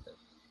talented.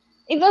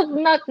 It was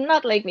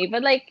not like me,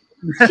 but like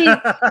she's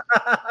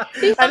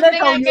she's I like something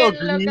how I you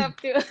can look agreed up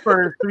to.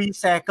 for 3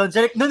 seconds.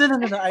 You're like, no, no, no,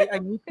 no, no. I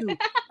need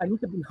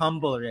to be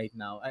humble right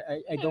now.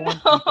 I don't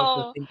want people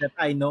to No. think that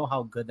I know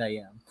how good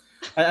I am.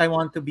 I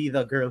want to be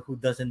the girl who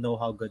doesn't know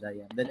how good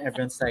I am. Then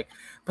everyone's like,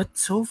 but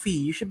Sophie,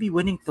 you should be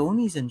winning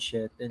Tonys and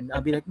shit. And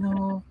I'll be like,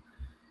 no,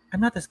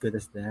 I'm not as good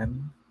as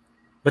them.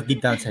 But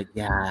deep down inside,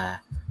 yeah,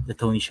 the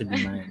Tony should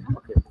be mine.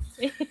 Okay.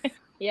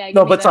 Yeah,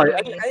 No, give me but that sorry,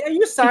 money. I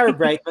use Sarah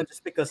Brightman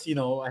just because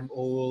I'm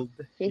old,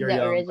 She's you're the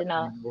young, but I'm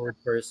original. an old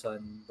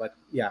person. But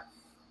yeah,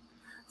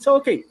 so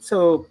okay,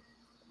 so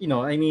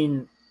I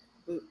mean,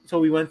 so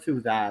we went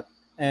through that,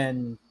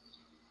 and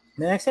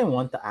the next thing I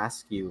want to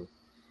ask you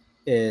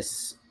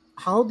is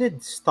how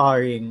did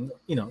starring,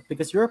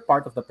 because you're a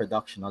part of the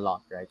production a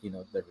lot, right?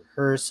 The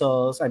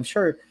rehearsals. I'm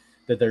sure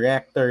the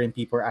director and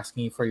people are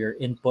asking you for your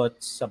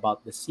inputs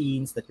about the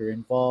scenes that you're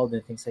involved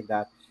and things like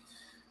that.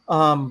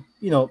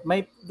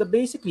 My the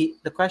basically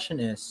the question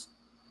is,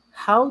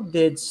 how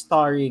did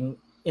starring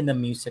in a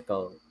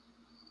musical?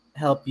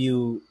 help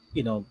you,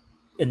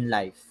 in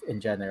life in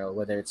general,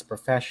 whether it's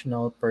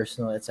professional,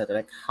 personal, etc.?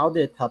 Like, how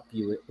did it help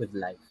you with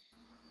life?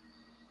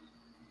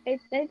 I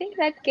think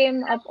that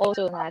came up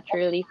also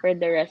naturally for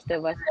the rest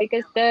of us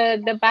because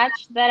the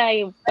batch that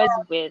I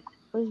was with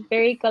was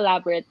very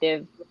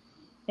collaborative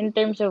in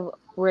terms of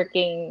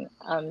working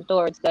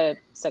towards the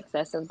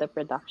success of the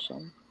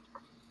production.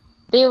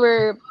 They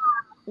were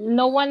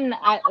no one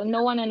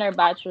in our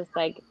batch was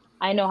like,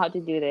 I know how to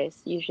do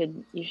this. You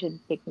should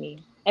pick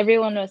me.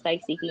 Everyone was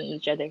like seeking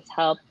each other's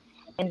help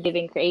and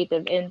giving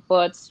creative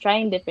inputs,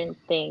 trying different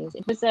things.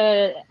 It was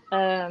a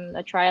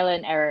trial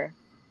and error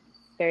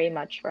very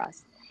much for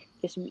us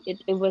because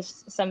it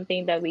was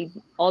something that we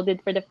all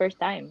did for the first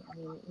time. I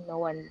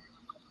mean,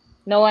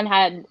 no one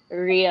had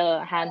real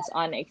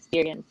hands-on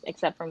experience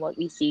except from what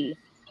we see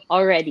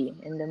already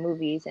in the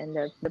movies and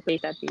the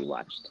plays that we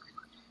watched.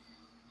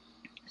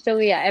 So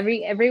yeah,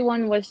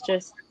 everyone was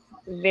just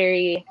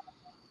very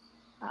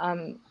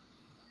um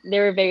they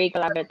were very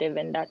collaborative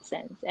in that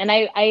sense. And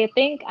I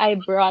think I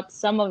brought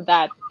some of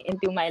that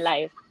into my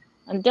life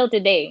until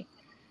today,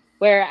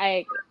 where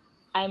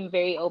I'm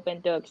very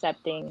open to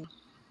accepting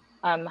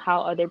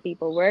how other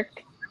people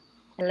work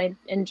and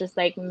just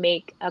like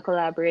make a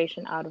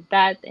collaboration out of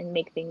that and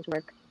make things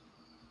work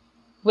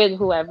with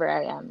whoever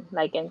I am,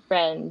 like in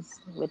friends,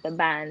 with the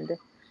band,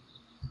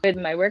 with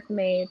my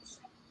workmates.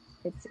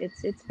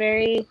 It's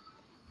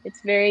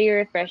very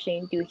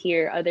refreshing to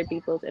hear other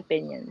people's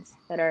opinions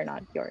that are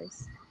not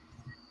yours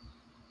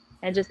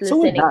and just So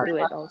with listening that, to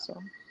it also.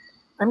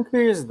 I'm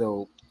curious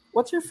though,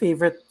 what's your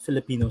favorite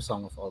Filipino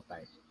song of all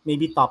time?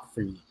 Maybe top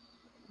three.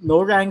 No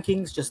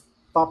rankings, just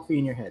top three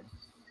in your head.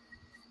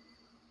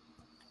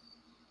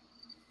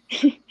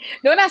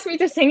 Don't ask me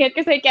to sing it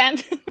because I can't.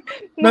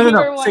 No, no,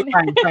 no. Number Say one.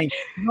 fine, fine.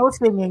 No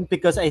singing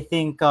because I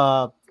think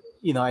I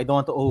don't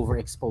want to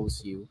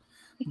overexpose you.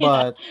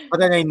 Yeah. But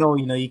then I know,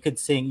 you could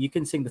sing, you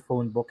can sing the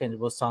phone book and it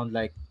will sound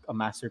like a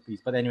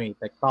masterpiece. But anyway,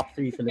 like top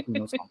three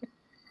Filipino songs.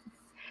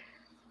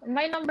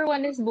 My number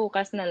one is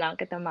Bukas na lang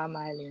kita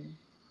mamahalin.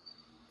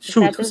 Is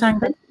Shoot, that who sang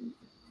that? that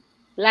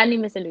Lani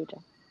Misalucha?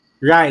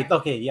 Right.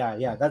 Okay. Yeah.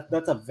 Yeah.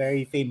 That's a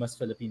very famous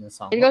Filipino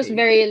song. It goes Okay.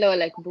 very low,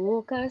 like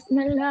Bukas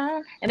na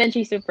lang, and then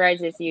she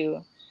surprises you.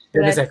 So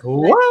Then it's that's like,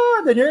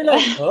 what? Then you're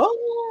like,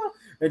 oh.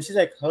 And she's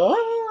like,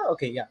 oh.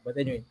 Okay. Yeah. But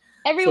anyway,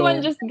 everyone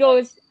so, just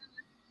goes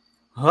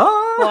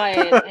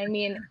quiet. huh? I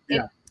mean,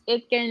 Yeah.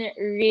 it can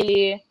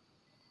really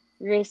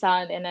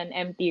resound in an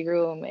empty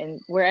room and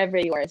wherever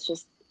you are.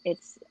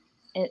 It's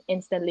an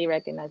instantly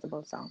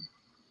recognizable song.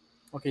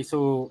 Okay.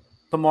 So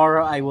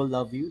tomorrow I will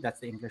love you. That's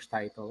the English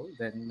title.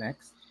 Then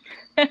next.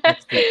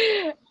 Next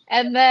week.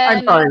 And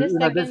I'm then sorry. the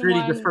That's second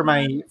really just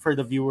one, for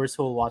the viewers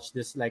who will watch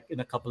this like in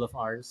a couple of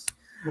hours,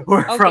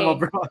 or from okay.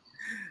 abroad.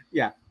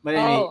 Yeah. But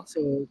anyway, Oh,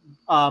 so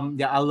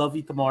yeah, I'll love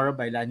you tomorrow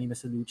by Lani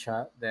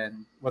Masalucha.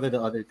 Then what are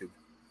the other two?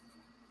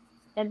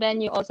 and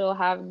then you also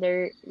have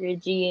the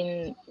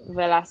Regine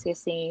Velasquez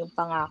singing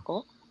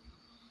Pangako.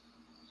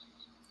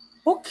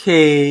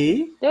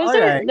 Okay. Those All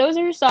are right. those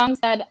are songs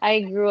that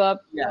I grew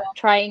up Yeah.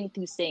 trying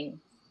to sing.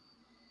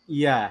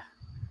 Yeah.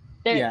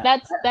 There, Yeah.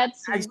 that's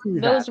I see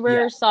that. those Yeah.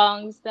 were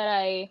songs that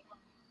I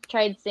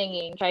tried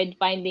singing, tried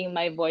finding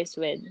my voice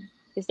with.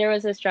 Because there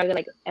was a struggle,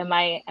 like, am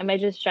I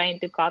just trying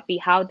to copy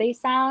how they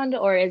sound,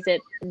 or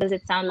does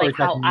it sound Or like is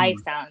that how I me?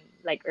 sound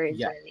like Yeah.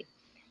 originally?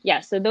 Yeah,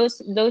 so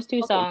those two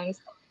Okay.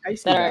 songs I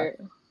see that that. are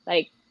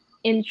like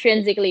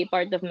intrinsically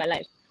part of my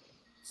life.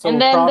 And So then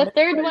the promise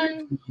third by one,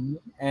 Regine,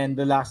 and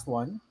the last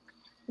one.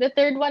 the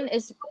third one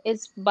is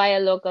by a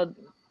local,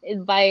 is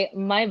by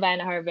my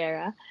Vanna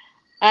Harvera.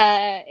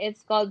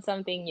 It's called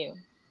Something New.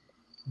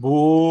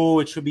 Boo!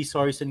 It should be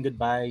sorries and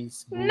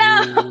goodbyes.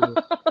 No.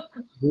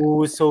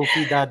 Boo! Boo!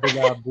 Sophie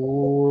Dadula.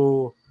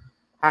 Boo!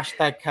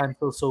 Hashtag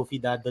cancel Sophie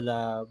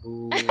Dadula.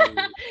 Boo!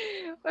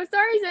 Well,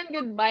 Stories and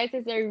Goodbyes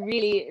is a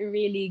really,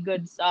 really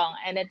good song,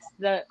 and it's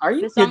the Are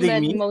you the song kidding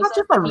that me? It's not most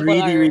just a people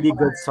really, are. really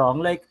good song.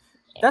 Like,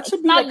 that should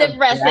It's be not like a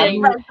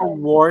depressing. Grammy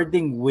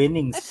awarding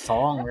winning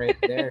song right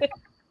there.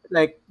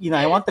 Like,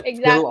 I want to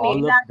kill all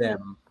Exactly. of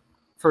them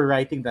for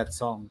writing that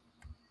song.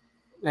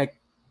 Like,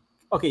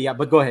 okay, yeah,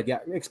 but go ahead. Yeah,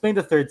 explain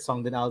the third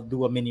song, then I'll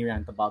do a mini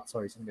rant about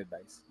sorries and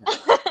goodbyes. Yeah.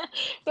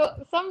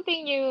 So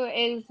Something New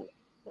is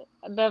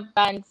the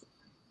band's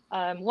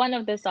one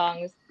of the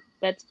songs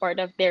that's part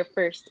of their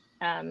first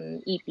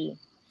EP.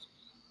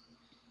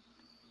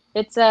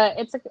 It's a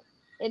it's a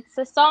it's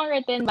a song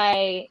written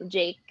by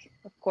Jake,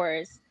 of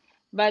course,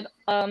 but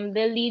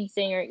the lead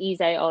singer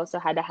Izai also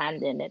had a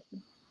hand in it,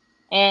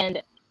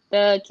 and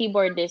the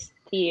keyboardist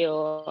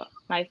Theo,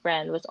 my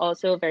friend, was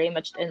also very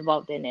much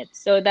involved in it.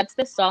 So that's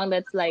the song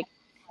that's like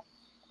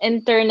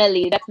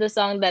internally, that's the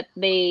song that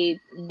they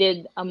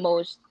did a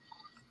most.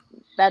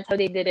 That's how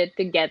they did it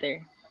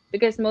together,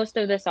 because most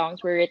of the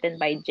songs were written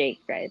by Jake,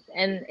 right?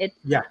 And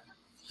Yeah,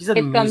 he's an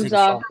it comes amazing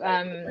off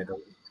songwriter, by the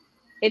way.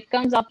 it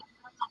comes off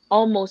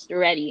almost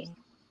ready,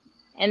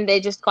 and they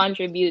just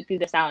contribute to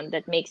the sound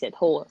that makes it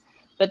whole.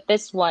 But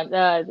this one,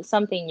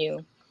 Something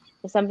New,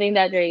 is something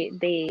that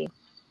they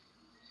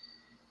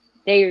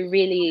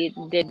really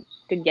did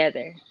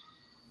together.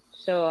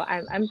 So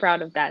I'm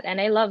proud of that, and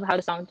I love how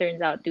the song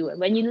turns out too.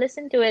 When you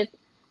listen to it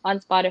on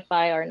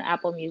Spotify or on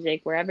Apple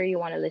Music, wherever you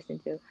want to listen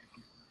to,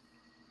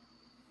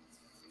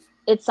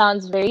 it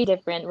sounds very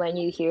different when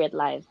you hear it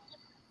live.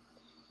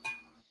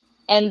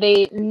 And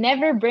they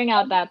never bring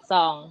out that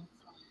song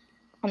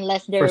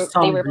unless For they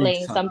some were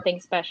playing reason. something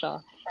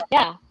special.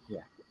 Yeah.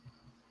 Yeah.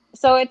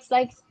 So it's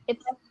like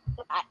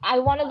I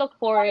want to look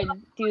forward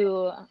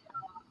to.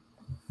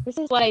 This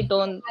is what I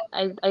don't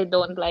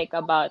like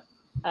about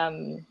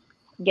um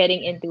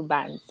getting into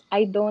bands.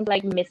 I don't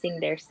like missing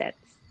their sets.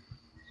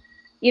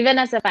 Even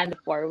as a fan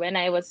before, when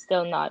I was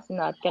still not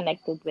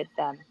connected with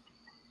them,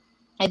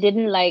 I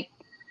didn't like.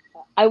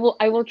 I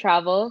will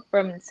travel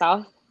from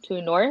south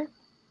to north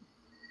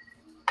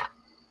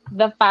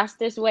the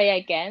fastest way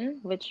I can,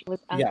 which was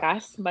Yeah.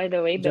 Angkas, by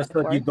the way, Just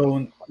so before, you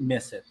don't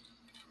miss it.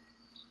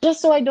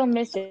 just so I don't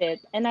miss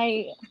it. And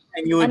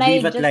you And would I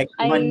leave at just like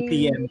 1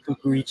 p.m. to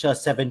reach a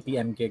 7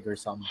 p.m. gig or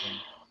something.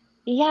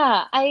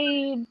 yeah,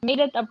 I made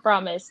it a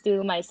promise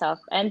to myself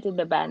and to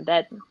the band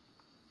that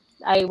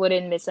I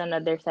wouldn't miss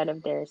another set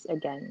of theirs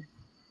again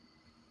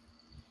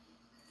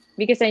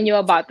because I knew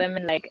about them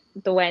in like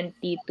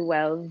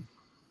 2012,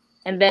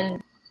 and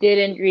then they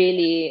didn't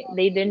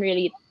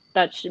really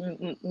touch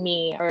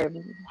me or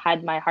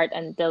had my heart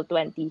until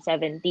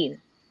 2017.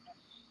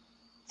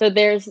 So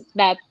there's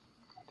gap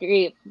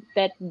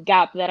that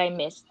gap that I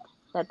missed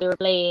that they were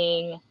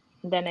playing.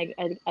 Then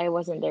I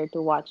wasn't there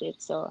to watch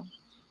it, so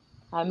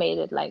I made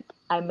it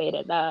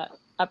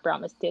a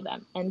promise to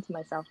them and to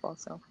myself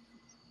also.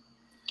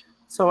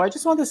 So I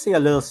just want to say a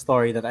little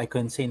story that I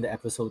couldn't say in the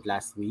episode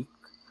last week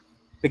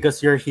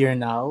because you're here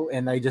now,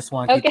 and I just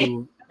want you Okay.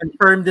 to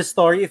confirm this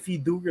story if you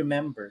do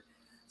remember.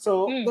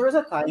 So Mm. there was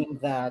a time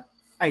that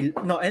I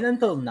no, and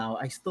until now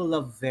I still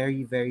love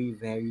very, very,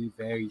 very,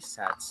 very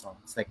sad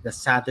songs. Like the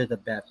sadder the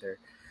better.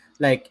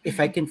 Like if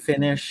I can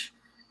finish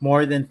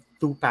more than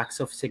 2 packs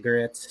of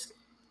cigarettes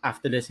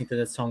after listening to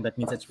that song, that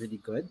means it's really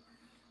good.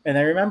 And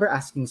I remember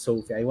asking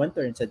Sophie. I went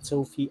to her and said,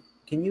 Sophie,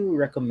 can you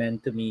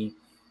recommend to me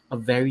a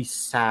very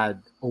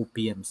sad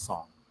OPM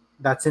song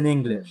that's in Mm.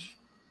 English?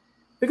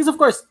 Because of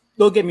course,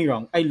 don't get me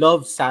wrong, I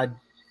love sad,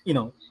 you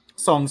know,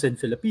 songs in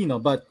Filipino,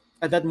 but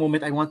at that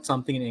moment I want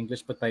something in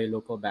English but by a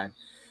local band.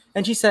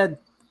 And she said,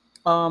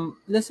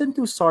 listen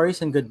to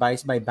Sorries and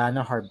Goodbyes by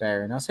Bana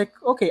Harbera. And I was like,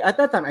 okay, at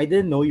that time I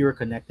didn't know you were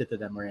connected to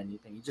them or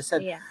anything. You just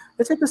said, Yeah.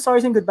 listen to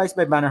Sorries and Goodbyes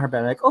by Bana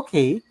Harbera. Like,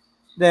 okay.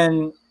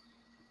 Then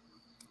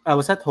I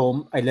was at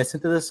home, I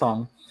listened to the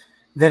song,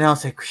 then I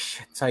was like,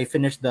 shit. So I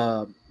finished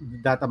the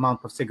that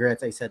amount of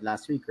cigarettes I said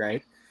last week,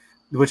 right?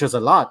 Which was a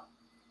lot.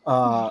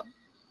 Uh,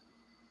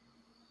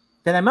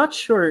 then I'm not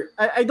sure.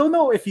 I don't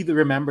know if you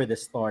remember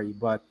this story,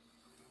 but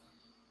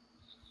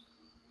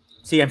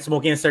see, I'm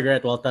smoking a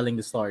cigarette while telling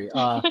the story.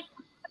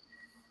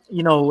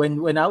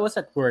 When I was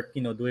at work,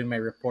 doing my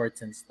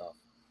reports and stuff,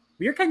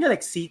 we were kind of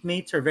like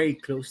seatmates or very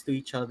close to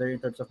each other in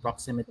terms of We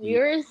proximity.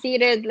 were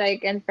seated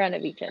like in front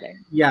of each other.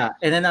 Yeah,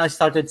 and then I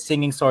started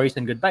singing stories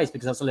and goodbyes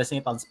because I was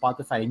listening it on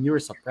Spotify, and you were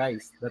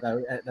surprised that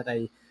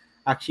I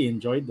actually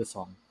enjoyed the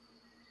song.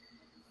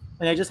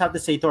 And I just have to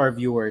say to our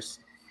viewers,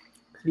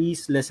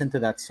 please listen to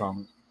that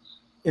song.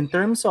 In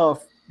terms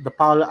of the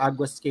Paolo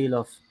Agua scale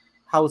of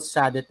how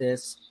sad it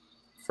is,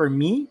 for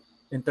me,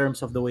 in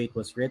terms of the way it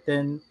was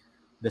written,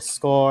 the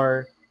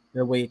score,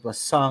 the way it was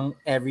sung,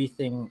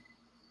 everything,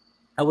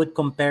 I would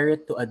compare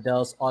it to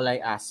Adele's All I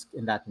Ask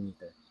in that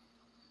meter.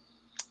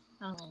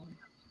 Oh,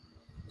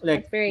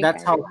 Like that's very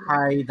that's kind how of you.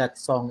 high that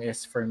song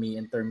is for me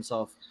in terms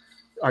of,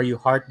 are you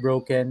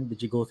heartbroken?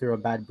 Did you go through a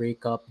bad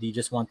breakup? Do you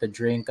just want to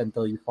drink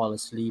until you fall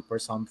asleep or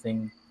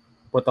something?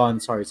 Put on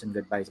Sorries and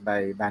Goodbyes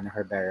by Vanna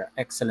Herbera.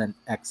 Excellent,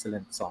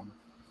 excellent song.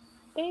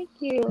 Thank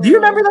Do you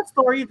remember you. that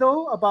story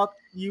though about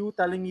you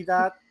telling me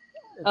that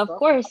and Of stuff?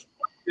 course,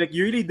 Like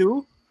you really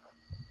do?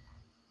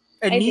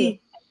 And I do.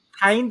 me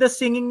kinda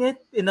singing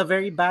it in a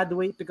very bad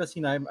way because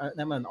I'm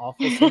an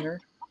awful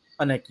singer.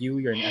 Unlike you,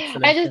 you're an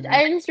excellent singer.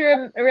 I just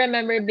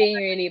remember being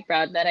really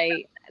proud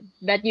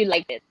that you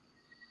liked it,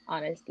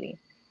 honestly.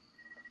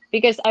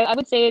 Because I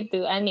would say it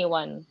to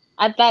anyone.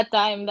 At that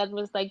time, that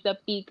was like the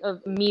peak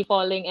of me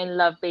falling in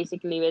love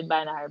basically with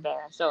Bana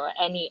Harbera. So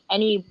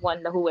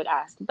anyone who would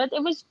ask. But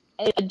it was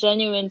a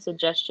genuine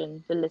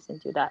suggestion to listen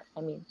to that.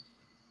 I mean,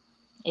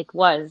 it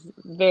was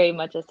very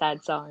much a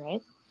sad song,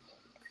 right?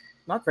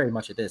 Not very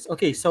much it is.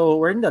 Okay, so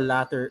we're in the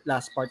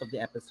last part of the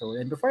episode,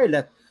 and before I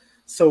let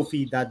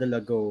Sophie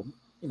Dadala go,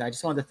 I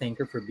just want to thank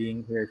her for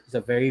being here. She's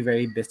a very,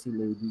 very busy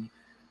lady,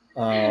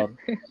 uh,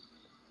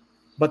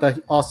 but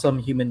an awesome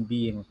human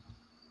being.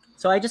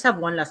 So I just have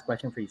one last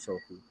question for you,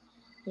 Sophie.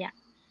 Yeah.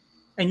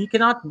 And you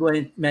cannot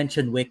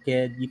mention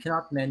Wicked, you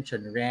cannot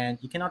mention Rent,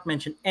 you cannot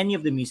mention any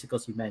of the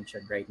musicals you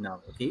mentioned right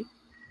now. Okay,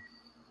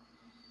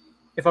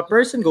 if a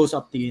person goes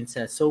up to you and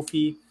says,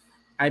 Sophie,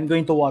 I'm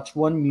going to watch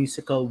one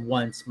musical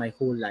once my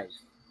whole life.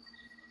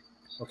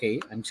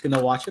 Okay, I'm just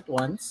gonna watch it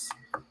once.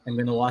 I'm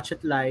gonna watch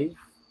it live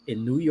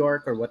in New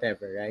York or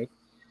whatever, right?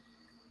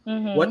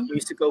 What Mm-hmm.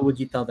 musical would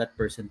you tell that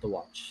person to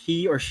watch?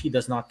 He or she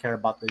does not care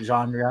about the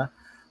genre,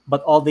 but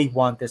all they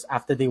want is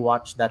after they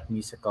watch that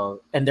musical,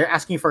 and they're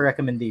asking for a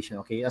recommendation.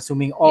 Okay,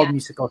 assuming all Yeah.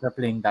 musicals are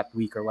playing that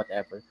week or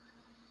whatever,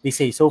 they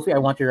say, Sophie, I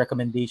want your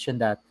recommendation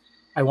that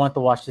I want to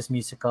watch this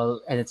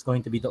musical, and it's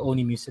going to be the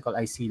only musical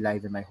I see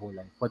live in my whole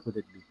life. What would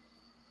it be?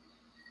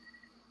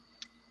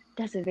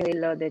 That's a very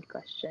loaded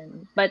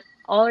question, but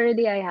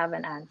already I have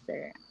an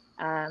answer.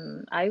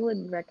 I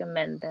would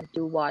recommend them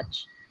to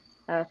watch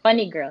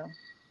Funny Girl.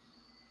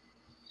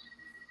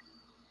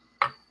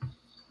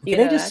 Do you Can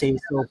I know just that? say,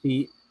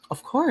 Sophie?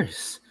 Of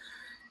course.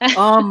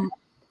 Um,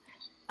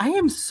 I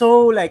am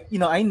so like,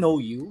 I know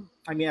you.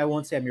 I mean, I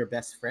won't say I'm your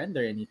best friend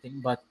or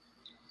anything, but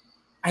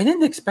I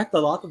didn't expect a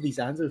lot of these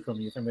answers from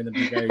you. If I'm going to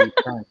be very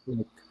frank,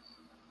 like,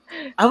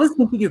 I was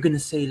thinking you're going to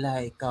say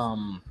like,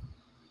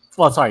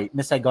 well, sorry,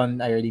 Miss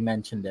Saigon. I already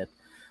mentioned it,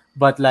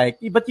 but like,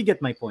 but you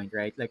get my point,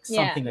 right? Like Yeah,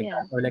 something like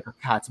yeah, that, or like a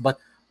Cats. But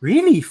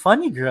really,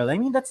 Funny Girl. I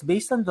mean, that's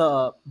based on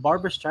the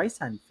Barbara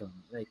Streisand film.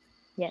 Like,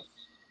 yes.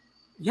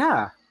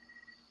 yeah,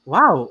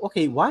 wow.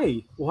 Okay,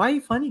 why? Why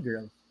Funny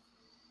Girl?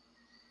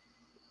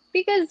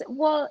 Because,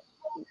 well,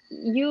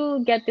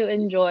 you get to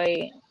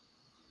enjoy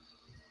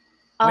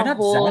Why a not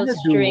whole Xanadu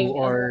string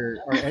of.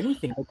 or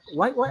anything? Like,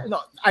 why? No,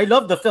 I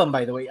love the film,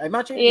 by the way. I'm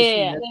actually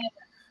seeing Yeah, it.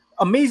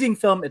 Amazing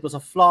film. It was a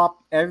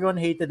flop. Everyone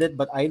hated it,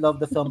 but I love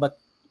the film. But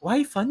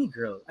why Funny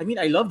Girl? I mean,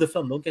 I love the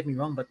film. Don't get me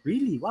wrong, but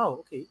really, wow.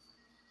 Okay.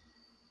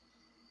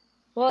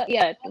 well,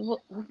 yeah.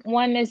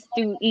 One is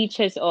to each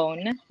his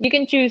own. You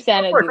can choose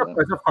Of course, of Xanadu,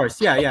 course, of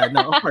course. Yeah, yeah,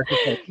 no, of course, of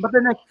course. But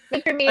then, like,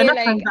 but for I'm me, not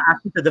like, trying to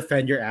ask you to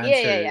defend your yeah,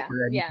 yeah, answer yeah,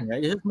 or yeah. anything,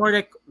 right? It's just more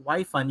like,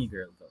 why Funny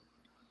Girl, though?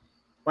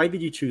 Why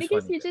did you choose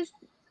Because Funny you Girl? just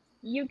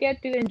you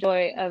get to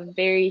enjoy a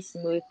very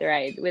smooth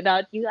ride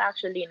without you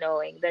actually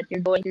knowing that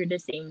you're going through the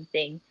same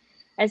thing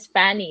as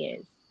Fanny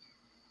is.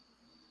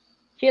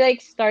 She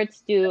like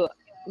starts to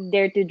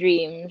dare to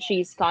dream.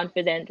 She's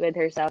confident with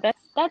herself. That's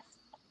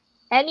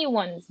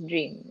anyone's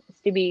dream is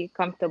to be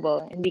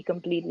comfortable and be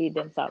completely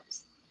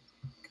themselves.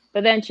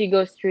 But then she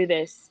goes through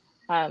this.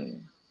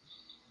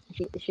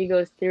 She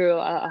goes through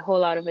a whole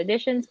lot of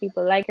auditions.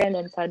 People like her, and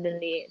then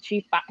suddenly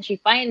she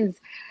finds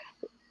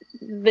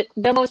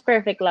the most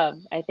perfect love,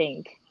 I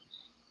think,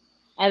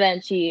 and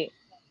then she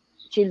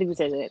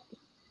loses it.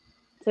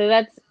 So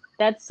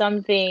that's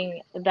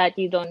something that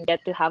you don't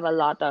get to have a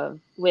lot of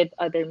with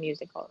other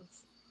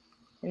musicals.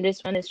 And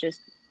this one is just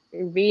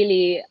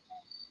really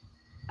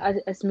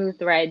a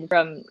smooth ride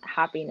from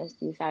happiness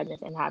to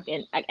sadness and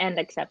happy and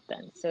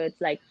acceptance. So it's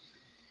like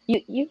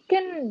you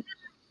can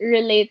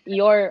relate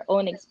your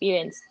own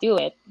experience to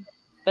it,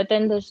 but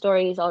then the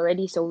story is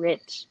already so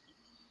rich,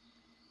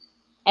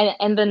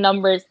 and the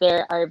numbers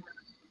there are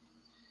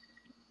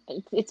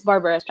it's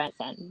Barbara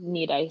Streisand.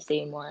 Need I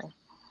say more?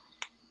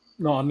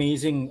 No,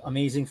 amazing,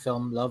 amazing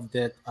film. Loved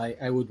it.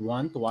 I would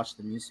want to watch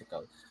the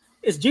musical.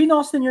 Is Jane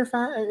Austen your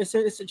fan? Is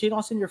Jane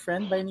Austen your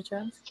friend by any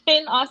chance?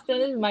 Jane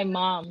Austen is my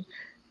mom,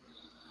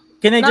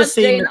 Can I just not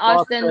say, Jane Miss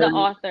Austen, the Austen?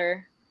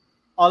 author.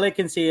 All I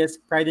can say is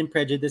Pride and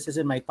Prejudice is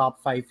in my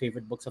top five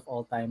favorite books of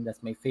all time.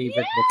 That's my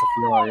favorite book of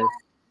yours.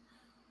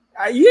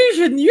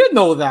 You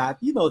know that.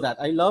 You know that.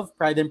 I love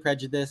Pride and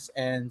Prejudice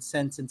and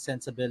Sense and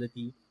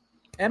Sensibility.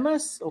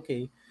 Emma's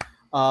okay.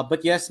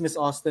 But yes, Miss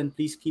Austen,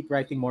 please keep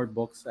writing more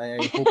books.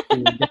 I hope to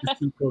get a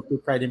sequel to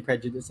Pride and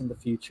Prejudice in the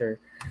future.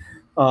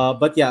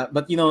 But yeah,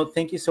 but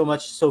thank you so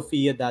much,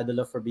 Sophia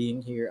Dadala, for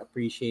being here.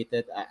 Appreciate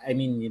it. I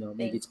mean, maybe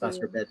Thank it's past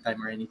your you.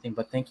 bedtime or anything,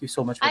 but thank you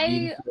so much for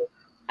being I here.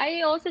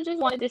 I also just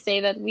wanted to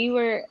say that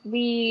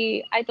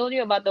we I told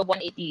you about the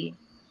 180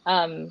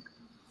 um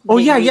Oh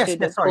yeah, degree yes, to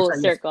the yes. Sorry, full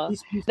sorry. Yes, circle.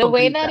 please The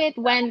way complete that that. it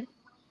went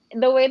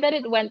the way that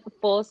it went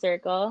full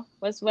circle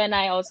was when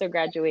I also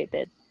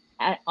graduated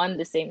on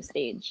the same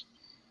stage.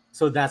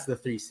 So that's the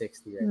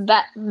 360 right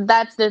there.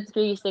 That's the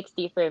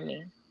 360 for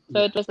me. So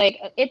Yeah. it was like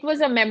it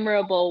was a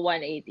memorable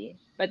 180,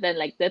 but then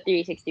like the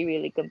 360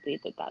 really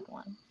completed that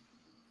one,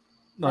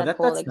 No, that that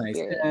whole that's nice.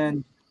 experience.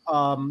 And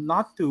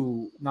not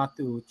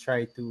to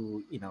try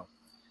to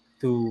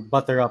to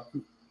butter up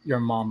your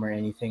mom or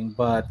anything,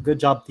 but good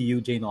job to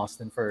you, Jane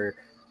Austen, for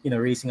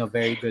raising a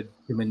very good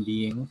human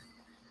being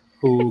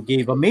who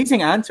gave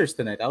amazing answers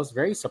tonight. I was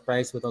very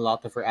surprised with a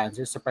lot of her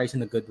answers. Surprised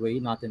in a good way,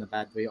 not in a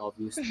bad way,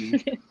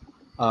 obviously.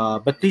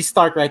 But please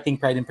start writing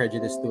Pride and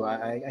Prejudice too.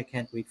 I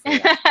can't wait for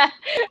that.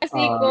 A Uh,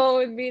 sequel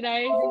would be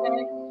nice.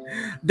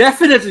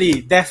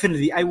 definitely,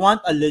 definitely. I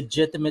want a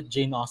legitimate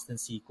Jane Austen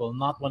sequel,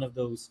 not one of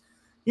those.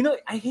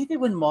 I hate it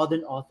when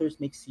modern authors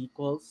make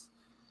sequels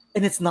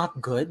and it's not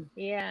good.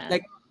 Yeah.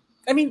 Like,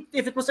 I mean,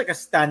 if it was like a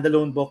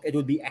standalone book, it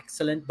would be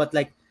excellent. But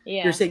like, you're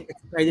Yeah. saying it's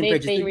Pride and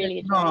Prejudice, They like,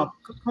 really tried. no,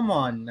 come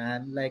on,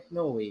 man. Like,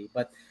 no way.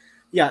 But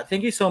yeah,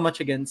 thank you so much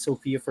again,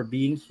 Sophia, for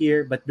being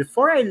here. But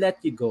before I let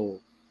you go,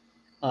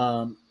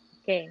 um,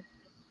 Okay.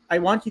 I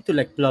want you to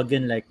like plug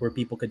in like where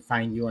people could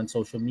find you on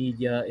social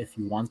media. If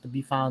you want to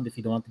be found, if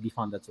you don't want to be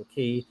found, that's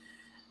okay.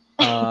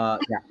 Yeah,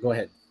 go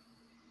ahead.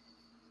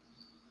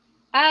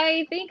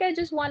 I think I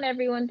just want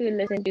everyone to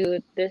listen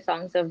to the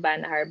songs of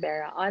Band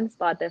Harbera on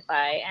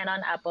Spotify and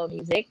on Apple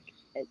Music.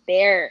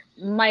 They're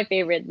my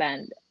favorite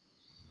band,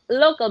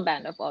 local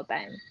band of all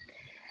time.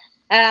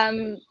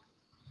 Um,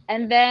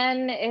 And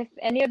then, if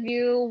any of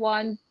you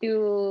want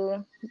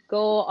to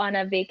go on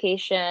a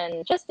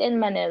vacation just in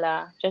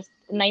Manila, just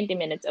 90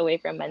 minutes away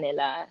from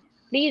Manila,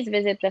 please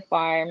visit the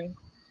farm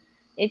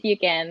if you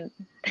can.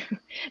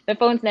 The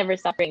phones never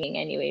stop ringing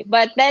anyway.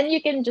 But then you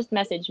can just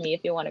message me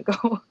if you want to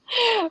go.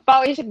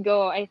 Pao, you should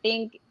go. I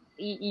think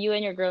you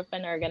and your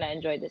girlfriend are gonna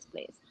enjoy this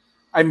place.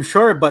 I'm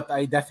sure, but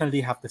I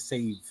definitely have to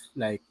save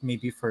like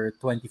maybe for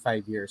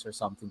 25 years or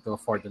something to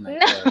afford the night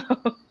there.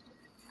 No.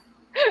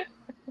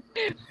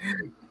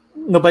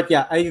 No, but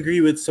yeah, I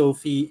agree with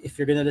Sophie. If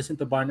you're gonna listen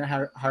to Barna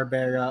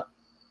Harbera,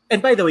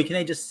 and by the way, can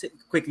I just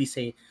quickly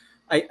say,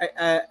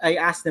 I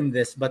asked them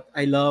this, but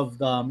I loved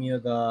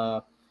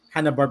the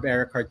Hanna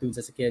Barbera cartoons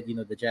as a kid. You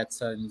know, the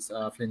Jetsons,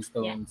 Yeah.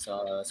 Flintstones,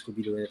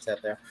 Scooby Doo,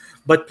 etc.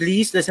 But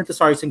please listen to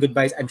Sorries and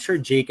Goodbyes. I'm sure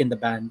Jake and the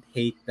band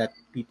hate that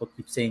people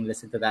keep saying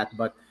listen to that,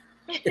 but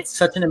it's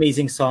such an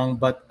amazing song.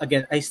 But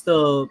again, I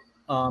still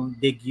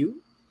dig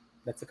you.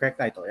 That's the correct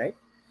title, right?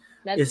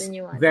 That's the Is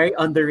new one. very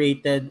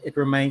underrated. It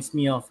reminds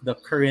me of the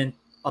current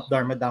Up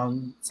Dharma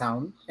Down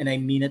sound, and I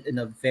mean it in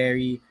a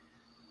very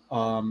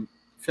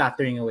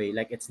flattering way.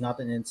 Like it's not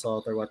an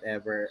insult or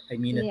whatever. I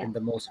mean it Yeah. in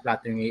the most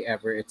flattering way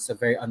ever. It's a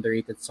very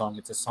underrated song.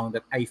 It's a song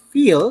that I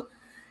feel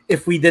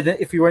if we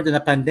weren't in a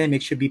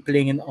pandemic, should be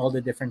playing in all the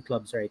different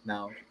clubs right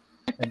now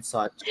and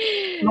such.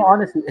 No,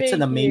 honestly, it's an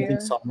Thank amazing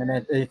you. song, and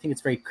I think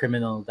it's very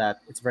criminal that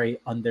it's very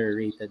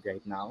underrated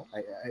right now.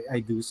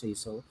 I do say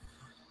so.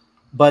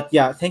 But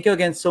yeah, thank you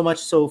again so much,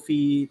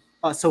 Sophie,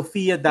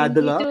 Sophia Thank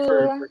you Dadula,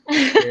 for too.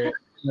 being here.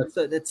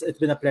 It's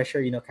been a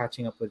pleasure,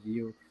 catching up with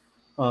you.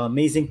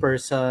 Amazing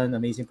person,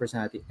 amazing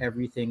personality,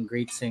 everything.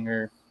 Great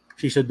singer.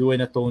 She should do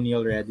an a Tony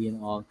already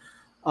and all.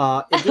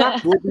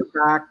 Iglap will be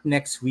back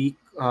next week.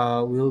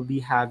 We'll be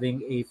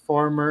having a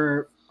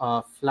former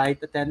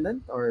flight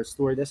attendant or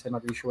stewardess. I'm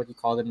not really sure what you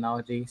call them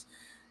nowadays.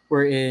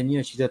 Wherein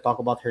she's gonna talk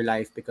about her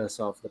life because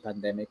of the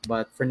pandemic.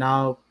 But for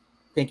now,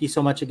 thank you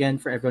so much again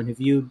for everyone who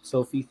viewed.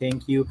 Sophie,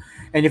 thank you.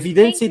 And if you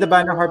didn't Thank see the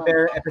Banner you.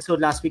 Harbera episode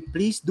last week,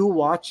 please do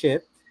watch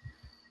it.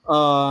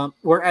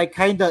 Where I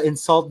kind of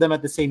insult them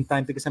at the same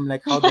time because I'm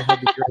like, how the hell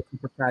did you write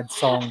such a sad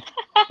song?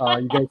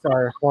 You guys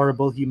are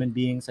horrible human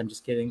beings. I'm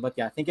just kidding. But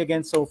yeah, thank you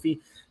again,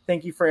 Sophie.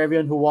 Thank you for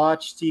everyone who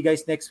watched. See you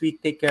guys next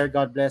week. Take care.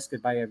 God bless.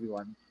 Goodbye,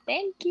 everyone.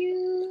 Thank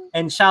you.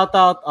 And shout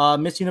out,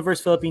 Miss Universe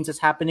Philippines is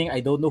happening. I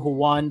don't know who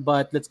won,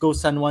 but let's go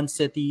San Juan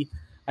City.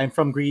 I'm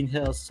from Green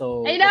Hills,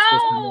 so I let's go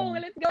San know.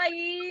 Juan. Let's go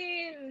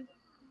again.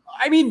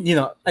 I mean,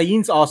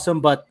 Ayin's awesome,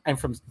 but I'm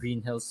from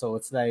Green Hills, so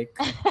it's like,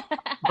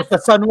 it's the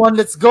San Juan.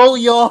 Let's go,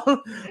 y'all.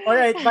 All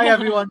right, bye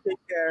everyone. Take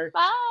care.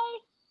 Bye.